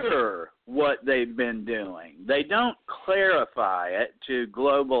obscure what they've been doing. They don't clarify it to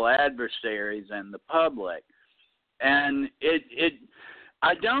global adversaries and the public. And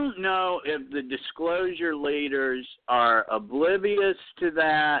I don't know if the disclosure leaders are oblivious to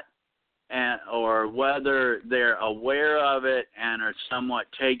that, or whether they're aware of it and are somewhat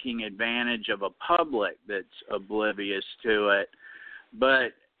taking advantage of a public that's oblivious to it.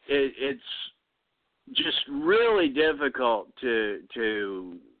 But it's just really difficult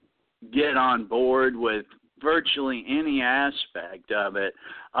to get on board with virtually any aspect of it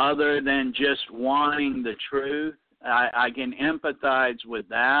other than just wanting the truth. I can empathize with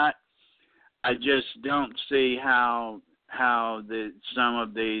that. I just don't see how some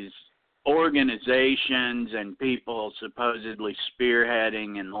of these organizations and people supposedly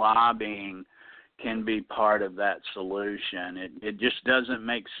spearheading and lobbying can be part of that solution. It just doesn't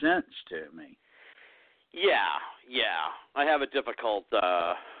make sense to me. Yeah. I have a difficult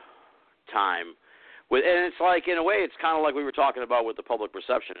time with, and it's like, in a way, it's kind of like we were talking about with the public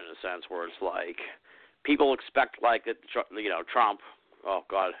perception, in a sense, where it's like people expect like that, Trump. Oh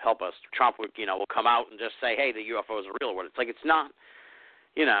God, help us! Trump would, will come out and just say, "Hey, the UFOs are real." It's like it's not,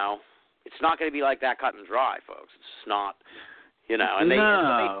 it's not going to be like that cut and dry, folks. It's just not, And they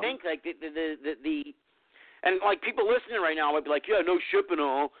think like the and like people listening right now might be like, "Yeah, no ship and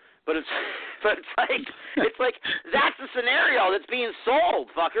all," but it's like that's the scenario that's being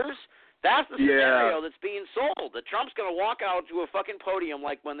sold, fuckers. That's the scenario that's being sold. That Trump's going to walk out to a fucking podium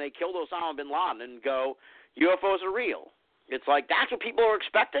like when they killed Osama bin Laden and go, "UFOs are real." It's like that's what people are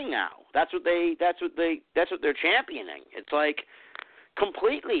expecting now. That's what they're championing. It's like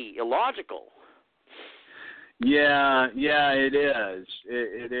completely illogical. Yeah, it is.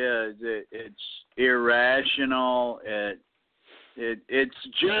 It is. It's irrational. It's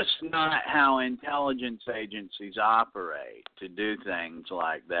just not how intelligence agencies operate to do things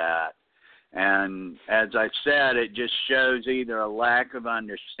like that. And as I said, it just shows either a lack of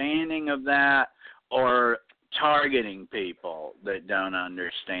understanding of that or targeting people that don't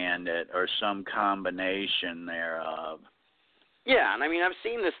understand it, or some combination thereof. Yeah, and I mean, I've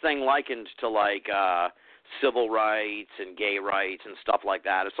seen this thing likened to like civil rights and gay rights and stuff like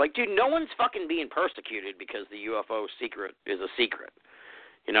that. It's like, dude, no one's fucking being persecuted because the UFO secret is a secret.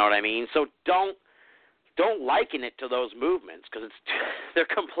 You know what I mean? So don't liken it to those movements, because they're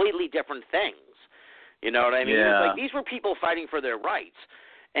completely different things. You know what I mean? Yeah. It's like these were people fighting for their rights,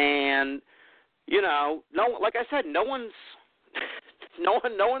 and like I said, no one's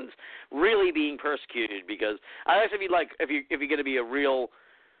really being persecuted, because I guess if you're going to be a real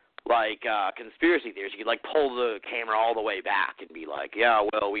conspiracy theorist, you could like pull the camera all the way back and be like, yeah,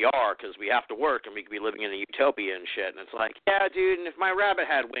 well, we are, because we have to work and we could be living in a utopia and shit. And it's like, yeah, dude, and if my rabbit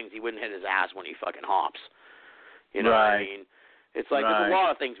had wings, he wouldn't hit his ass when he fucking hops. You know what I mean? It's like there's a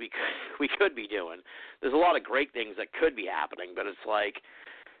lot of things we could be doing. There's a lot of great things that could be happening, but it's like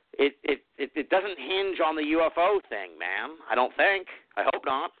it doesn't hinge on the UFO thing, man. I don't think. I hope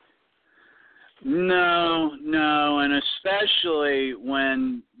not. No, and especially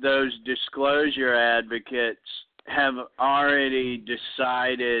when those disclosure advocates have already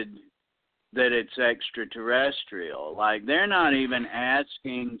decided that it's extraterrestrial. Like, they're not even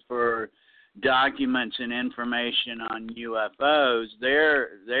asking for documents and information on UFOs.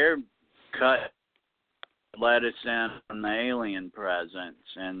 They're cut lettuce in from the alien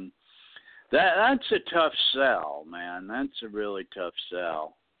presence, and that's a tough sell, man. That's a really tough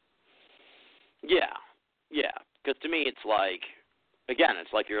sell. Yeah, because to me it's like, again,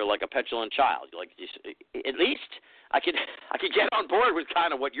 it's like you're like a petulant child. You're like, at least I could get on board with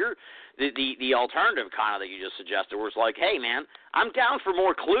kind of what you're the alternative kind of that you just suggested, where it's like, hey man, I'm down for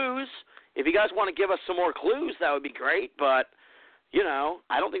more clues. If you guys want to give us some more clues, that would be great. But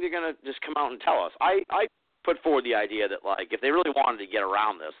I don't think they're gonna just come out and tell us. I put forward the idea that like if they really wanted to get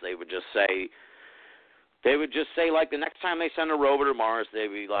around this, they would just say. Like, the next time they send a rover to Mars, they'd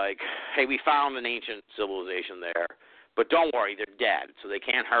be like, hey, we found an ancient civilization there, but don't worry, they're dead, so they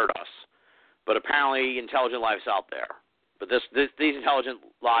can't hurt us. But apparently intelligent life's out there. But these intelligent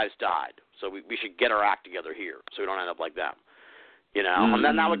lives died, so we should get our act together here so we don't end up like them. Mm-hmm. And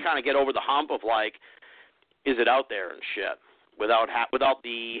then that would kind of get over the hump of, like, is it out there and shit, without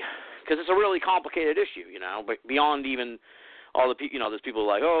the – because it's a really complicated issue, but beyond even – all the people, there's people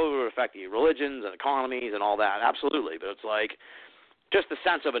like, oh, it would affect the religions and economies and all that. Absolutely. But it's like just the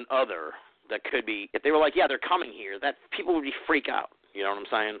sense of an other that could be, if they were like, yeah, they're coming here, that people would freak out. You know what I'm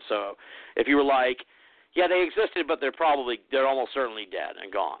saying? So if you were like, yeah, they existed, but they're almost certainly dead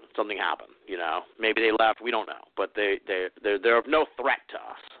and gone. Something happened, Maybe they left. We don't know. But they're of no threat to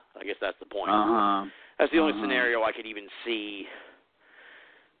us. I guess that's the point. Uh-huh. That's the only scenario I could even see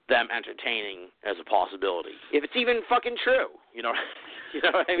them entertaining as a possibility, if it's even fucking true, you know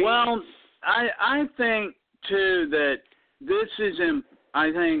what I mean? Well, I think too that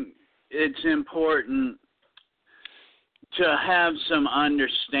I think it's important to have some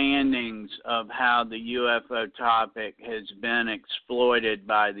understandings of how the UFO topic has been exploited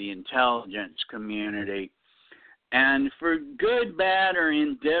by the intelligence community, and for good, bad, or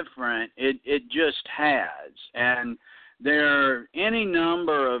indifferent, it just has. And there are any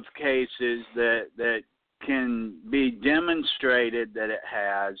number of cases that can be demonstrated that it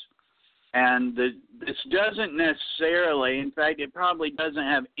has, and this doesn't necessarily, in fact, it probably doesn't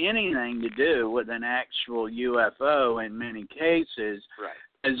have anything to do with an actual UFO in many cases. Right.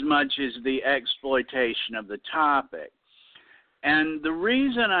 as much as the exploitation of the topic. And the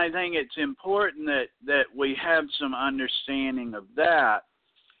reason I think it's important that we have some understanding of that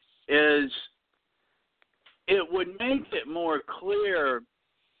is it would make it more clear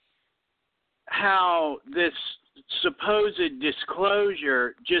how this supposed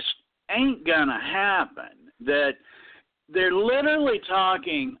disclosure just ain't gonna happen. That they're literally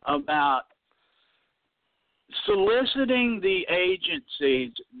talking about soliciting the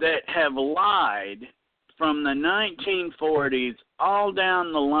agencies that have lied from the 1940s all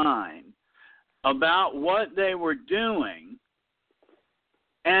down the line about what they were doing,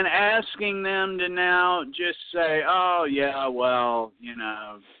 and asking them to now just say, oh, yeah, well,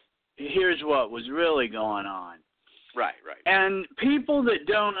 here's what was really going on. Right. And people that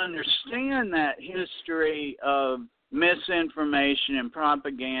don't understand that history of misinformation and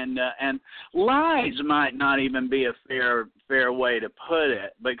propaganda, and lies might not even be a fair way to put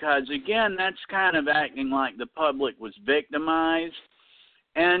it, because, again, that's kind of acting like the public was victimized,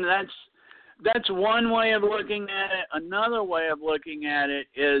 and that's one way of looking at it. Another way of looking at it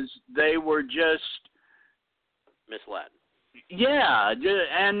is they were just misled. Yeah,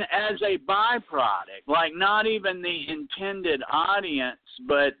 and as a byproduct, like not even the intended audience,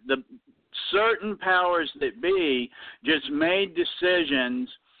 but the certain powers that be just made decisions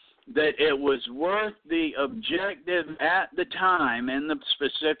that it was worth the objective at the time in the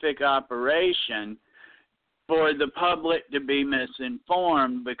specific operation for the public to be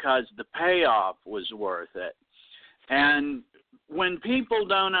misinformed because the payoff was worth it. And when people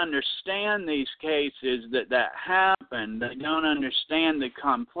don't understand these cases that happen, they don't understand the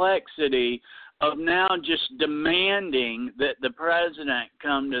complexity of now just demanding that the president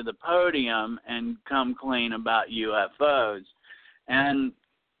come to the podium and come clean about UFOs. And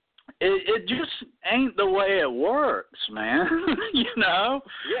it just ain't the way it works, man.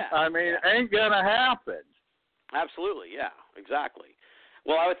 Yeah. I mean, it ain't going to happen. Absolutely, yeah, exactly.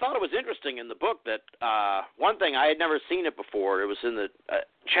 Well, I thought it was interesting in the book that one thing, I had never seen it before. It was in the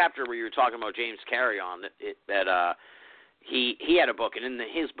chapter where you were talking about James Carrion, that he had a book, and in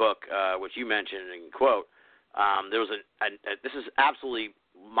his book, which you mentioned and quote, there was this is absolutely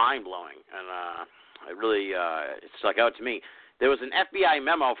mind-blowing, and it really it stuck out to me. There was an FBI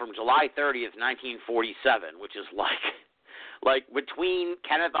memo from July 30th, 1947, which is like between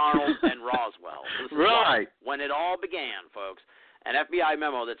Kenneth Arnold and Roswell. This is right. When it all began, folks. An FBI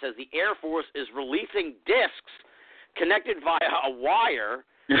memo that says the Air Force is releasing discs connected via a wire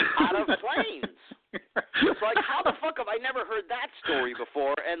out of planes. It's like, how the fuck have I never heard that story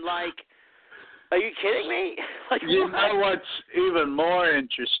before? And, are you kidding me? You know what's even more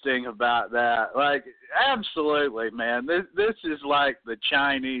interesting about that? Absolutely, man. This is like the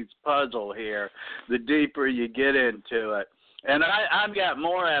Chinese puzzle here, the deeper you get into it. And I've got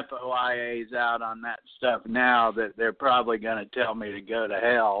more FOIAs out on that stuff now that they're probably going to tell me to go to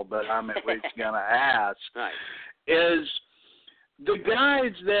hell, but I'm at least going to ask. Right. Is the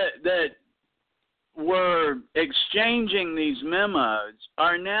guys that were exchanging these memos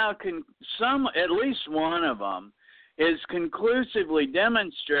are now at least one of them is conclusively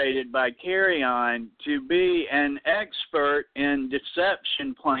demonstrated by Carrion to be an expert in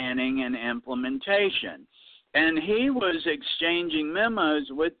deception planning and implementation. And he was exchanging memos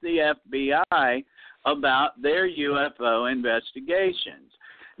with the FBI about their UFO investigations.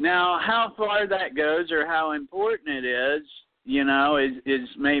 Now, how far that goes or how important it is, is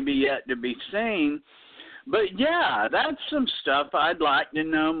maybe yet to be seen. But, yeah, that's some stuff I'd like to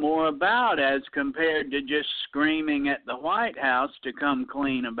know more about as compared to just screaming at the White House to come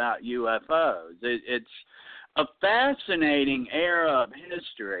clean about UFOs. It's a fascinating era of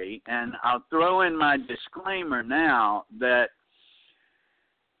history, and I'll throw in my disclaimer now that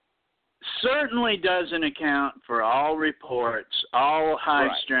certainly doesn't account for all reports, all high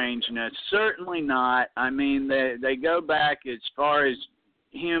strangeness, certainly not. I mean, they go back as far as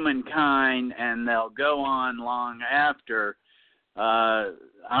humankind, and they'll go on long after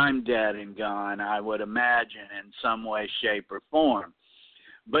I'm dead and gone, I would imagine, in some way, shape, or form.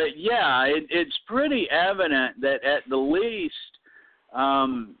 But, yeah, it's pretty evident that at the least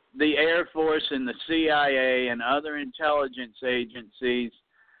the Air Force and the CIA and other intelligence agencies,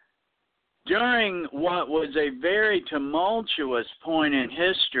 during what was a very tumultuous point in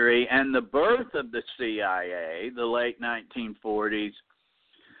history and the birth of the CIA, the late 1940s,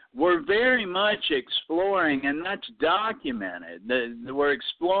 were very much exploring, and that's documented, we're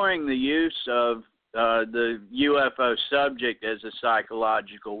exploring the use of the UFO subject as a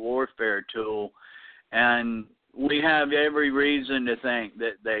psychological warfare tool, and we have every reason to think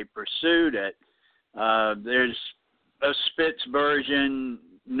that they pursued it. There's a Spitz version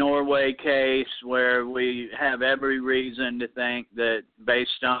Norway case where we have every reason to think that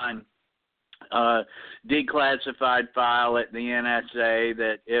based on declassified file at the NSA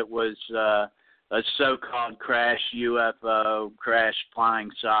that it was a so-called crash UFO, crash flying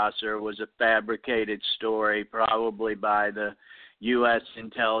saucer, was a fabricated story probably by the U.S.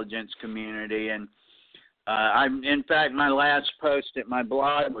 intelligence community. And in fact, my last post at my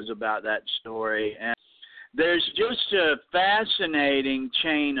blog was about that story. And there's just a fascinating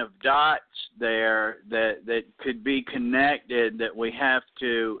chain of dots there that could be connected, that we have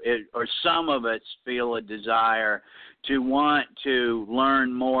to, or some of us feel a desire to want to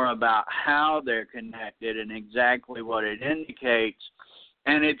learn more about how they're connected and exactly what it indicates.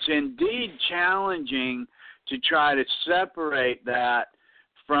 And it's indeed challenging to try to separate that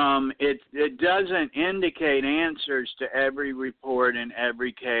from it. It doesn't indicate answers to every report in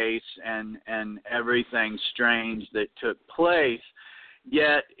every case and everything strange that took place,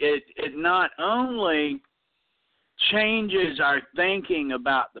 yet it not only changes our thinking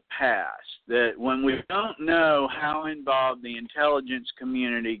about the past, that when we don't know how involved the intelligence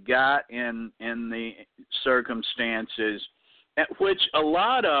community got in the circumstances, which a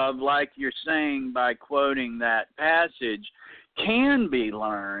lot of, like you're saying by quoting that passage, can be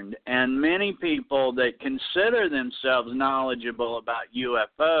learned, and many people that consider themselves knowledgeable about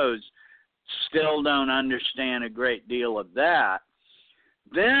UFOs still don't understand a great deal of that.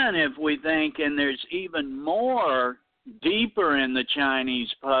 Then if we think, and there's even more deeper in the Chinese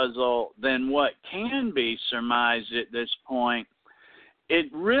puzzle than what can be surmised at this point, it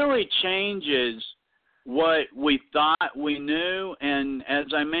really changes what we thought we knew. And as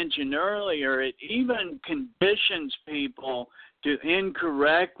I mentioned earlier, it even conditions people to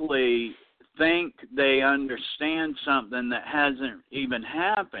incorrectly think they understand something that hasn't even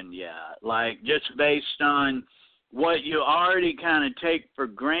happened yet, like just based on what you already kind of take for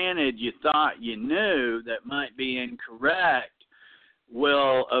granted you thought you knew that might be incorrect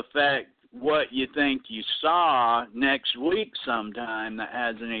will affect what you think you saw next week sometime that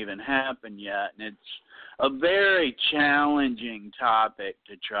hasn't even happened yet. And it's a very challenging topic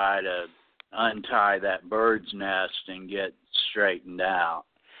to try to untie that bird's nest and get straightened out.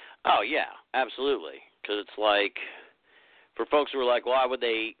 Oh, yeah, absolutely. Because it's like, for folks who are like, why would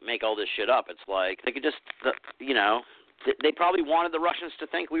they make all this shit up? It's like, they could just, they probably wanted the Russians to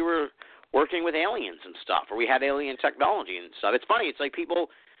think we were working with aliens and stuff, or we had alien technology and stuff. It's funny. It's like people,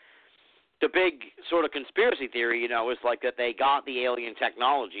 the big sort of conspiracy theory, is like that they got the alien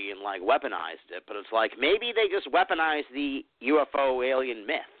technology and, like, weaponized it. But it's like, maybe they just weaponized the UFO alien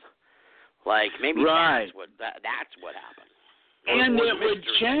myth. Like, maybe that's what happened. And it would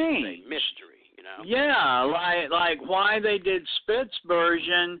change. Mystery. Yeah, like why they did Spitz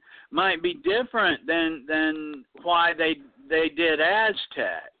version might be different than why they did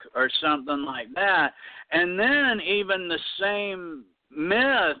Aztec or something like that. And then even the same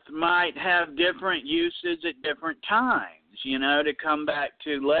myth might have different uses at different times, to come back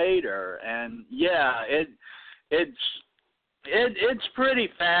to later. And yeah, it's pretty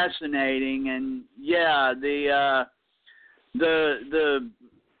fascinating. And yeah, the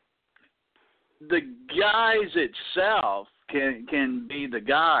guise itself can be the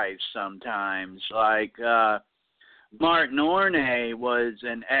guise sometimes. Like Mark Nornay was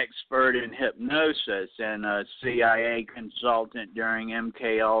an expert in hypnosis and a CIA consultant during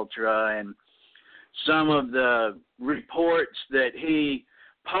MKUltra, and some of the reports that he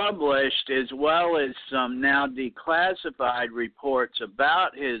published, as well as some now declassified reports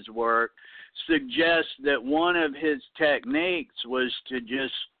about his work, suggest that one of his techniques was to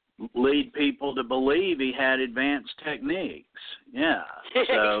just lead people to believe he had advanced techniques. Yeah.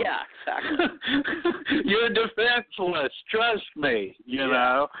 So, yeah, exactly. You're defenseless. Trust me, you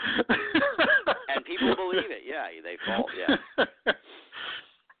know. And people believe it. Yeah, they fall. Yeah.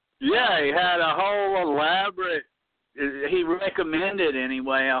 Yeah, he had a whole elaborate, he recommended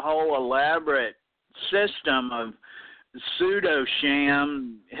anyway, a whole elaborate system of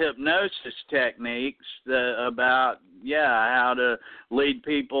pseudo-sham hypnosis techniques about, how to lead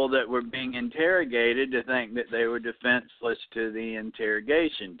people that were being interrogated to think that they were defenseless to the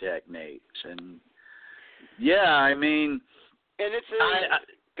interrogation techniques. And, I mean... And it's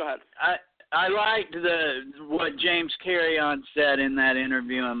go ahead. I liked what James Carrion said in that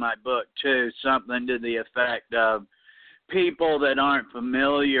interview in my book, too, something to the effect of, people that aren't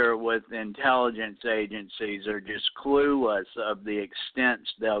familiar with intelligence agencies are just clueless of the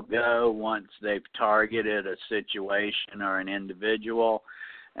extents they'll go once they've targeted a situation or an individual.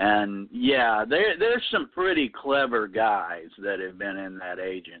 And yeah, there's some pretty clever guys that have been in that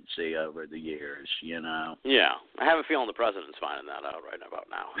agency over the years, you know. Yeah, I have a feeling the president's finding that out right about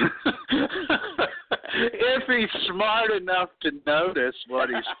now. If he's smart enough to notice what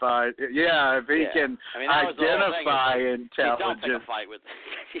he's finding, yeah, if he can identify intelligence. You don't pick a fight with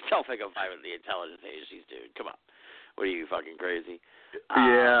the intelligence agencies, dude. Come on, what are you, fucking crazy?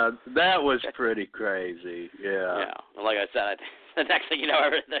 Yeah, that was pretty crazy. Yeah. Yeah, and like I said, the next thing you know,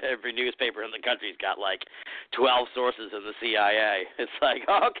 every newspaper in the country's got like 12 sources in the CIA. It's like,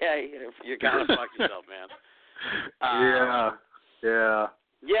 okay, you're kind of fucked yourself, man. Yeah.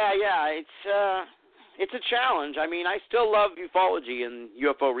 It's a challenge. I mean, I still love ufology and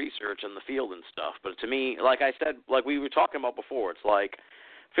UFO research and the field and stuff, but to me, like I said, like we were talking about before, it's like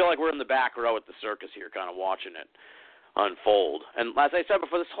I feel like we're in the back row at the circus here, kind of watching it unfold. And as I said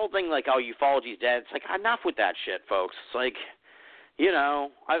before, this whole thing like, oh, ufology's dead, it's like, enough with that shit, folks. It's like, you know,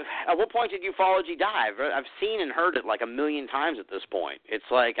 at what point did ufology die? I've seen and heard it like a million times at this point. It's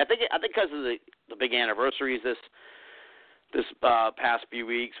like, I think because of the big anniversaries this past few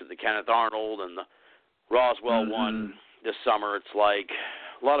weeks with the Kenneth Arnold and the Roswell one this summer, it's like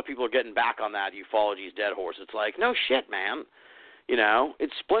a lot of people are getting back on that ufology's dead horse. It's like, no shit, man. You know,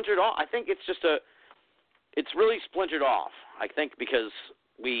 it's splintered off. I think it's really splintered off, I think, because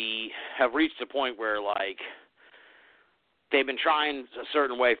we have reached a point where, like, they've been trying a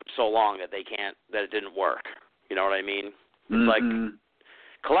certain way for so long that it didn't work. You know what I mean? It's like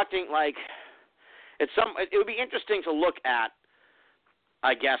collecting, like, it would be interesting to look at,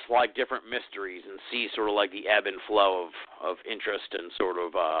 I guess, like, different mysteries and see sort of like the ebb and flow of interest and sort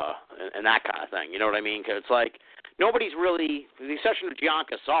of, and that kind of thing. You know what I mean? Because it's like, nobody's really, with the exception of Gian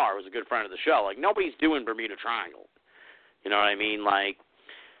Cassar, who's a good friend of the show, like, nobody's doing Bermuda Triangle. You know what I mean? Like,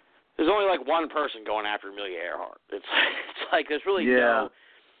 there's only, like, one person going after Amelia Earhart. It's like there's really no.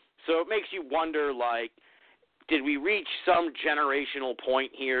 So it makes you wonder, like, did we reach some generational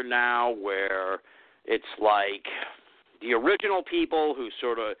point here now where it's like the original people who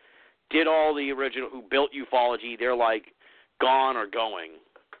sort of did all the original, who built ufology, they're, like, gone or going,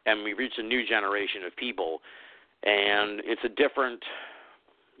 and we reached a new generation of people. And it's a different,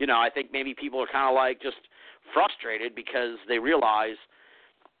 you know, I think maybe people are kind of like just frustrated because they realize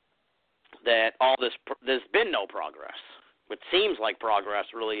that all this, there's been no progress. What seems like progress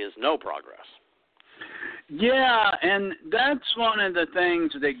really is no progress. Yeah, and that's one of the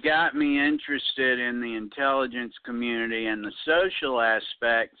things that got me interested in the intelligence community and the social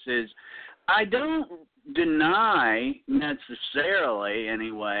aspects is I don't deny necessarily,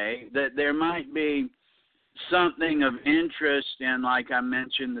 anyway, that there might be something of interest in, like I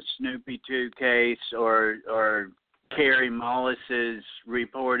mentioned, the Snoopy 2 case or Kerry Mullis's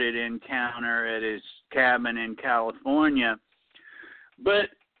reported encounter at his cabin in California. But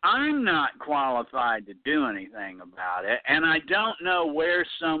I'm not qualified to do anything about it, and I don't know where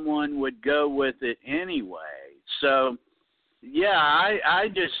someone would go with it anyway. So, yeah, I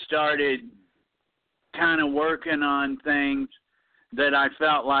just started kind of working on things that I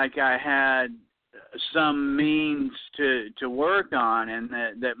felt like I had some means to work on and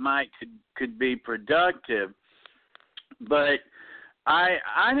that might could be productive. But I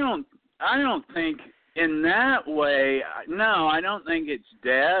don't think in that way, no, I don't think it's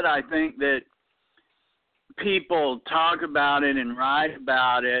dead. I think that people talk about it and write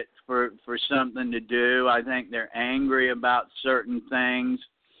about it for something to do. I think they're angry about certain things.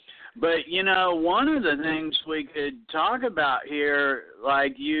 But, you know, one of the things we could talk about here,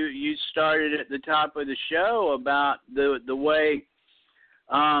 like you started at the top of the show about the way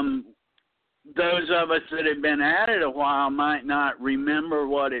those of us that have been at it a while might not remember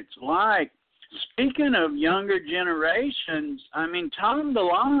what it's like. Speaking of younger generations, I mean, Tom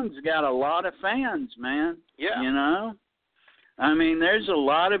DeLonge's got a lot of fans, man. Yeah. You know? I mean, there's a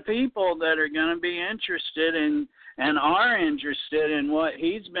lot of people that are going to be interested in and are interested in what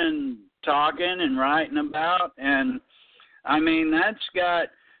he's been talking and writing about. And, I mean, that's got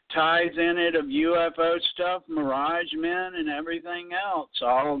ties in it of UFO stuff, Mirage Men, and everything else.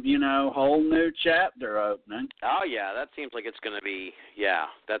 All, you know, whole new chapter opening. Oh, yeah, that seems like it's going to be, yeah,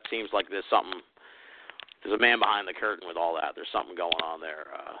 that seems like there's a man behind the curtain with all that. There's something going on there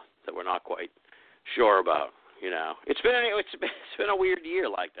that we're not quite sure about, you know. It's been a weird year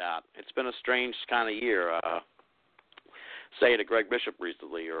like that. It's been a strange kind of year. Say to Greg Bishop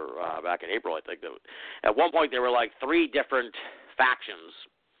recently, or back in April, I think. At one point, there were like 3 different factions,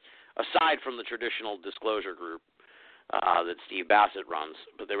 aside from the traditional disclosure group that Steve Bassett runs.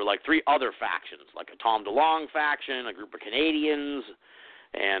 But there were like 3 other factions, like a Tom DeLonge faction, a group of Canadians,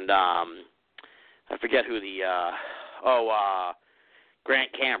 and I forget who the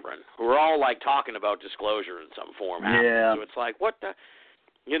Grant Cameron, who are all like talking about disclosure in some form. Yeah. So it's like, what the,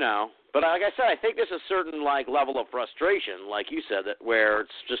 you know. But like I said, I think there's a certain like level of frustration, like you said, that where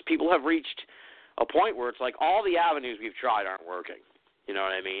it's just people have reached a point where it's like all the avenues we've tried aren't working. You know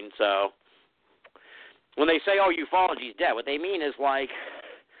what I mean? So when they say, oh, ufology's dead, what they mean is like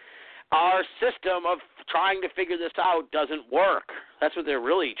our system of trying to figure this out doesn't work. That's what they're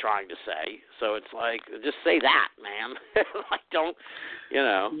really trying to say. So it's like, just say that, man. Like, don't, you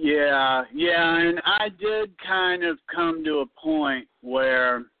know. Yeah, and I did kind of come to a point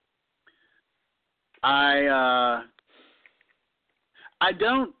where I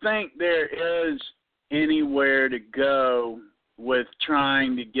don't think there is anywhere to go with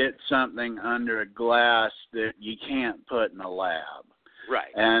trying to get something under a glass that you can't put in a lab.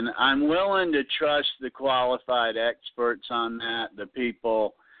 Right. And I'm willing to trust the qualified experts on that, the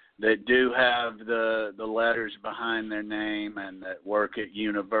people that do have the letters behind their name and that work at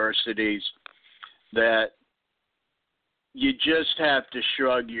universities, that you just have to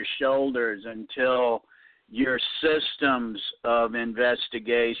shrug your shoulders until your systems of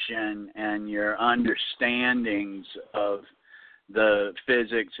investigation and your understandings of the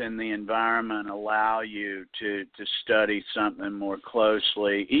physics and the environment allow you to study something more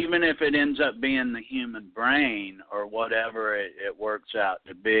closely, even if it ends up being the human brain or whatever it works out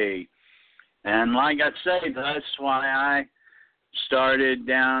to be. And like I say, that's why I started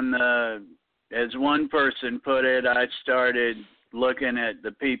down the, as one person put it, I started looking at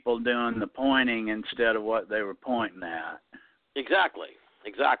the people doing the pointing instead of what they were pointing at. Exactly.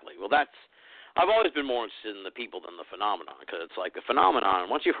 Well, I've always been more interested in the people than the phenomenon, because it's like the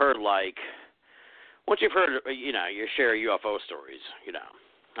phenomenon, once you've heard, you know, your share of UFO stories, you know,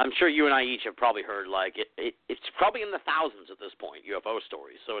 I'm sure you and I each have probably heard, like, it's probably in the thousands at this point, UFO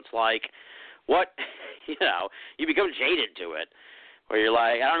stories. So it's like, what, you know, you become jaded to it, where you're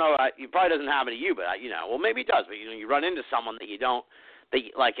like, I don't know, it probably doesn't happen to you, but, you know, well, maybe it does, but, you know, you run into someone that you don't,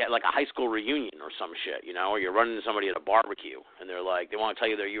 like at like a high school reunion or some shit, you know, or you're running into somebody at a barbecue and they're like, they want to tell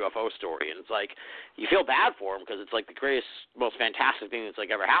you their UFO story, and it's like, you feel bad for them because it's like the greatest, most fantastic thing that's like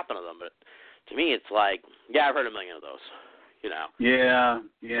ever happened to them. But to me, it's like, yeah, I've heard a million of those, you know. Yeah.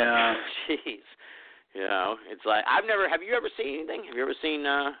 Jeez, you know, it's like have you ever seen anything? Have you ever seen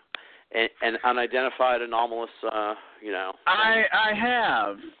an unidentified anomalous, you know? I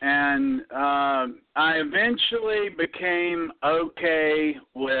have, and I eventually became okay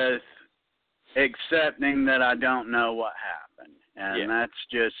with accepting that I don't know what happened, and that's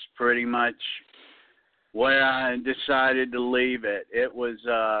just pretty much where I decided to leave it. It was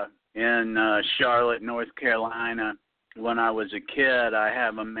in Charlotte, North Carolina. When I was a kid, I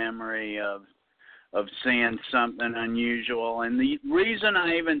have a memory of seeing something unusual. And the reason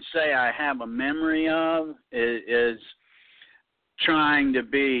I even say I have a memory of is trying to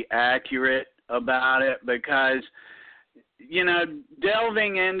be accurate about it, because, you know,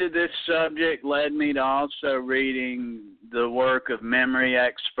 delving into this subject led me to also reading the work of memory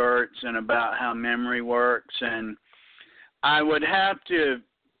experts and about how memory works. And I would have to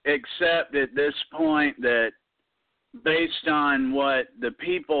accept at this point that based on what the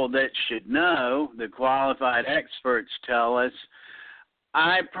people that should know, the qualified experts tell us,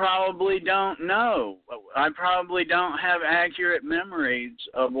 I probably don't know. I probably don't have accurate memories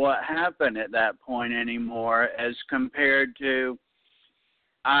of what happened at that point anymore, as compared to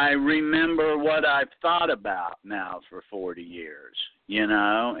I remember what I've thought about now for 40 years, you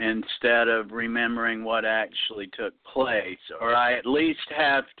know, instead of remembering what actually took place. Or I at least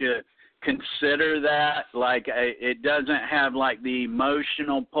have to consider that, like, it doesn't have like the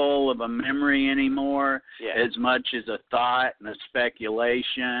emotional pull of a memory anymore, as much as a thought and a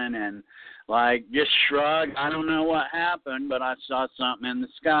speculation, and like just shrug. I don't know what happened, but I saw something in the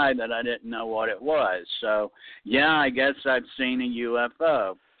sky that I didn't know what it was. So yeah, I guess I've seen a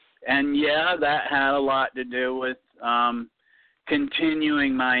UFO, and yeah, that had a lot to do with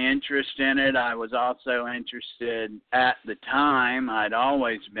continuing my interest in it. I was also interested at the time. I'd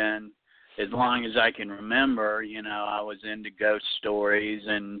always been, as long as I can remember, you know, I was into ghost stories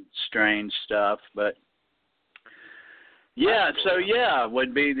and strange stuff. But yeah, so yeah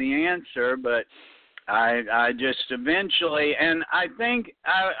would be the answer. But I just eventually, and I think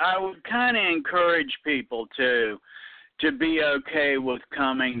I would kind of encourage people to be okay with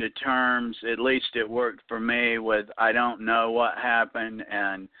coming to terms, at least it worked for me, with I don't know what happened,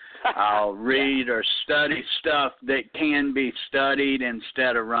 and I'll read or study stuff that can be studied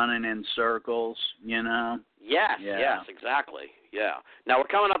instead of running in circles, you know? Yes, exactly. Yeah. Now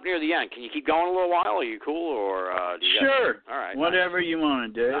we're coming up near the end. Can you keep going a little while? Are you cool, or do you Sure. All right. Whatever you want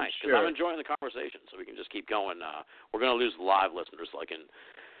to do. Nice. Because I'm enjoying the conversation, so we can just keep going. We're going to lose the live listeners like in,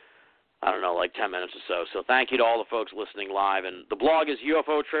 I don't know, like 10 minutes or so. So thank you to all the folks listening live. And the blog is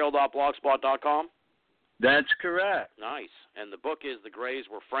ufotrail.blogspot.com. That's correct. Nice. And the book is The Grays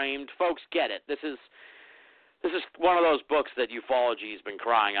Were Framed. Folks, get it. This is one of those books that ufology's been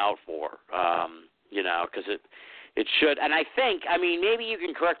crying out for. Because it should, and I think, maybe you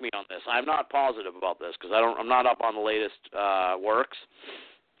can correct me on this. I'm not positive about this because I'm not up on the latest works.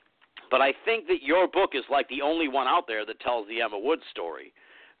 But I think that your book is like the only one out there that tells the Emma Woods story,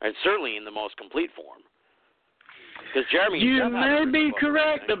 and certainly in the most complete form. Because Jeremy, you may be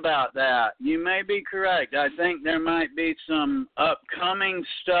correct about that. You may be correct. I think there might be some upcoming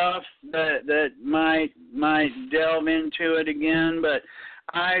stuff that might delve into it again, but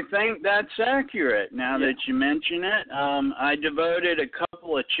I think that's accurate now that you mention it. I devoted a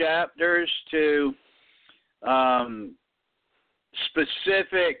couple of chapters to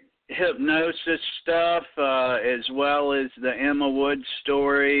specific hypnosis stuff, as well as the Emma Woods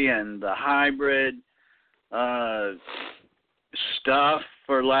story and the hybrid stuff,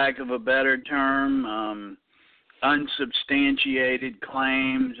 for lack of a better term, unsubstantiated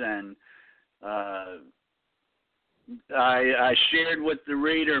claims, and I shared with the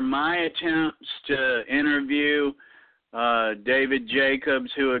reader my attempts to interview David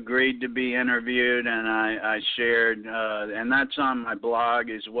Jacobs, who agreed to be interviewed, and I shared, and that's on my blog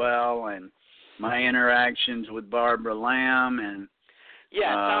as well, and my interactions with Barbara Lamb. And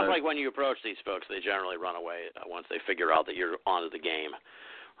yeah, it sounds like when you approach these folks, they generally run away once they figure out that you're onto the game.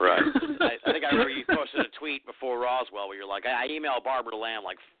 Right. I think I remember you posted a tweet before Roswell where you're like, I emailed Barbara Lamb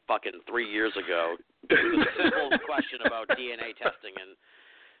like fucking 3 years ago. It was a simple question about DNA testing, and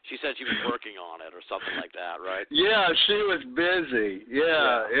she said she was working on it or something like that, right? Yeah, she was busy.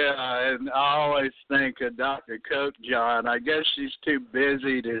 Yeah. And I always think of Dr. Coke John. I guess she's too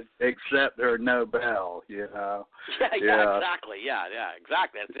busy to accept her Nobel, you know. Yeah, exactly. Yeah,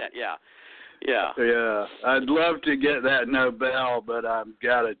 exactly. That's it. Yeah. Yeah, I'd love to get that Nobel, but I've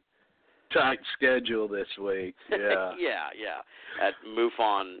got a tight schedule this week. Yeah. yeah. At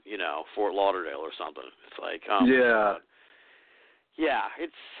MUFON, Fort Lauderdale or something. It's like, yeah. Yeah,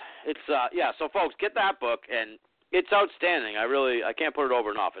 it's so folks, get that book, and it's outstanding. I can't put it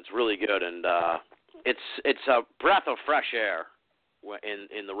over enough. It's really good, and it's a breath of fresh air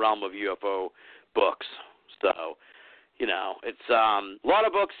in the realm of UFO books. So, it's a lot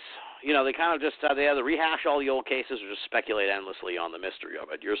of books. They kind of just they either rehash all the old cases or just speculate endlessly on the mystery of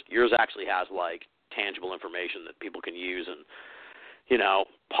it. Yours actually has like tangible information that people can use, and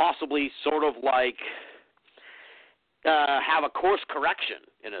possibly sort of like have a course correction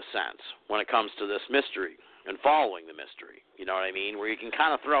in a sense when it comes to this mystery and following the mystery. You know what I mean? Where you can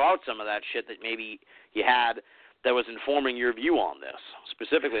kind of throw out some of that shit that maybe you had that was informing your view on this,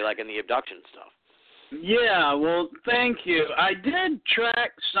 specifically like in the abduction stuff. Yeah, well, thank you. I did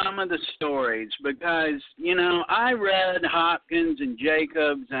track some of the stories because, I read Hopkins and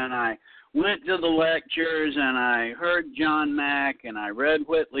Jacobs, and I went to the lectures, and I heard John Mack, and I read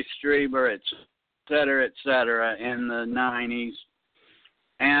Whitley Strieber, et cetera, in the 90s.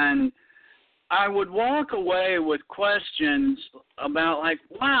 And I would walk away with questions about, like,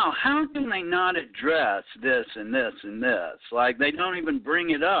 wow, how can they not address this and this and this? Like, they don't even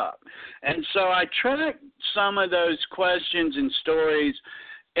bring it up. And so I tracked some of those questions and stories,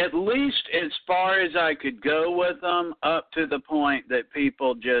 at least as far as I could go with them, up to the point that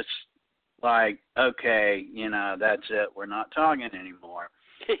people just, like, okay, that's it. We're not talking anymore.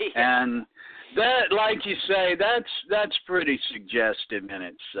 And that, like you say, that's pretty suggestive in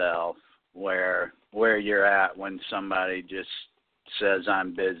itself. Where you're at when somebody just says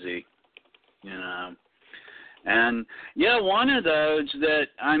I'm busy, And one of those that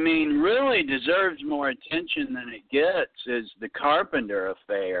really deserves more attention than it gets is the Carpenter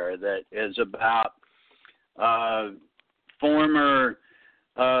affair, that is about former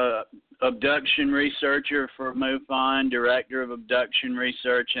abduction researcher for MUFON, director of abduction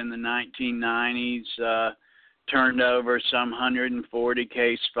research in the 1990s, turned over some 140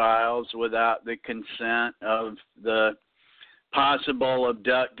 case files without the consent of the possible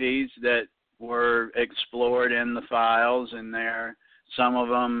abductees that were explored in the files, and some of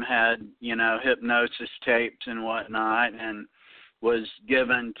them had, hypnosis tapes and whatnot, and was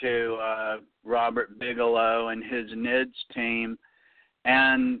given to Robert Bigelow and his NIDS team.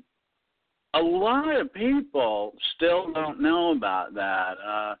 And a lot of people still don't know about that.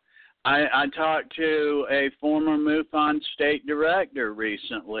 I talked to a former MUFON state director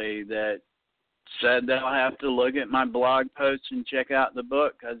recently that said they'll have to look at my blog posts and check out the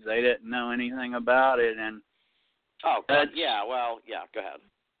book because they didn't know anything about it. And oh, God, yeah, well, yeah, go ahead.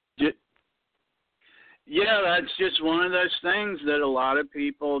 Yeah, that's just one of those things that a lot of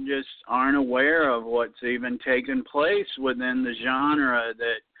people just aren't aware of what's even taken place within the genre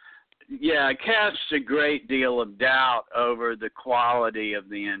that, yeah, casts a great deal of doubt over the quality of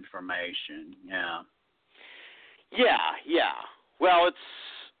the information, yeah. Yeah. Well,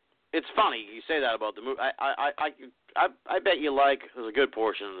 it's funny you say that about the movie. I bet you there's a good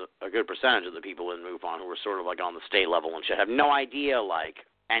percentage of the people in MUFON who were sort of like on the state level and shit have no idea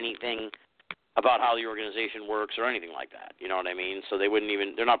anything about how the organization works or anything like that. You know what I mean? So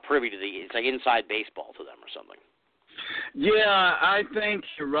they're not privy to it's like inside baseball to them or something. Yeah, I think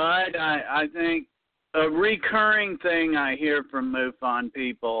you're right. I think a recurring thing I hear from MUFON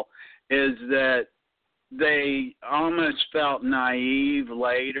people is that they almost felt naive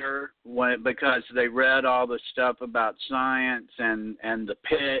later because they read all the stuff about science and the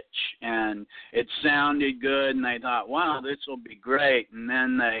pitch, and it sounded good, and they thought, wow, this will be great. And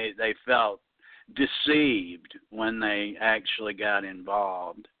then they felt deceived when they actually got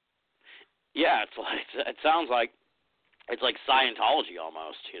involved. Yeah, it sounds like it's like Scientology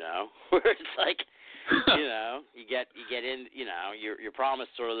almost, where it's like, you get in, you're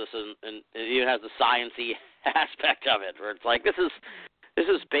promised sort of this, and it even has the science-y aspect of it, where it's like this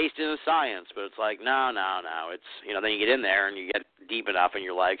is based in the science, but it's like no, it's then you get in there and you get deep enough and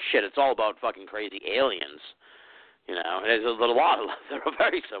you're like, shit, it's all about fucking crazy aliens, and there's a lot of they're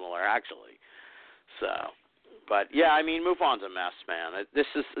very similar actually. So, but yeah, I mean, MUFON's a mess, man. This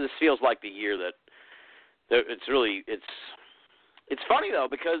feels like the year that it's funny though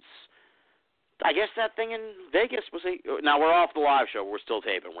because I guess that thing in Vegas was now we're off the live show. We're still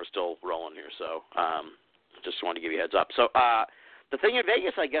taping. We're still rolling here. So, just wanted to give you a heads up. So, the thing in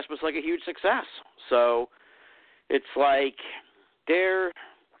Vegas, I guess, was like a huge success. So, it's like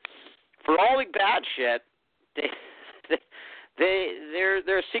for all the bad shit,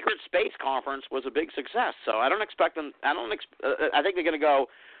 their secret space conference was a big success. So I don't expect them. I think they're going to go,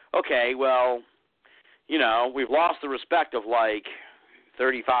 okay, well, we've lost the respect of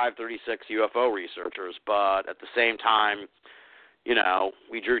 35, 36 UFO researchers, but at the same time,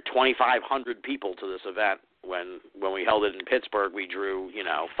 we drew 2,500 people to this event. When we held it in Pittsburgh, we drew,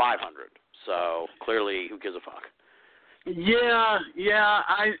 500. So clearly, who gives a fuck? Yeah.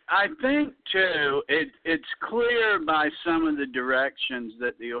 I think too. It's clear by some of the directions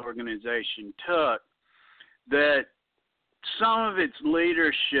that the organization took that some of its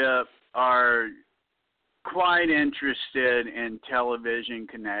leadership are quite interested in television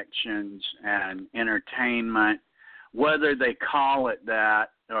connections and entertainment, whether they call it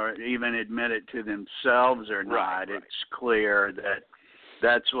that or even admit it to themselves or not. Right. It's clear that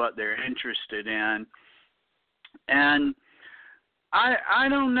that's what they're interested in. And I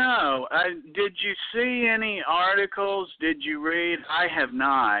don't know. Did you see any articles? Did you read? I have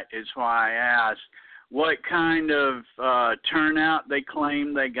not, is why I asked. What kind of turnout they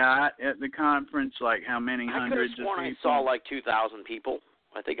claim they got at the conference? Like how many hundreds of people? I saw 2,000 people.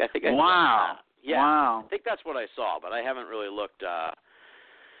 I think I wow. saw that. Yeah, wow. I think that's what I saw, but I haven't really looked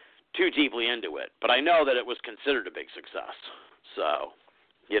too deeply into it. But I know that it was considered a big success. So,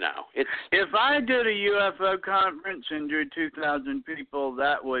 it's. If I did a UFO conference and drew 2,000 people,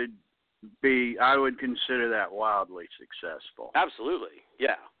 that would be. I would consider that wildly successful. Absolutely.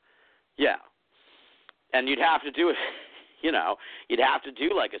 Yeah. And you'd have to do it, you'd have to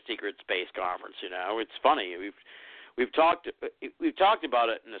do a secret space conference, It's funny. We've talked about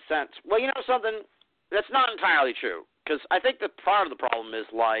it in a sense. Well, something that's not entirely true, because I think that part of the problem is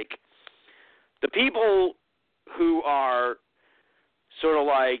the people who are sort of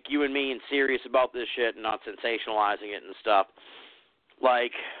like you and me and serious about this shit and not sensationalizing it and stuff,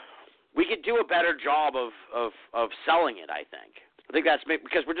 we could do a better job of selling it, I think. I think that's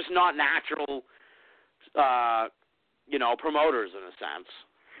because we're just not natural promoters in a sense.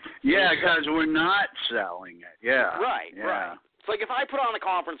 Yeah, because we're not selling it. Yeah. Right, yeah. Right. It's like if I put on a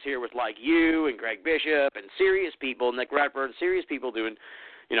conference here with you and Greg Bishop and serious people, Nick Redfern, serious people doing,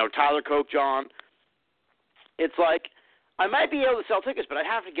 Tyler Koch-John, it's like I might be able to sell tickets, but I'd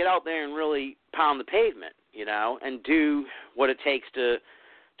have to get out there and really pound the pavement, and do what it takes to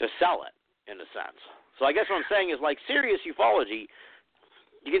sell it in a sense. So I guess what I'm saying is serious ufology,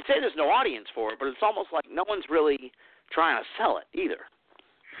 you can say there's no audience for it, but it's almost like no one's really trying to sell it either.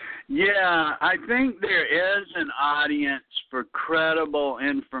 Yeah, I think there is an audience for credible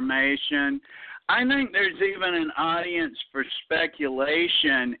information. I think there's even an audience for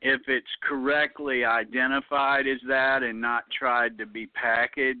speculation if it's correctly identified as that and not tried to be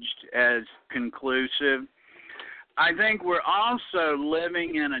packaged as conclusive. I think we're also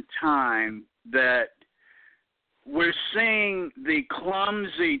living in a time that we're seeing the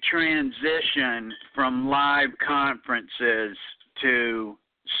clumsy transition from live conferences to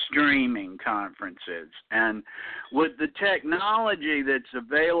streaming conferences. And with the technology that's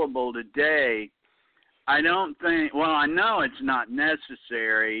available today, I don't think, well, I know it's not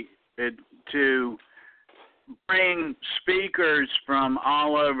necessary to bring speakers from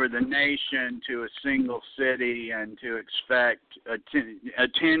all over the nation to a single city and to expect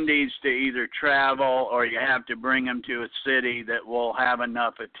attendees to either travel, or you have to bring them to a city that will have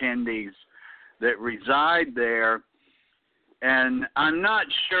enough attendees that reside there. And I'm not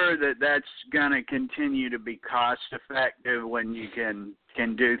sure that that's going to continue to be cost effective when you can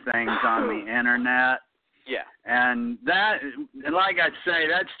do things on the internet. Yeah. And that, like I say,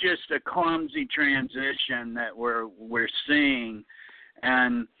 that's just a clumsy transition that we're seeing,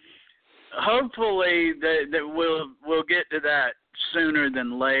 and hopefully that we'll get to that sooner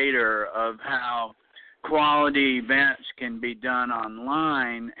than later of how quality events can be done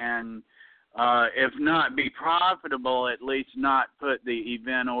online, and if not be profitable, at least not put the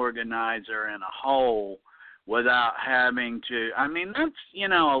event organizer in a hole without having to, I mean, that's,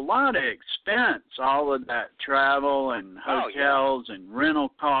 a lot of expense, all of that travel and hotels and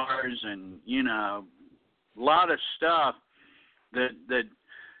rental cars and, a lot of stuff that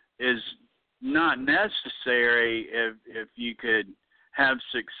is not necessary if you could have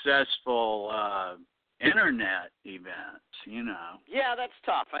successful internet events, Yeah, that's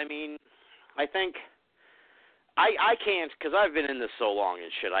tough. I mean, I think I can't, because I've been in this so long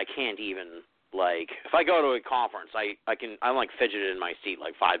and shit, I can't even, like, if I go to a conference, I'm like fidgeted in my seat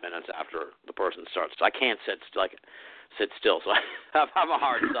like 5 minutes after the person starts. I can't sit still, so I'm a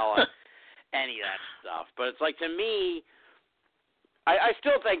hard sell on any of that stuff. But it's like, to me, I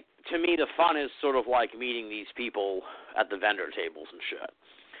still think, to me, the fun is sort of like meeting these people at the vendor tables and shit.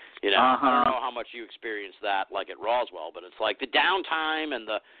 I don't know how much you experience that, like at Roswell, but it's like the downtime and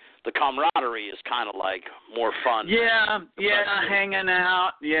the camaraderie is kind of like more fun. Yeah, hanging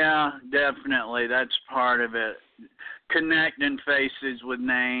out. Yeah, definitely. That's part of it. Connecting faces with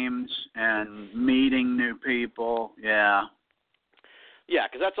names and meeting new people. Yeah. Yeah,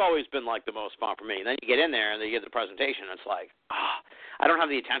 because that's always been like the most fun for me. And then you get in there and you get the presentation, and it's like, I don't have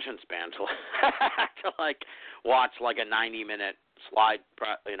the attention span to like watch like a 90-minute slide,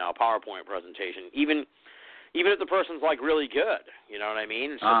 PowerPoint presentation. Even if the person's like really good, you know what I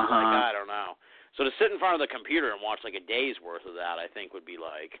mean? It's just like, I don't know. So to sit in front of the computer and watch like a day's worth of that, I think would be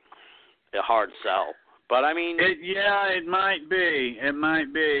like a hard sell. But I mean, it might be. It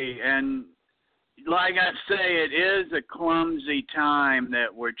might be. And like I say, it is a clumsy time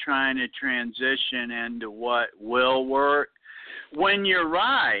that we're trying to transition into what will work. When you're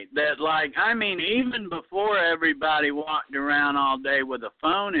right, that like, I mean, even before everybody walked around all day with a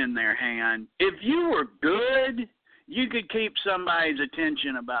phone in their hand, if you were good, you could keep somebody's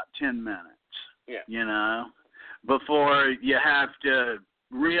attention about 10 minutes. Yeah. Before you have to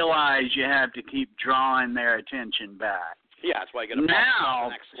realize you have to keep drawing their attention back. Yeah, that's why you got to pop the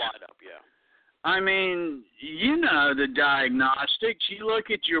next slide up, yeah. I mean, the diagnostics. You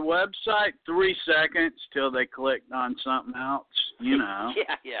look at your website, 3 seconds till they clicked on something else, Yeah.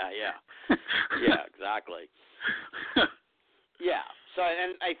 Yeah, exactly. Yeah. So,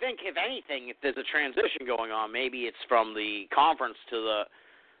 and I think, if anything, if there's a transition going on, maybe it's from the conference to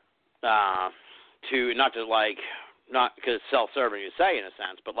not because it's self-serving, you say, in a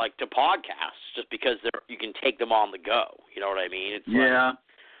sense, but like to podcasts, just because you can take them on the go. You know what I mean? It's like,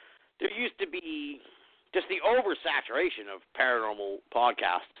 there used to be just the oversaturation of paranormal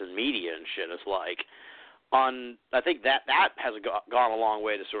podcasts and media and shit. It's like, I think that has gone a long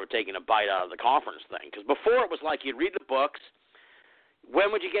way to sort of taking a bite out of the conference thing. Because before it was like you'd read the books.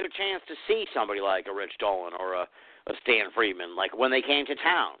 When would you get a chance to see somebody like a Rich Dolan or a Stan Friedman, like when they came to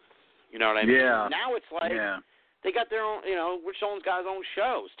town? You know what I mean? Yeah. Now it's like they got their own, Rich Dolan's got his own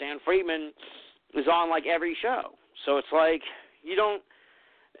show. Stan Friedman is on like every show. So it's like you don't.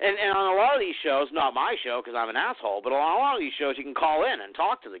 And on a lot of these shows, not my show because I'm an asshole, but on a lot of these shows you can call in and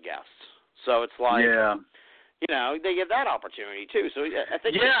talk to the guests. So it's like, they get that opportunity too. So I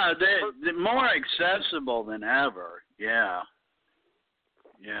think they're more accessible than ever. Yeah.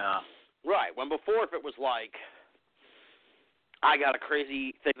 Yeah. Right. When before, if it was like, I got a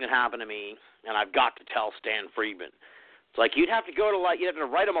crazy thing that happened to me and I've got to tell Stan Friedman. It's like you'd have to go to you'd have to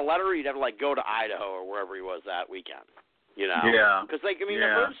write him a letter. Or you'd have to go to Idaho or wherever he was that weekend. You know? Yeah. Because, like, I mean,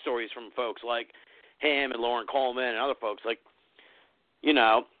 I've heard stories from folks like him and Lauren Coleman and other folks, like, you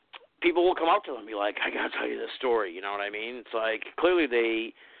know, people will come up to them and be like, I got to tell you this story, you know what I mean? It's like, clearly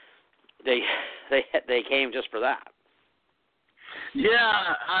they came just for that.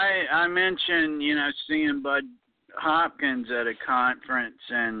 Yeah, I mentioned, you know, seeing Bud Hopkins at a conference,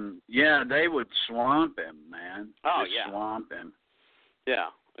 and, yeah, they would swamp him, man. Oh, Just yeah. swamp him. Yeah,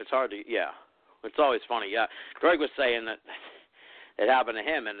 it's hard to, yeah. It's always funny, yeah. Greg was saying that it happened to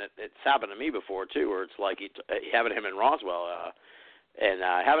him, and it's happened to me before, too, where it's like it happened to him in Roswell, and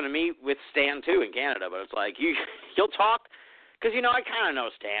happened to me with Stan, too, in Canada, but it's like you'll talk, because, you know, I kind of know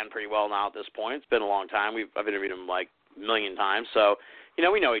Stan pretty well now at this point. It's been a long time. I've interviewed him like a million times, so, you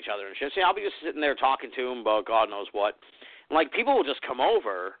know, we know each other and shit. So I'll be just sitting there talking to him about God knows what. And, like, people will just come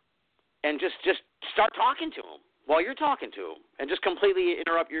over and just start talking to him while you're talking to him and just completely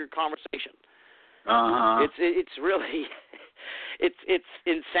interrupt your conversation. Uh-huh. It's really it's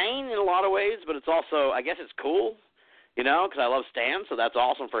insane in a lot of ways, but it's also, I guess it's cool, you know, because I love Stan, so that's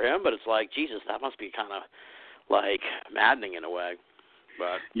awesome for him. But it's like, Jesus, that must be kind of like maddening in a way.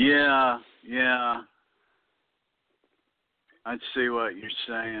 But yeah, I see what you're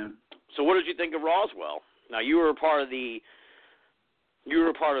saying. So what did you think of Roswell? Now you were part of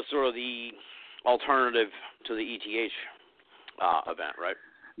sort of the alternative to the ETH event, right?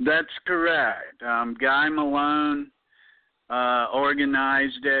 That's correct. Guy Malone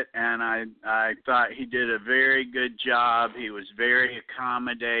organized it, and I thought he did a very good job. He was very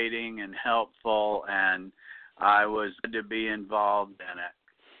accommodating and helpful, and I was glad to be involved in it.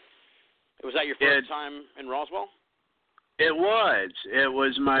 Was that your first time in Roswell? It was. It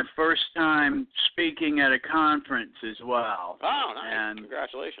was my first time speaking at a conference as well. Oh, nice. And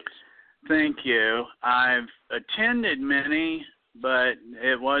congratulations. Thank you. I've attended many, but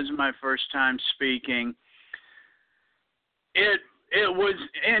it was my first time speaking. It was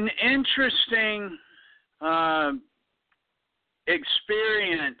an interesting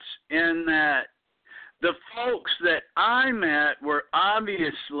experience in that the folks that I met were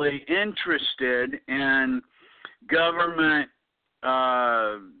obviously interested in government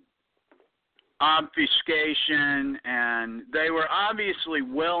obfuscation, and they were obviously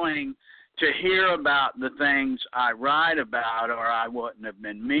willing to hear about the things I write about, or I wouldn't have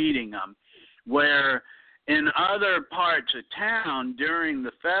been meeting them. Where in other parts of town during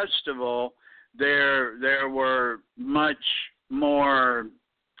the festival, there were much more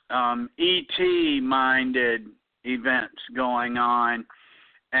ET-minded events going on,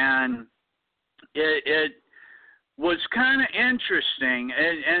 and it was kind of interesting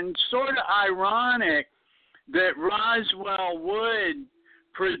and sort of ironic that Roswell would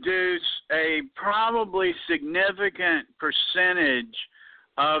produce a probably significant percentage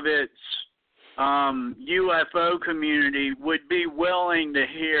of its UFO community would be willing to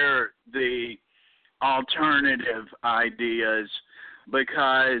hear the alternative ideas,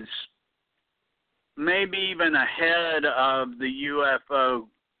 because maybe even ahead of the UFO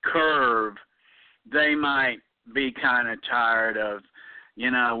curve, they might be kind of tired of,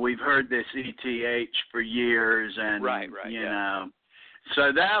 you know, we've heard this ETH for years, and right, you know,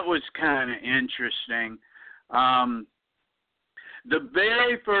 so that was kind of interesting. The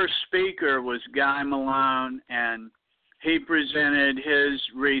very first speaker was Guy Malone, and he presented his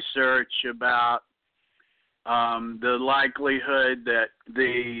research about the likelihood that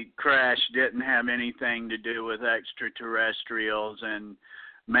the crash didn't have anything to do with extraterrestrials and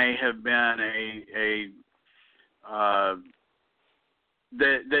may have been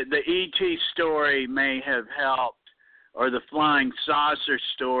the ET story may have helped, or the flying saucer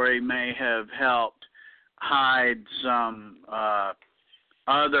story may have helped hide some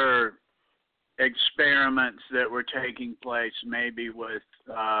other experiments that were taking place, maybe with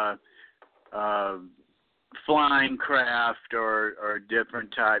flying craft or different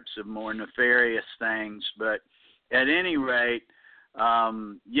types of more nefarious things. But at any rate,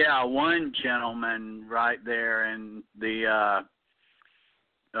 one gentleman right there in the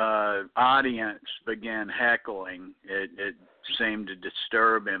audience began heckling. It seemed to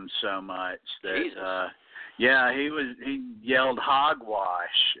disturb him so much that he yelled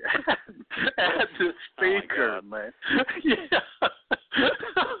hogwash at the speaker, man.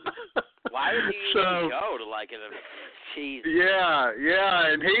 Why would he even go to like it? Jeez. Yeah,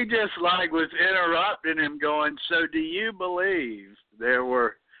 and he just like was interrupting him, going, "So do you believe there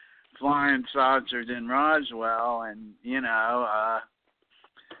were flying saucers in Roswell?" And you know,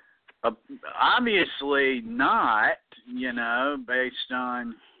 obviously not. You know, based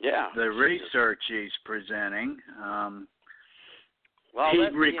on the research he's presenting. Well,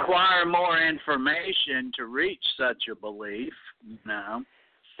 he'd require more information to reach such a belief, you know.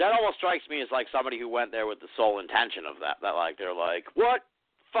 That almost strikes me as like somebody who went there with the sole intention of that. That like they're like, what?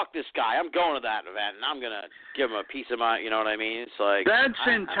 Fuck this guy. I'm going to that event, and I'm going to give him a piece of my, you know what I mean? It's like that's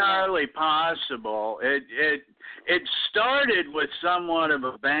entirely possible. It started with somewhat of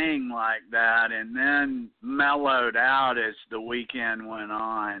a bang like that, and then mellowed out as the weekend went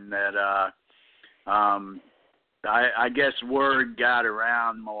on. That I guess word got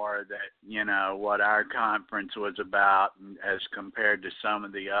around more that, you know, what our conference was about as compared to some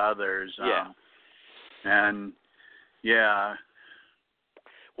of the others. And yeah.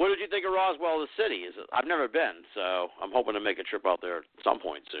 What did you think of Roswell, the city? I've never been, so I'm hoping to make a trip out there at some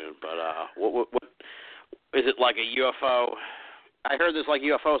point soon. But what is it like a UFO? I heard there's like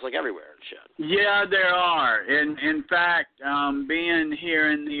UFOs like everywhere and shit. Yeah, there are. In fact, being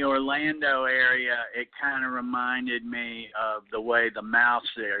here in the Orlando area, it kind of reminded me of the way the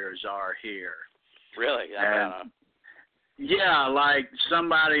mouse ears are here. Really? Yeah, like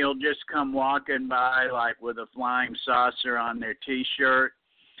somebody will just come walking by like with a flying saucer on their T-shirt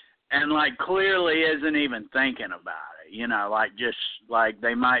and like clearly isn't even thinking about it. You know, like just like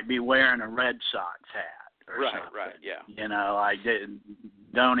they might be wearing a Red Sox hat. Or something. Right, yeah. You know, I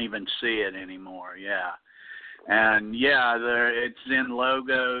don't even see it anymore, yeah. And, yeah, it's in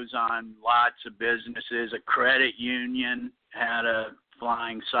logos on lots of businesses. A credit union had a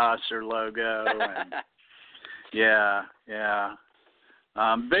flying saucer logo. And yeah.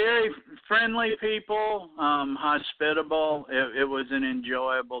 Very friendly people, hospitable. It was an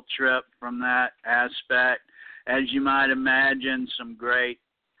enjoyable trip from that aspect. As you might imagine, some great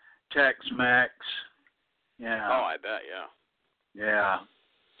Tex-Mex. Yeah. Oh, I bet, yeah. Yeah.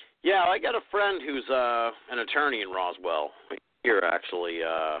 Yeah, I got a friend who's an attorney in Roswell. Here, actually,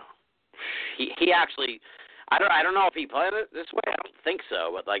 he actually, I don't know if he planned it this way. I don't think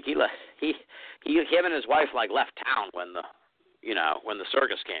so, but like him and his wife like left town when the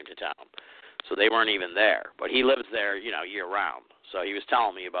circus came to town, so they weren't even there. But he lives there, year round. So he was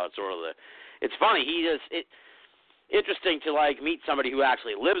telling me about sort of it's funny. Interesting to like meet somebody who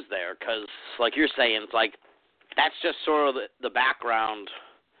actually lives there, because like you're saying, it's like that's just sort of the background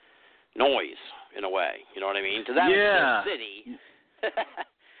noise in a way. You know what I mean? To them, it's their city.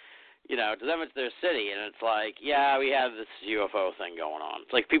 To them it's their city, and it's like, yeah, we have this UFO thing going on.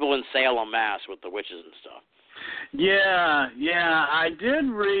 It's like people in Salem, Mass, with the witches and stuff. Yeah. I did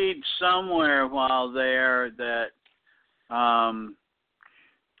read somewhere while there that I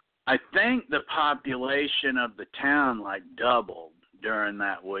think the population of the town like doubled during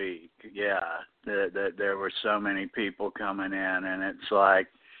that week. Yeah, that there were so many people coming in, and it's like,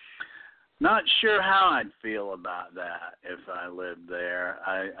 not sure how I'd feel about that if I lived there.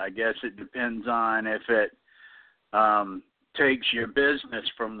 I guess it depends on if it takes your business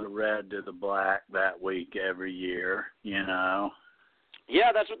from the red to the black that week every year, Yeah,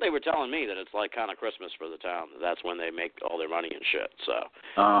 that's what they were telling me, that it's like kind of Christmas for the town. That's when they make all their money and shit, so.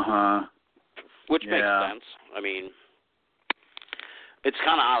 Which makes sense. I mean, it's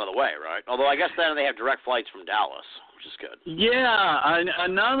kind of out of the way, right? Although I guess then they have direct flights from Dallas, which is good. Yeah,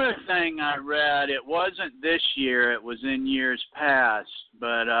 another thing I read, it wasn't this year, it was in years past,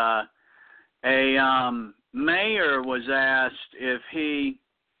 but a mayor was asked if he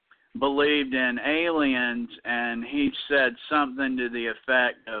believed in aliens, and he said something to the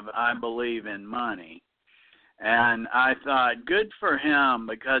effect of, I believe in money. And I thought, good for him,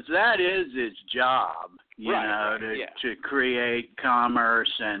 because that is his job, to create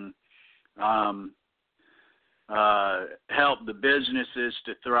commerce and help the businesses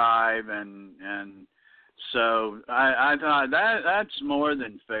to thrive. And so I thought that's more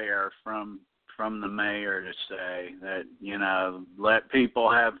than fair from the mayor to say that, let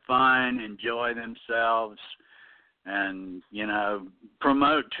people have fun, enjoy themselves, and,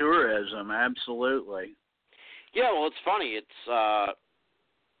 promote tourism, absolutely. Yeah, well, it's funny. It's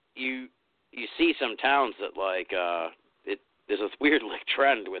you see some towns that like there's this weird like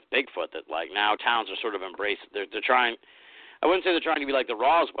trend with Bigfoot that like now towns are sort of embracing. They're trying. I wouldn't say they're trying to be like the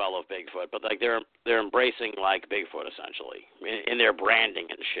Roswell of Bigfoot, but like they're embracing like Bigfoot essentially in their branding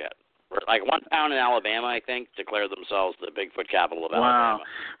and shit. Like one town in Alabama, I think, declared themselves the Bigfoot capital of Alabama. Wow,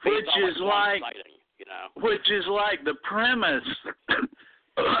 which is like the premise.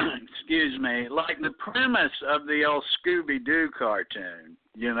 Excuse me, like the premise of the old Scooby-Doo cartoon,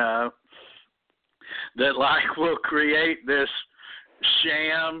 that like we'll create this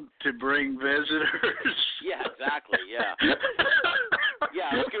sham to bring visitors. Yeah, exactly, yeah.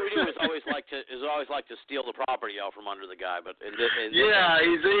 Yeah, Scooby-Doo is always like to steal the property out from under the guy, but in this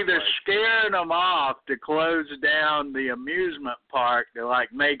he's either scaring them off to close down the amusement park to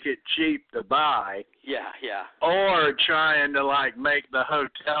like make it cheap to buy. Yeah. Or trying to like make the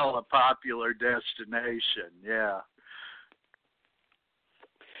hotel a popular destination. Yeah.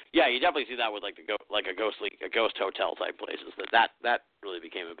 Yeah, you definitely see that with like a ghost hotel type places. That really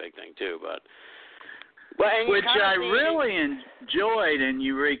became a big thing too. But which I really enjoyed in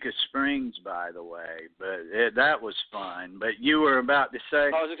Eureka Springs, by the way. But that was fun. But you were about to say?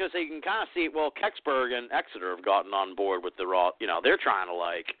 I was just gonna say you can kind of see. Well, Kecksburg and Exeter have gotten on board with the raw. You know, they're trying to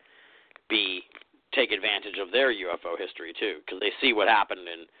like take advantage of their UFO history too, because they see what happened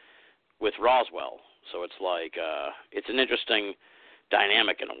with Roswell. So it's like it's an interesting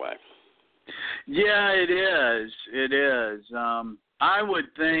dynamic in a way. Yeah, it is. It is. I would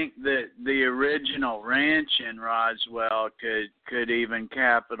think that the original ranch in Roswell could even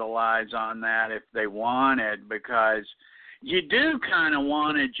capitalize on that if they wanted, because you do kind of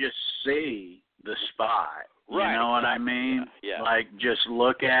want to just see the spot. Right, you know what I mean? Yeah. Like, just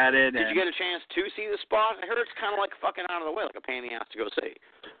look at it. Did you get a chance to see the spot? I heard it's kind of like fucking out of the way, like a pain in the ass to go see.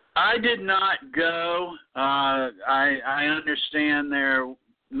 I did not go. I understand there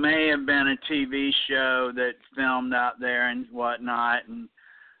may have been a TV show that filmed out there and whatnot, and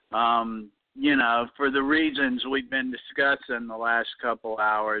you know, for the reasons we've been discussing the last couple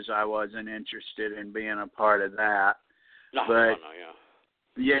hours, I wasn't interested in being a part of that. No,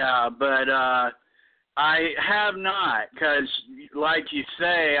 yeah, but I have not, because like you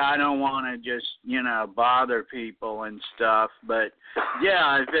say, I don't want to just, you know, bother people and stuff. But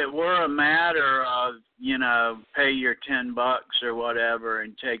yeah, if it were a matter of, you know, pay your $10 or whatever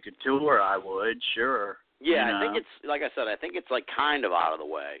and take a tour, I would, sure. Yeah, you know? I think it's, like I said, I think it's like kind of out of the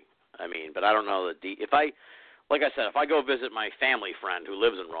way. I mean, but I don't know if I go visit my family friend who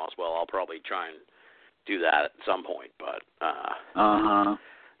lives in Roswell, I'll probably try and do that at some point. But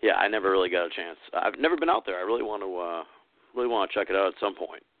yeah, I never really got a chance. I've never been out there. I really want to check it out at some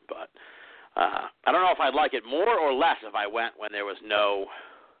point. But I don't know if I'd like it more or less if I went when it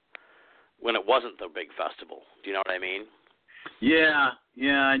wasn't the big festival. Do you know what I mean? Yeah,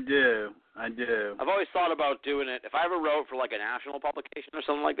 I do. I've always thought about doing it. If I ever wrote for like a national publication or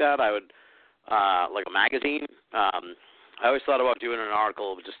something like that, I would like a magazine. I always thought about doing an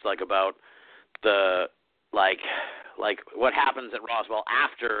article just like about the like what happens at Roswell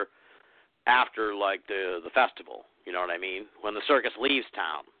after like the festival. You know what I mean? When the circus leaves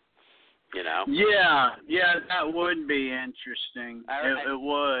town. You know? Yeah, that would be interesting. It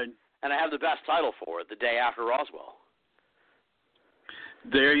would. And I have the best title for it, The Day After Roswell.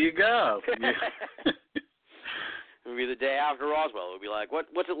 There you go. It would be the day after Roswell. It would be like,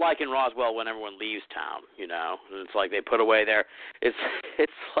 what's it like in Roswell when everyone leaves town? You know, and it's like they put away their. It's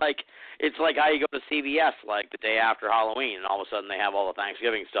like how you go to CVS like the day after Halloween, and all of a sudden they have all the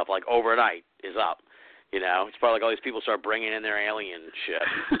Thanksgiving stuff like overnight is up. You know, it's probably like all these people start bringing in their alien shit.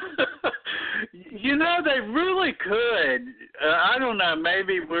 You know, they really could. I don't know.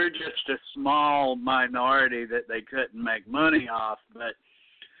 Maybe we're just a small minority that they couldn't make money off, but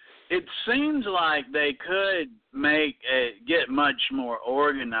it seems like they could get much more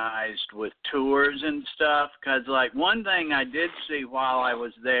organized with tours and stuff. Because, like, one thing I did see while I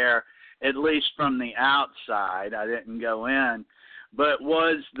was there, at least from the outside, I didn't go in, but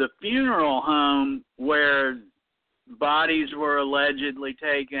was the funeral home where bodies were allegedly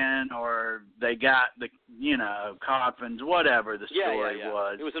taken, or they got the, you know, coffins, whatever the story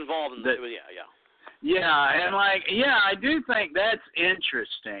was. It was involved in Yeah, and I do think that's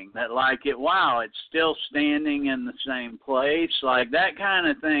interesting. That it's still standing in the same place. Like that kind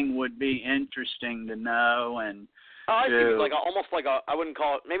of thing would be interesting to know. And I think it's like almost like I wouldn't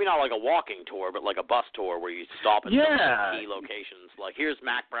call it, maybe not like a walking tour, but like a bus tour where you stop at some key locations. Like here's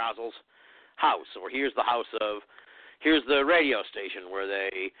Mac Brazel's house, or here's the radio station where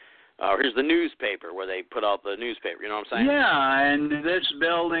they, or here's the newspaper where they put out the newspaper. You know what I'm saying? Yeah, and this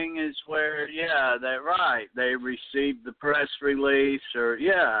building is where, right. They received the press release, or,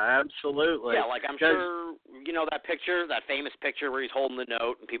 absolutely. Yeah, like I'm sure, you know that picture, that famous picture where he's holding the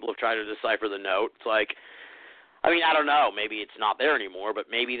note and people have tried to decipher the note. It's like, I mean, I don't know. Maybe it's not there anymore, but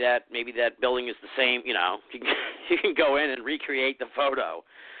maybe that building is the same, you know. You can go in and recreate the photo,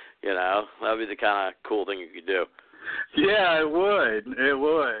 you know. That would be the kind of cool thing you could do. Yeah, it would.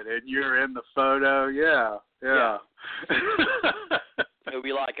 And you're in the photo, yeah. It would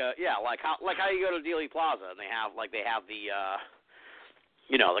be like how you go to Dealey Plaza and they have the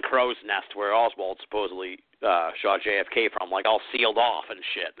you know, the crow's nest where Oswald supposedly shot JFK from, like all sealed off and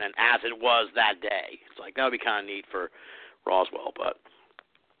shit, and as it was that day. It's like that would be kind of neat for Roswell, but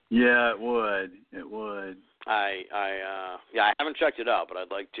Yeah, it would. It would. I haven't checked it out, but I'd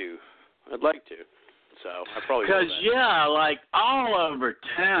like to. So I probably will. Because like all over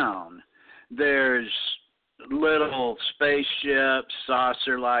town, there's little spaceships,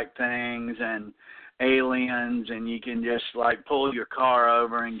 saucer-like things, and aliens, and you can just like pull your car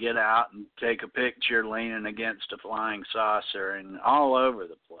over and get out and take a picture leaning against a flying saucer, and all over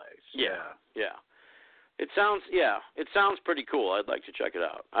the place. Yeah. It sounds pretty cool. I'd like to check it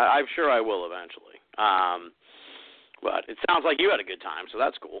out. I'm sure I will eventually. But it sounds like you had a good time, so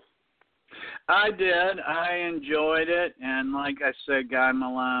that's cool. I did. I enjoyed it, and like I said, Guy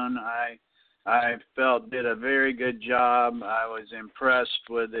Malone, I felt did a very good job. I was impressed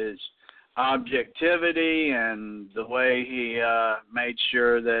with his objectivity and the way he made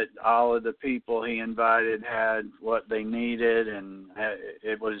sure that all of the people he invited had what they needed, and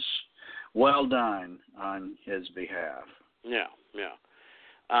it was well done on his behalf. Yeah.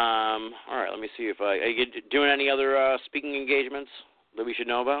 All right, let me see if are you doing any other speaking engagements that we should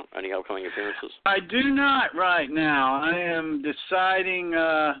know about? Any upcoming appearances? I do not right now. I am deciding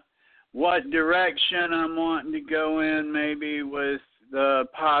what direction I'm wanting to go in, maybe with the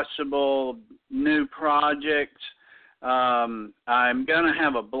possible new projects. I'm going to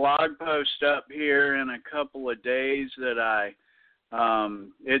have a blog post up here in a couple of days that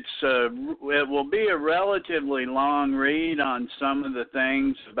it will be a relatively long read on some of the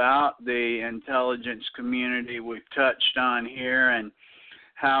things about the intelligence community we've touched on here and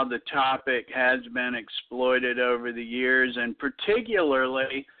how the topic has been exploited over the years, and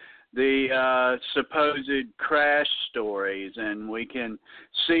particularly the supposed crash stories. And we can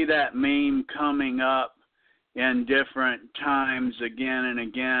see that meme coming up in different times again and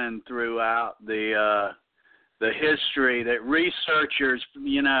again throughout the history, that researchers,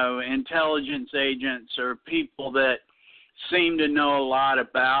 intelligence agents or people that seem to know a lot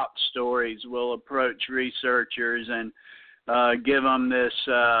about stories will approach researchers and give them this,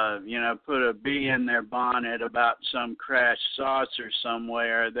 put a bee in their bonnet about some crash saucer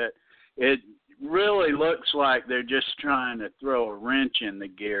somewhere, that it really looks like they're just trying to throw a wrench in the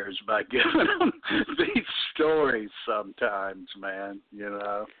gears by giving them these stories sometimes, man,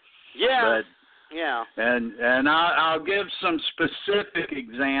 Yeah. But, yeah. And I'll give some specific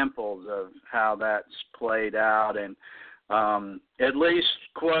examples of how that's played out, and at least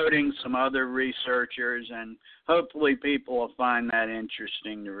quoting some other researchers, and hopefully people will find that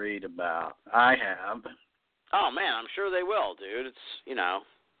interesting to read about. I have. Oh man, I'm sure they will, dude. It's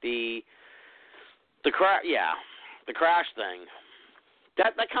the crash thing.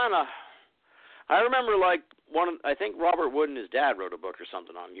 That kind of, I remember like I think Robert Wood and his dad wrote a book or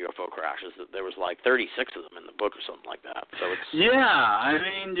something on UFO crashes. That there was like 36 of them in the book or something like that. So it's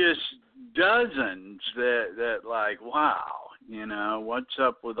just dozens that like, wow, what's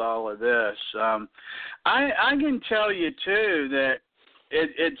up with all of this? I can tell you too that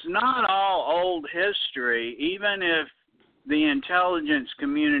it's not all old history, even if the intelligence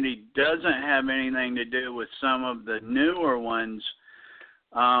community doesn't have anything to do with some of the newer ones.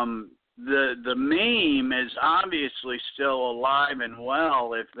 The meme is obviously still alive and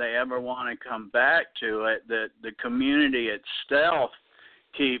well if they ever want to come back to it, that the community itself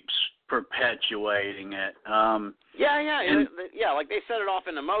keeps perpetuating it. Like they set it off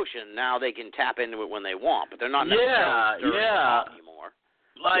into motion. Now they can tap into it when they want, but they're not necessarily stirring it up anymore.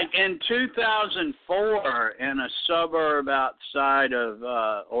 Like in 2004, in a suburb outside of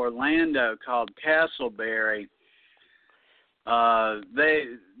Orlando called Castleberry,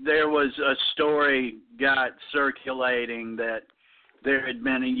 there was a story got circulating that there had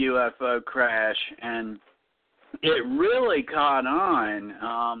been a UFO crash, and it really caught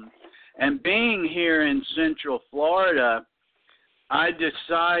on. And being here in Central Florida, I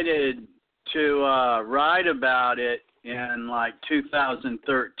decided to write about it in like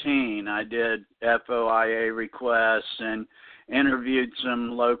 2013. I did FOIA requests and interviewed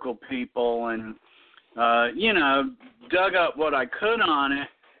some local people and dug up what I could on it.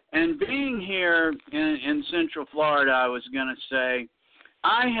 And being here in Central Florida, I was going to say,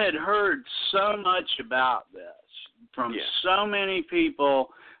 I had heard so much about this from so many people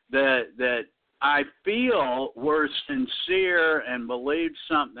that I feel were sincere and believed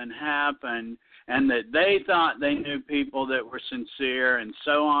something happened, and that they thought they knew people that were sincere, and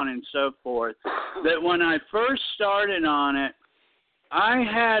so on and so forth, that when I first started on it, I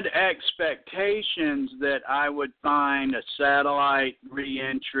had expectations that I would find a satellite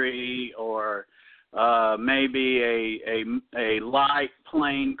reentry or maybe a light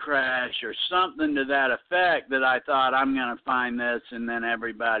plane crash or something to that effect, that I thought, I'm going to find this and then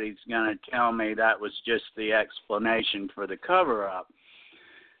everybody's going to tell me that was just the explanation for the cover-up.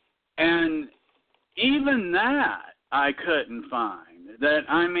 And even that I couldn't find. That,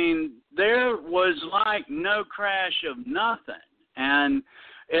 I mean, there was like no crash of nothing. And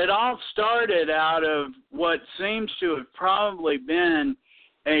it all started out of what seems to have probably been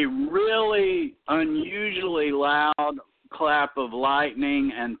a really unusually loud clap of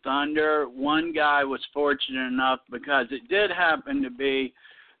lightning and thunder. One guy was fortunate enough, because it did happen to be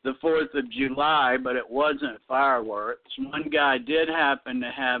the 4th of July, but it wasn't fireworks. One guy did happen to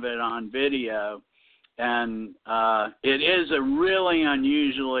have it on video, and it is a really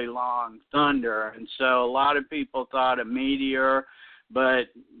unusually long thunder, and so a lot of people thought a meteor, but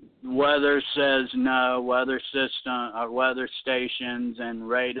weather says no. Weather stations and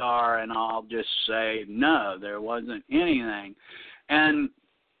radar and all just say no, there wasn't anything. And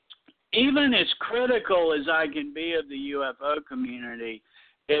even as critical as I can be of the UFO community,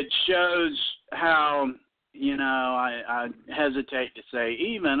 it shows how, you know, I hesitate to say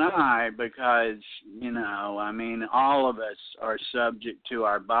even I, because, you know, I mean, all of us are subject to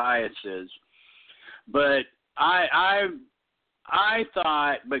our biases. But I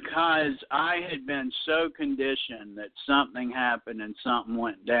thought, because I had been so conditioned that something happened and something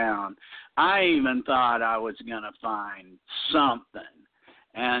went down, I even thought I was going to find something.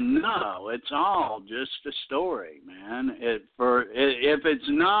 And no, it's all just a story, man. If it's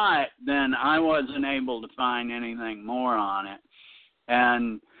not, then I wasn't able to find anything more on it.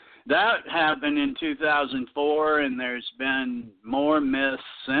 And that happened in 2004, and there's been more myths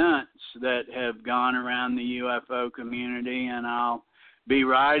since that have gone around the UFO community, and I'll be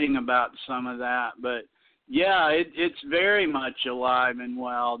writing about some of that. But yeah, it's very much alive and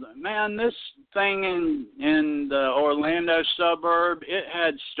well. Man, this thing in the Orlando suburb, it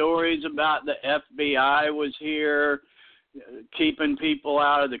had stories about the FBI was here keeping people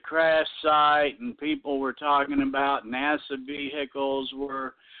out of the crash site, and people were talking about NASA vehicles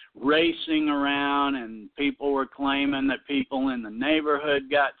were racing around, and people were claiming that people in the neighborhood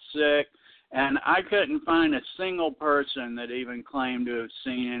got sick. And I couldn't find a single person that even claimed to have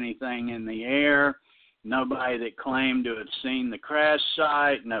seen anything in the air. Nobody that claimed to have seen the crash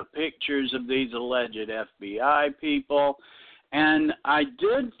site, no pictures of these alleged FBI people. And I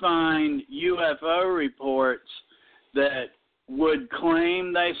did find UFO reports that would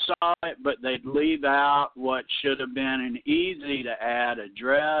claim they saw it, but they'd leave out what should have been an easy-to-add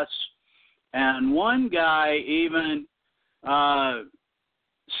address. And one guy even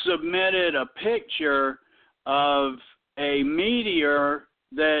submitted a picture of a meteor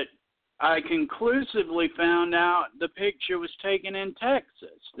that I conclusively found out the picture was taken in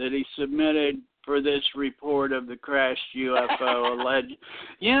Texas, that he submitted for this report of the crashed UFO alleged.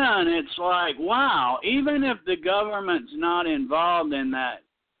 Yeah, and it's like, wow, even if the government's not involved in that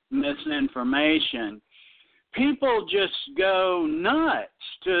misinformation, people just go nuts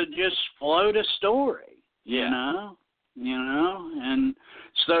to just float a story, you know? And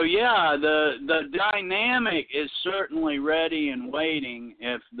so, yeah, the dynamic is certainly ready and waiting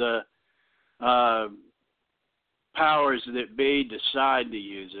if the powers that be decide to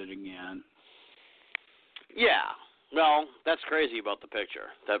use it again. Yeah. Well, that's crazy about the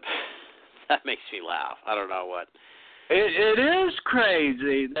picture. That makes me laugh. I don't know what. It is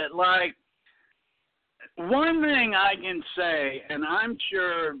crazy that, like, one thing I can say, and I'm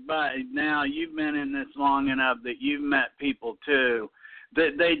sure by now you've been in this long enough that you've met people too,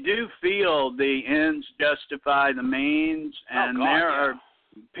 that they do feel the ends justify the means, and there are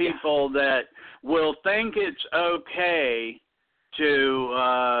people that will think it's okay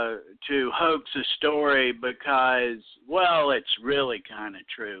to hoax a story because, well, it's really kind of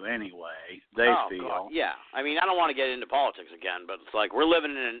true anyway. They feel. God. Yeah. I mean, I don't want to get into politics again, but it's like we're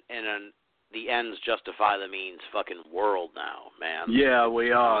living in the ends justify the means fucking world now, man. Yeah,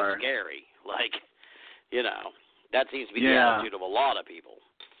 we are. It's scary. Like, you know, that seems to be the attitude of a lot of people.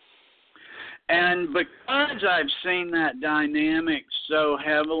 And because I've seen that dynamic so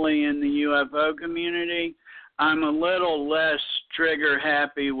heavily in the UFO community, I'm a little less trigger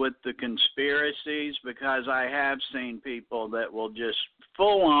happy with the conspiracies, because I have seen people that will just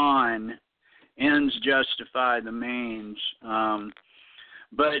full on ends justify the means.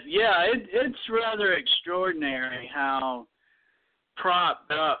 But yeah, it's rather extraordinary how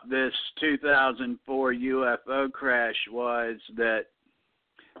propped up this 2004 UFO crash was, that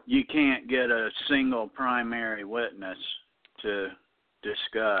you can't get a single primary witness to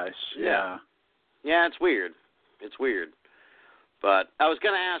discuss. Yeah, it's weird. It's weird. But I was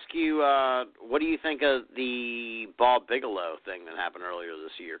going to ask you, what do you think of the Bob Bigelow thing that happened earlier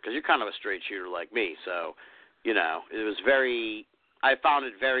this year? Because you're kind of a straight shooter like me, so, you know, it was very, I found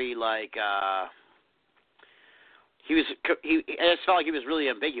it very, like, I just felt like he was really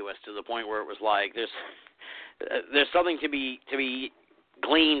ambiguous to the point where it was like there's something to be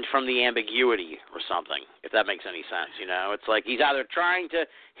gleaned from the ambiguity or something, if that makes any sense. You know, it's like he's either trying to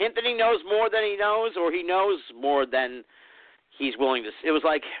hint that he knows more than he knows, or he knows more than he's willing to. It was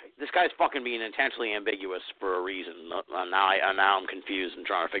like this guy's fucking being intentionally ambiguous for a reason. Now I'm confused and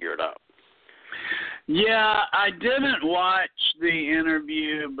trying to figure it out. Yeah, I didn't watch the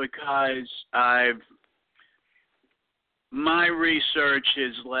interview because my research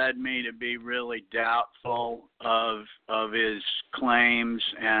has led me to be really doubtful of his claims,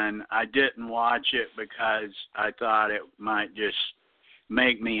 and I didn't watch it because I thought it might just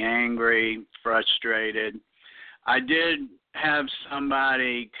make me angry, frustrated. I did have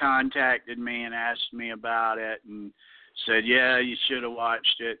somebody contacted me and asked me about it and said, yeah, you should have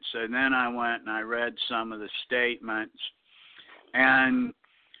watched it. So then I went and I read some of the statements, and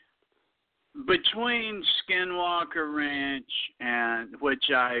between Skinwalker Ranch, and which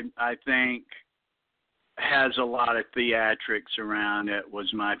I think has a lot of theatrics around it,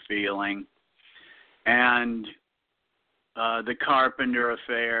 was my feeling, and the Carpenter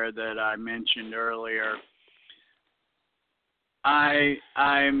affair that I mentioned earlier,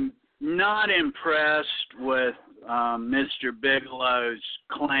 I'm not impressed with Mr. Bigelow's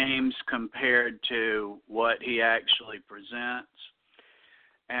claims compared to what he actually presents.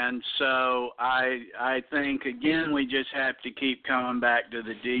 And so I think, again, we just have to keep coming back to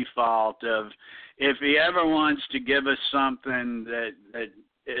the default of, if he ever wants to give us something that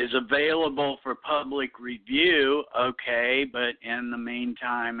is available for public review, okay, but in the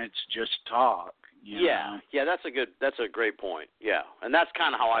meantime, it's just talk. You know? Yeah, that's a great point. Yeah, and that's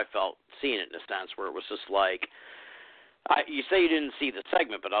kind of how I felt seeing it in a sense, where it was just like, you say you didn't see the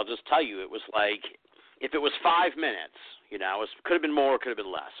segment, but I'll just tell you, it was like, if it was 5 minutes, you know, it could have been more, could have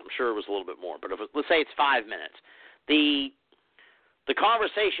been less. I'm sure it was a little bit more, but let's say it's 5 minutes. The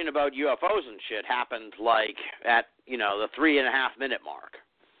conversation about UFOs and shit happened like at, you know, the 3.5 minute mark.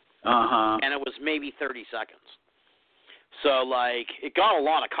 And it was maybe 30 seconds. So, like, it got a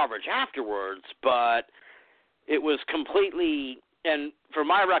lot of coverage afterwards, but it was completely, and from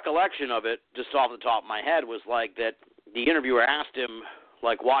my recollection of it, just off the top of my head, was like that the interviewer asked him,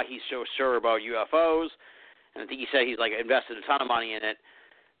 like, why he's so sure about UFOs, and I think he said he's, like, invested a ton of money in it,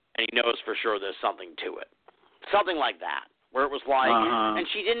 and he knows for sure there's something to it. Something like that, where it was like, and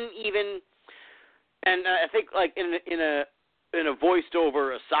she didn't even, and I think, like, in a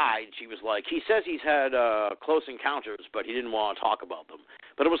voiced-over aside, she was like, he says he's had close encounters, but he didn't want to talk about them.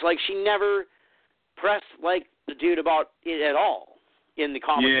 But it was like she never pressed, like, the dude about it at all in the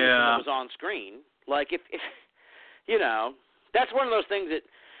conversation that was on screen. Like, if you know, that's one of those things that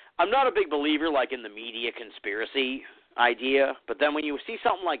I'm not a big believer, like, in the media conspiracy idea, but then when you see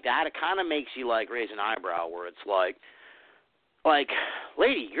something like that, it kind of makes you, like, raise an eyebrow, where it's like,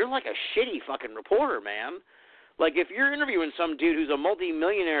 lady, you're like a shitty fucking reporter, man. Like, if you're interviewing some dude who's a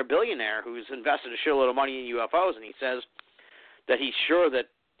multi-millionaire billionaire who's invested a shitload of money in UFOs, and he says that he's sure that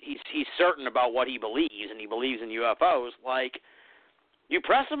he's certain about what he believes, and he believes in UFOs, like, you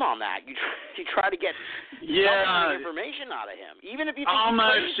press him on that. You try to get some information out of him, even if you think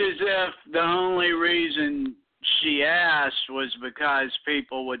almost as if the only reason she asked was because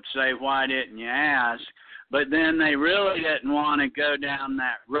people would say, why didn't you ask? But then they really didn't want to go down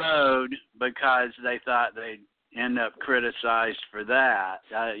that road because they thought they'd end up criticized for that.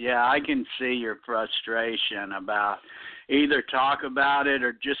 I can see your frustration about either talk about it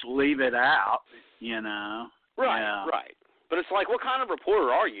or just leave it out, you know. Right. But it's like, what kind of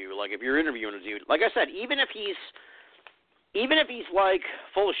reporter are you? Like, if you're interviewing a dude, like I said, even if he's like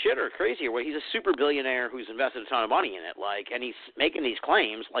full of shit or crazy or what, he's a super billionaire who's invested a ton of money in it, like, and he's making these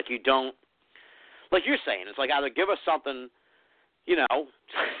claims, like, you don't, like you're saying, it's like, either give us something, you know,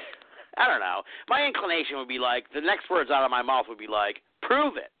 I don't know. My inclination would be like, the next words out of my mouth would be like,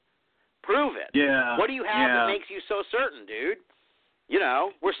 prove it. Yeah. What do you have that makes you so certain, dude? You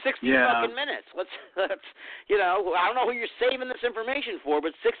know, we're 60 fucking minutes. Let's, you know, I don't know who you're saving this information for,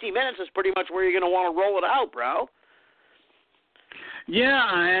 but 60 minutes is pretty much where you're going to want to roll it out, bro. Yeah,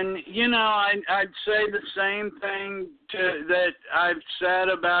 and, you know, I'd say the same thing that I've said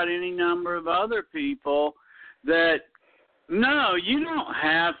about any number of other people, that, no, you don't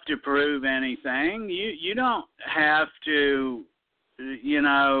have to prove anything. You don't have to, you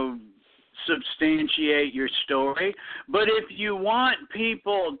know, substantiate your story. But if you want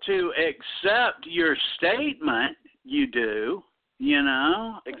people to accept your statement, you do, you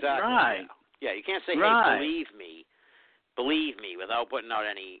know. Exactly. Right. Yeah, you can't say, hey, believe me without putting out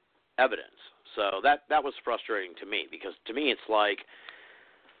any evidence. So that was frustrating to me, because to me it's like,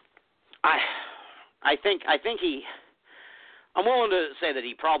 I think he. I'm willing to say that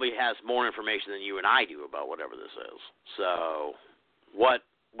he probably has more information than you and I do about whatever this is. So, what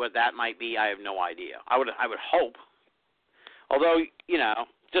that might be, I have no idea. I would hope. Although, you know,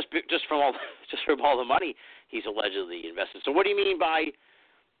 just from all the money he's allegedly invested. So, what do you mean by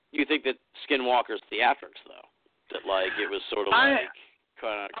you think that Skinwalker's theatrics, though? That like it was sort of like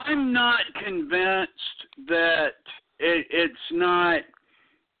kind of. I'm not convinced that it's not.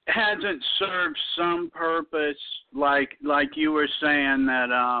 Hasn't served some purpose, like you were saying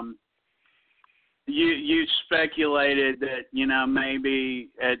that you speculated that, you know, maybe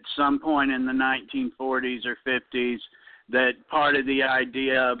at some point in the 1940s or 50s that part of the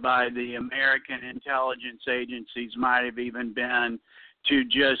idea by the American intelligence agencies might have even been to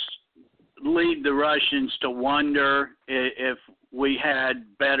just lead the Russians to wonder if we had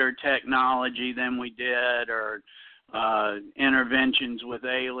better technology than we did, or interventions with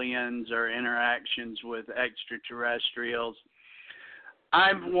aliens or interactions with extraterrestrials.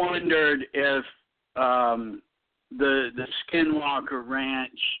 I've wondered if the Skinwalker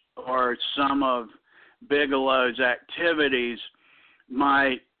Ranch or some of Bigelow's activities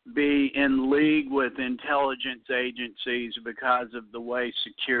might be in league with intelligence agencies because of the way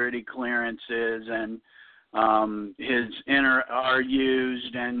security clearances and are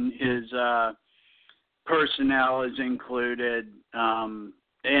used, and his personnel is included, and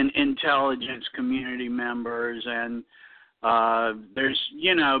intelligence community members, and there's,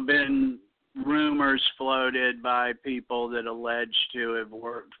 you know, been rumors floated by people that allege to have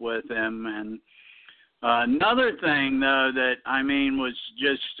worked with him. And another thing, though, that I mean was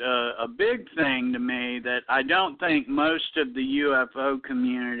just a big thing to me that I don't think most of the UFO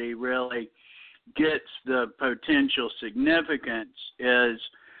community really gets the potential significance is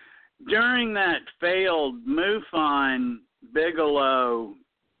during that failed MUFON Bigelow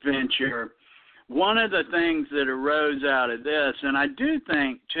venture, one of the things that arose out of this, and I do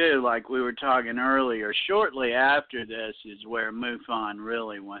think, too, like we were talking earlier, shortly after this is where MUFON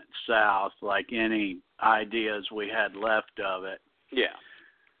really went south, like any ideas we had left of it. Yeah.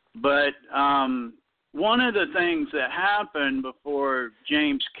 But one of the things that happened before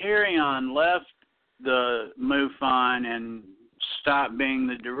James Carrion left the MUFON and stopped being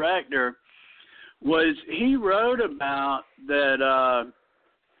the director was he wrote about that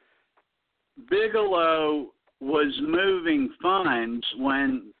Bigelow was moving funds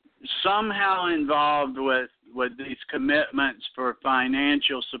when somehow involved with these commitments for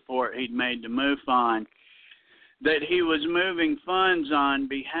financial support he'd made to MUFON, that he was moving funds on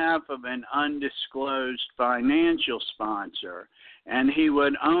behalf of an undisclosed financial sponsor, and he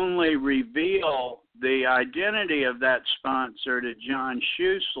would only reveal the identity of that sponsor to John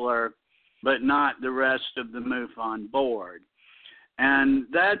Schuessler, but not the rest of the MUFON board. And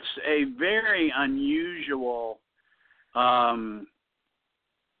that's a very unusual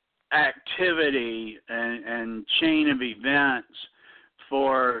activity and chain of events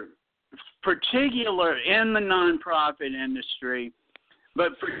for particular in the nonprofit industry,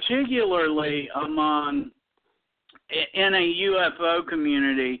 but particularly in a UFO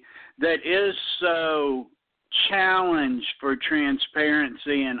community that is so challenged for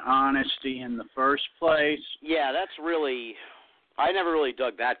transparency and honesty in the first place. Yeah, that's really, I never really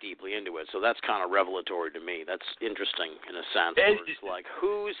dug that deeply into it, so that's kind of revelatory to me. That's interesting in a sense. It's like,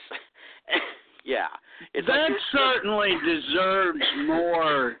 who's, yeah. It's that like certainly deserves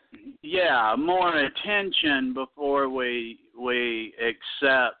more attention before we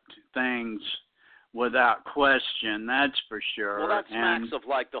accept things without question, that's for sure. Well, that smacks of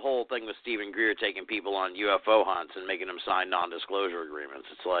like the whole thing with Stephen Greer taking people on UFO hunts and making them sign non-disclosure agreements.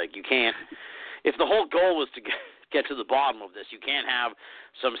 It's like you can't, if the whole goal was to get to the bottom of this, you can't have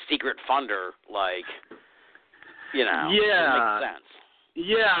some secret funder like, you know, yeah. It makes sense.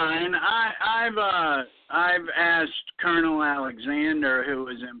 Yeah, and I've asked Colonel Alexander, who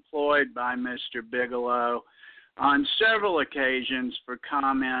was employed by Mr. Bigelow, on several occasions for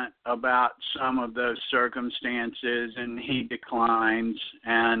comment about some of those circumstances, and he declines,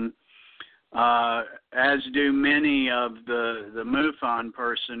 and as do many of the MUFON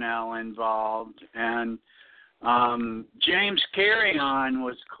personnel involved. And James Carrion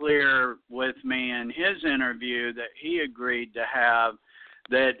was clear with me in his interview that he agreed to have,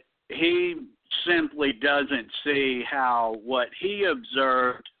 that he simply doesn't see how what he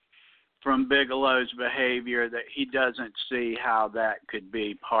observed from Bigelow's behavior, that he doesn't see how that could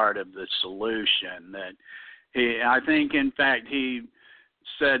be part of the solution. That I think, in fact, he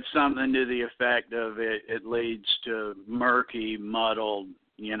said something to the effect of it leads to muddy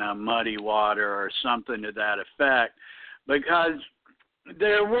water or something to that effect, because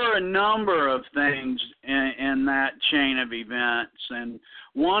there were a number of things in that chain of events, and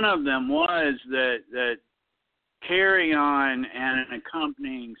one of them was that Carry On and an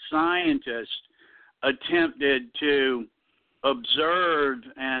accompanying scientist attempted to observe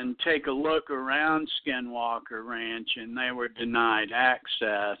and take a look around Skinwalker Ranch, and they were denied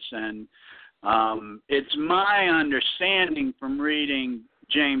access. And it's my understanding from reading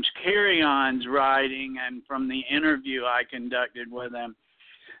James Carry On's writing and from the interview I conducted with him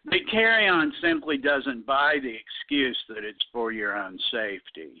that Carry On simply doesn't buy the excuse that it's for your own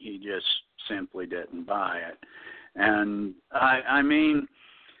safety. He just simply didn't buy it. And I mean,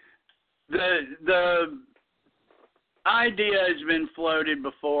 the idea has been floated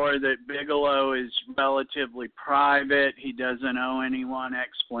before that Bigelow is relatively private. He doesn't owe anyone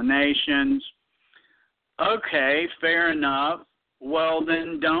explanations. Okay, fair enough. Well,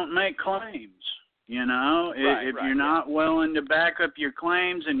 then don't make claims. You know, if you're not willing to back up your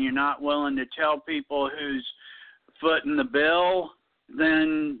claims and you're not willing to tell people who's footing the bill,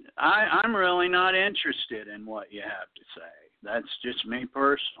 then I'm really not interested in what you have to say. That's just me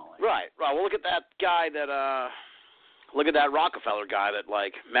personally. Right. Well, look at that guy look at that Rockefeller guy that,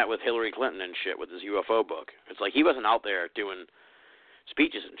 like, met with Hillary Clinton and shit with his UFO book. It's like he wasn't out there doing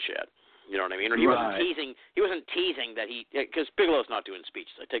speeches and shit. You know what I mean? Or he wasn't teasing. He wasn't teasing that because Bigelow's not doing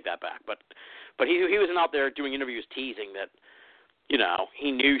speeches. I take that back. But he wasn't out there doing interviews teasing that, you know,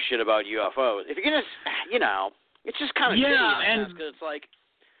 he knew shit about UFOs. If you're gonna, you know, it's just kind of shitty because it's like,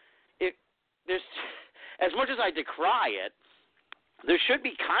 there's as much as I decry it, there should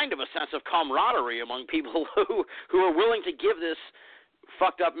be kind of a sense of camaraderie among people who are willing to give this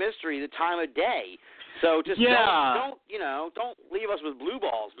fucked up mystery the time of day. So just don't leave us with blue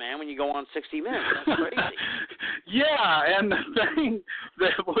balls, man, when you go on 60 Minutes. That's crazy. Yeah, and the thing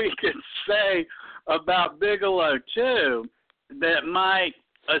that we could say about Bigelow, too, that might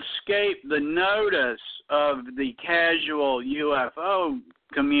escape the notice of the casual UFO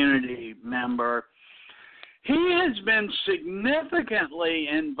community member, he has been significantly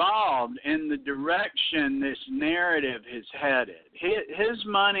involved in the direction this narrative has headed. His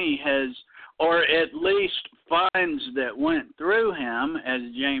money has, or at least funds that went through him, as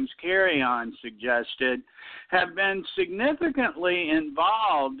James Carry On suggested, have been significantly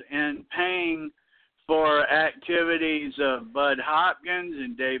involved in paying for activities of Bud Hopkins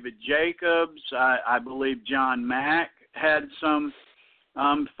and David Jacobs. I believe John Mack had some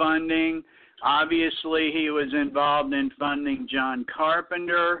funding. Obviously, he was involved in funding John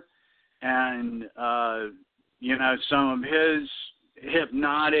Carpenter and, some of his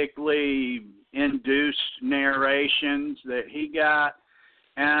hypnotically induced narrations that he got.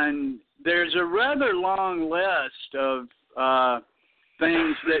 And there's a rather long list of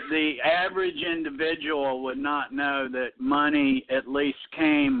things that the average individual would not know that money at least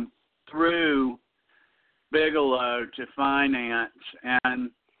came through Bigelow to finance.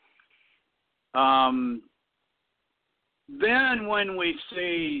 And then when we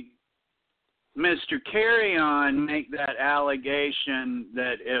see Mr. Carry On make that allegation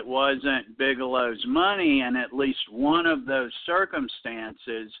that it wasn't Bigelow's money in at least one of those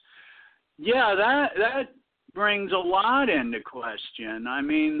circumstances, that brings a lot into question. I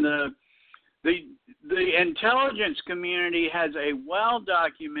mean, the intelligence community has a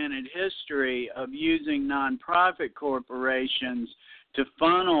well-documented history of using nonprofit corporations to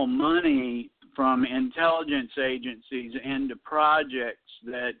funnel money from intelligence agencies into projects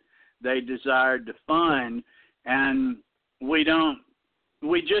that they desired to fund, and we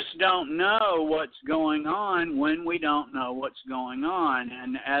just don't know what's going on when we don't know what's going on.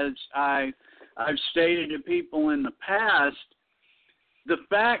 And as I've stated to people in the past, the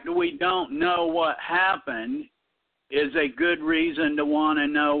fact that we don't know what happened is a good reason to want to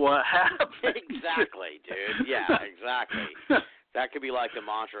know what happened. Exactly, dude. Yeah, exactly. That could be like the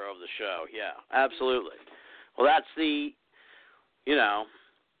mantra of the show. Yeah, absolutely. Well, that's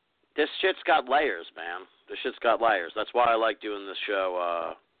this shit's got layers, man. This shit's got layers. That's why I like doing this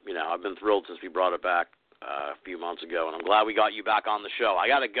show. I've been thrilled since we brought it back a few months ago, and I'm glad we got you back on the show. I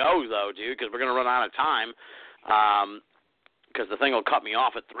got to go, though, dude, because we're going to run out of time. Because the thing will cut me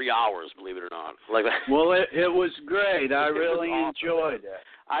off at 3 hours, believe it or not. Like that. Well, it was great. I really enjoyed it.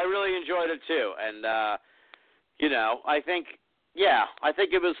 I really enjoyed it, too. And, I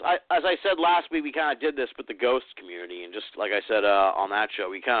think it was, as I said last week, we kind of did this with the ghost community. And just like I said on that show,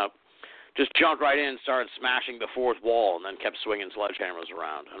 we kind of just jumped right in and started smashing the fourth wall and then kept swinging sledgehammers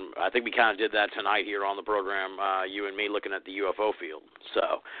around. And I think we kind of did that tonight here on the program, you and me looking at the UFO field.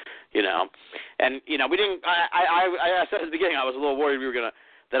 So, we didn't, I said at the beginning I was a little worried we were going to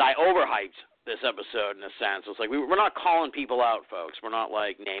that I overhyped this episode in a sense. It's like we're not calling people out, folks. We're not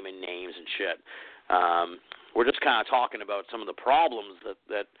like naming names and shit. We're just kind of talking about some of the problems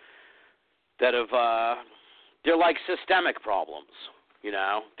that have they're like systemic problems, you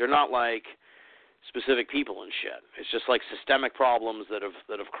know. They're not like specific people and shit. It's just like systemic problems that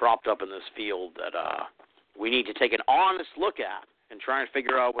have cropped up in this field that we need to take an honest look at and try and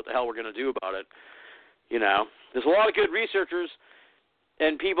figure out what the hell we're going to do about it. You know, there's a lot of good researchers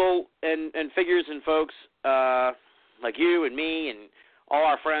and people and figures and folks like you and me and all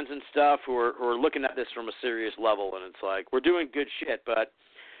our friends and stuff who are looking at this from a serious level, and it's like we're doing good shit, but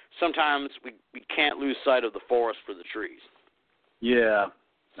sometimes we can't lose sight of the forest for the trees. Yeah,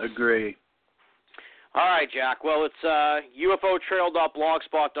 agree. All right, Jack. Well, it's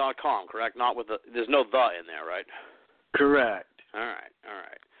ufotrail.blogspot.com, correct? Not with there's no the in there, right? Correct. All right.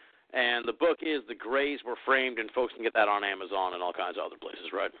 And the book is The Greys Were Framed, and folks can get that on Amazon and all kinds of other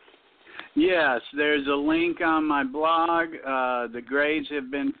places, right? Yes, there's a link on my blog. The Greys Have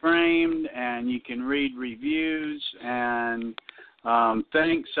Been Framed, and you can read reviews. And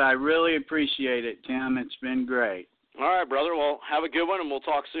thanks. I really appreciate it, Tim. It's been great. All right, brother. Well, have a good one, and we'll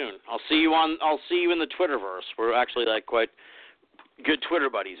talk soon. I'll see you in the Twitterverse. We're actually like quite good Twitter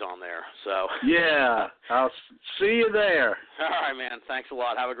buddies on there. So yeah, I'll see you there. All right, man. Thanks a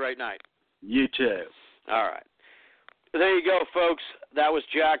lot. Have a great night. You too. All right. There you go, folks. That was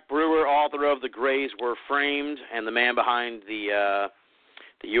Jack Brewer, author of The Greys Were Framed, and the man behind the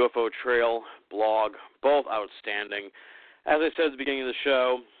UFO Trail blog. Both outstanding. As I said at the beginning of the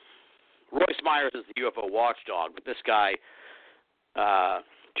show, Royce Myers is the UFO watchdog, but this guy,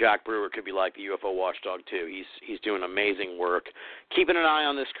 Jack Brewer, could be like the UFO watchdog too. He's doing amazing work, keeping an eye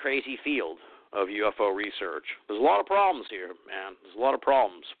on this crazy field of UFO research. There's a lot of problems here, man. There's a lot of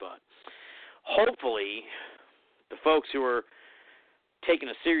problems, but hopefully the folks who are taking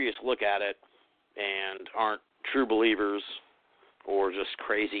a serious look at it and aren't true believers or just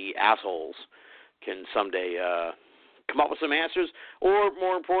crazy assholes can someday come up with some answers, or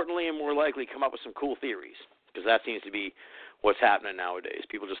more importantly and more likely come up with some cool theories, because that seems to be what's happening nowadays.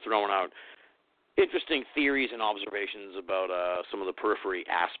 People just throwing out interesting theories and observations about some of the periphery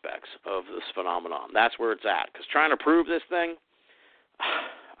aspects of this phenomenon. That's where it's at, because trying to prove this thing,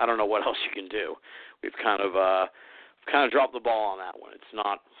 I don't know what else you can do. We've kind of dropped the ball on that one. It's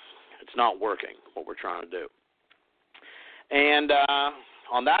not working, what we're trying to do. And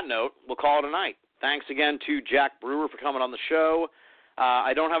on that note, we'll call it a night. Thanks again to Jack Brewer for coming on the show.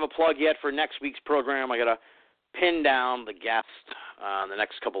 I don't have a plug yet for next week's program. I got to pin down the guest in the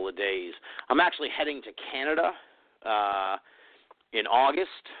next couple of days. I'm actually heading to Canada in August,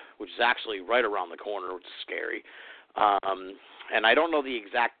 which is actually right around the corner, which is scary. And I don't know the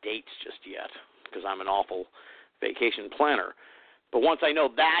exact dates just yet because I'm an awful vacation planner. But once I know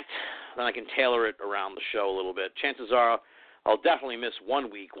that, then I can tailor it around the show a little bit. Chances are I'll definitely miss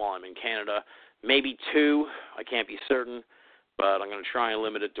 1 week while I'm in Canada. Maybe 2, I can't be certain, but I'm going to try and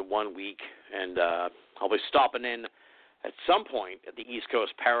limit it to 1 week, and I'll be stopping in at some point at the East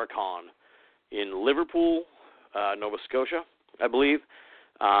Coast Paracon in Liverpool, Nova Scotia, I believe,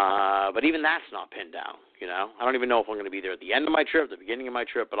 but even that's not pinned down, you know. I don't even know if I'm going to be there at the end of my trip, the beginning of my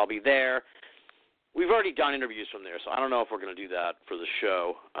trip, but I'll be there. We've already done interviews from there, so I don't know if we're going to do that for the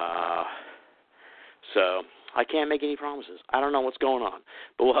show, so I can't make any promises. I don't know what's going on,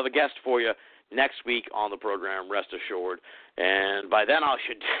 but we'll have a guest for you next week on the program, rest assured. And by then I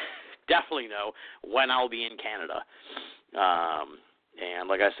should definitely know when I'll be in Canada. And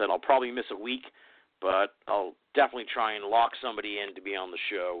like I said, I'll probably miss a week, but I'll definitely try and lock somebody in to be on the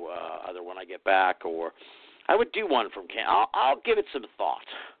show either when I get back, or I would do one from Canada. I'll give it some thought.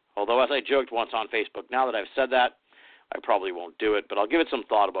 Although, as I joked once on Facebook, now that I've said that, I probably won't do it, but I'll give it some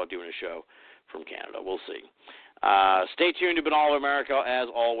thought about doing a show from Canada. We'll see. Stay tuned to Binnall of America, as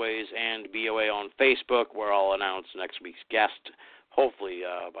always, and BOA on Facebook, where I'll announce next week's guest, hopefully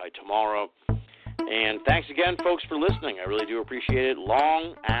by tomorrow. And thanks again, folks, for listening. I really do appreciate it.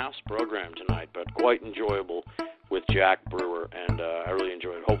 Long-ass program tonight, but quite enjoyable with Jack Brewer, and I really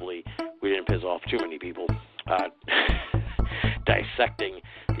enjoyed it. Hopefully we didn't piss off too many people dissecting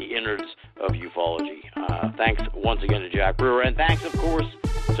the innards of ufology. Thanks once again to Jack Brewer, and thanks, of course,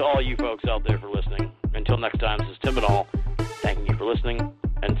 to all you folks out there for listening. Until next time, this is Tim Binnall, thanking you for listening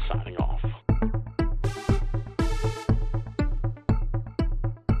and signing off.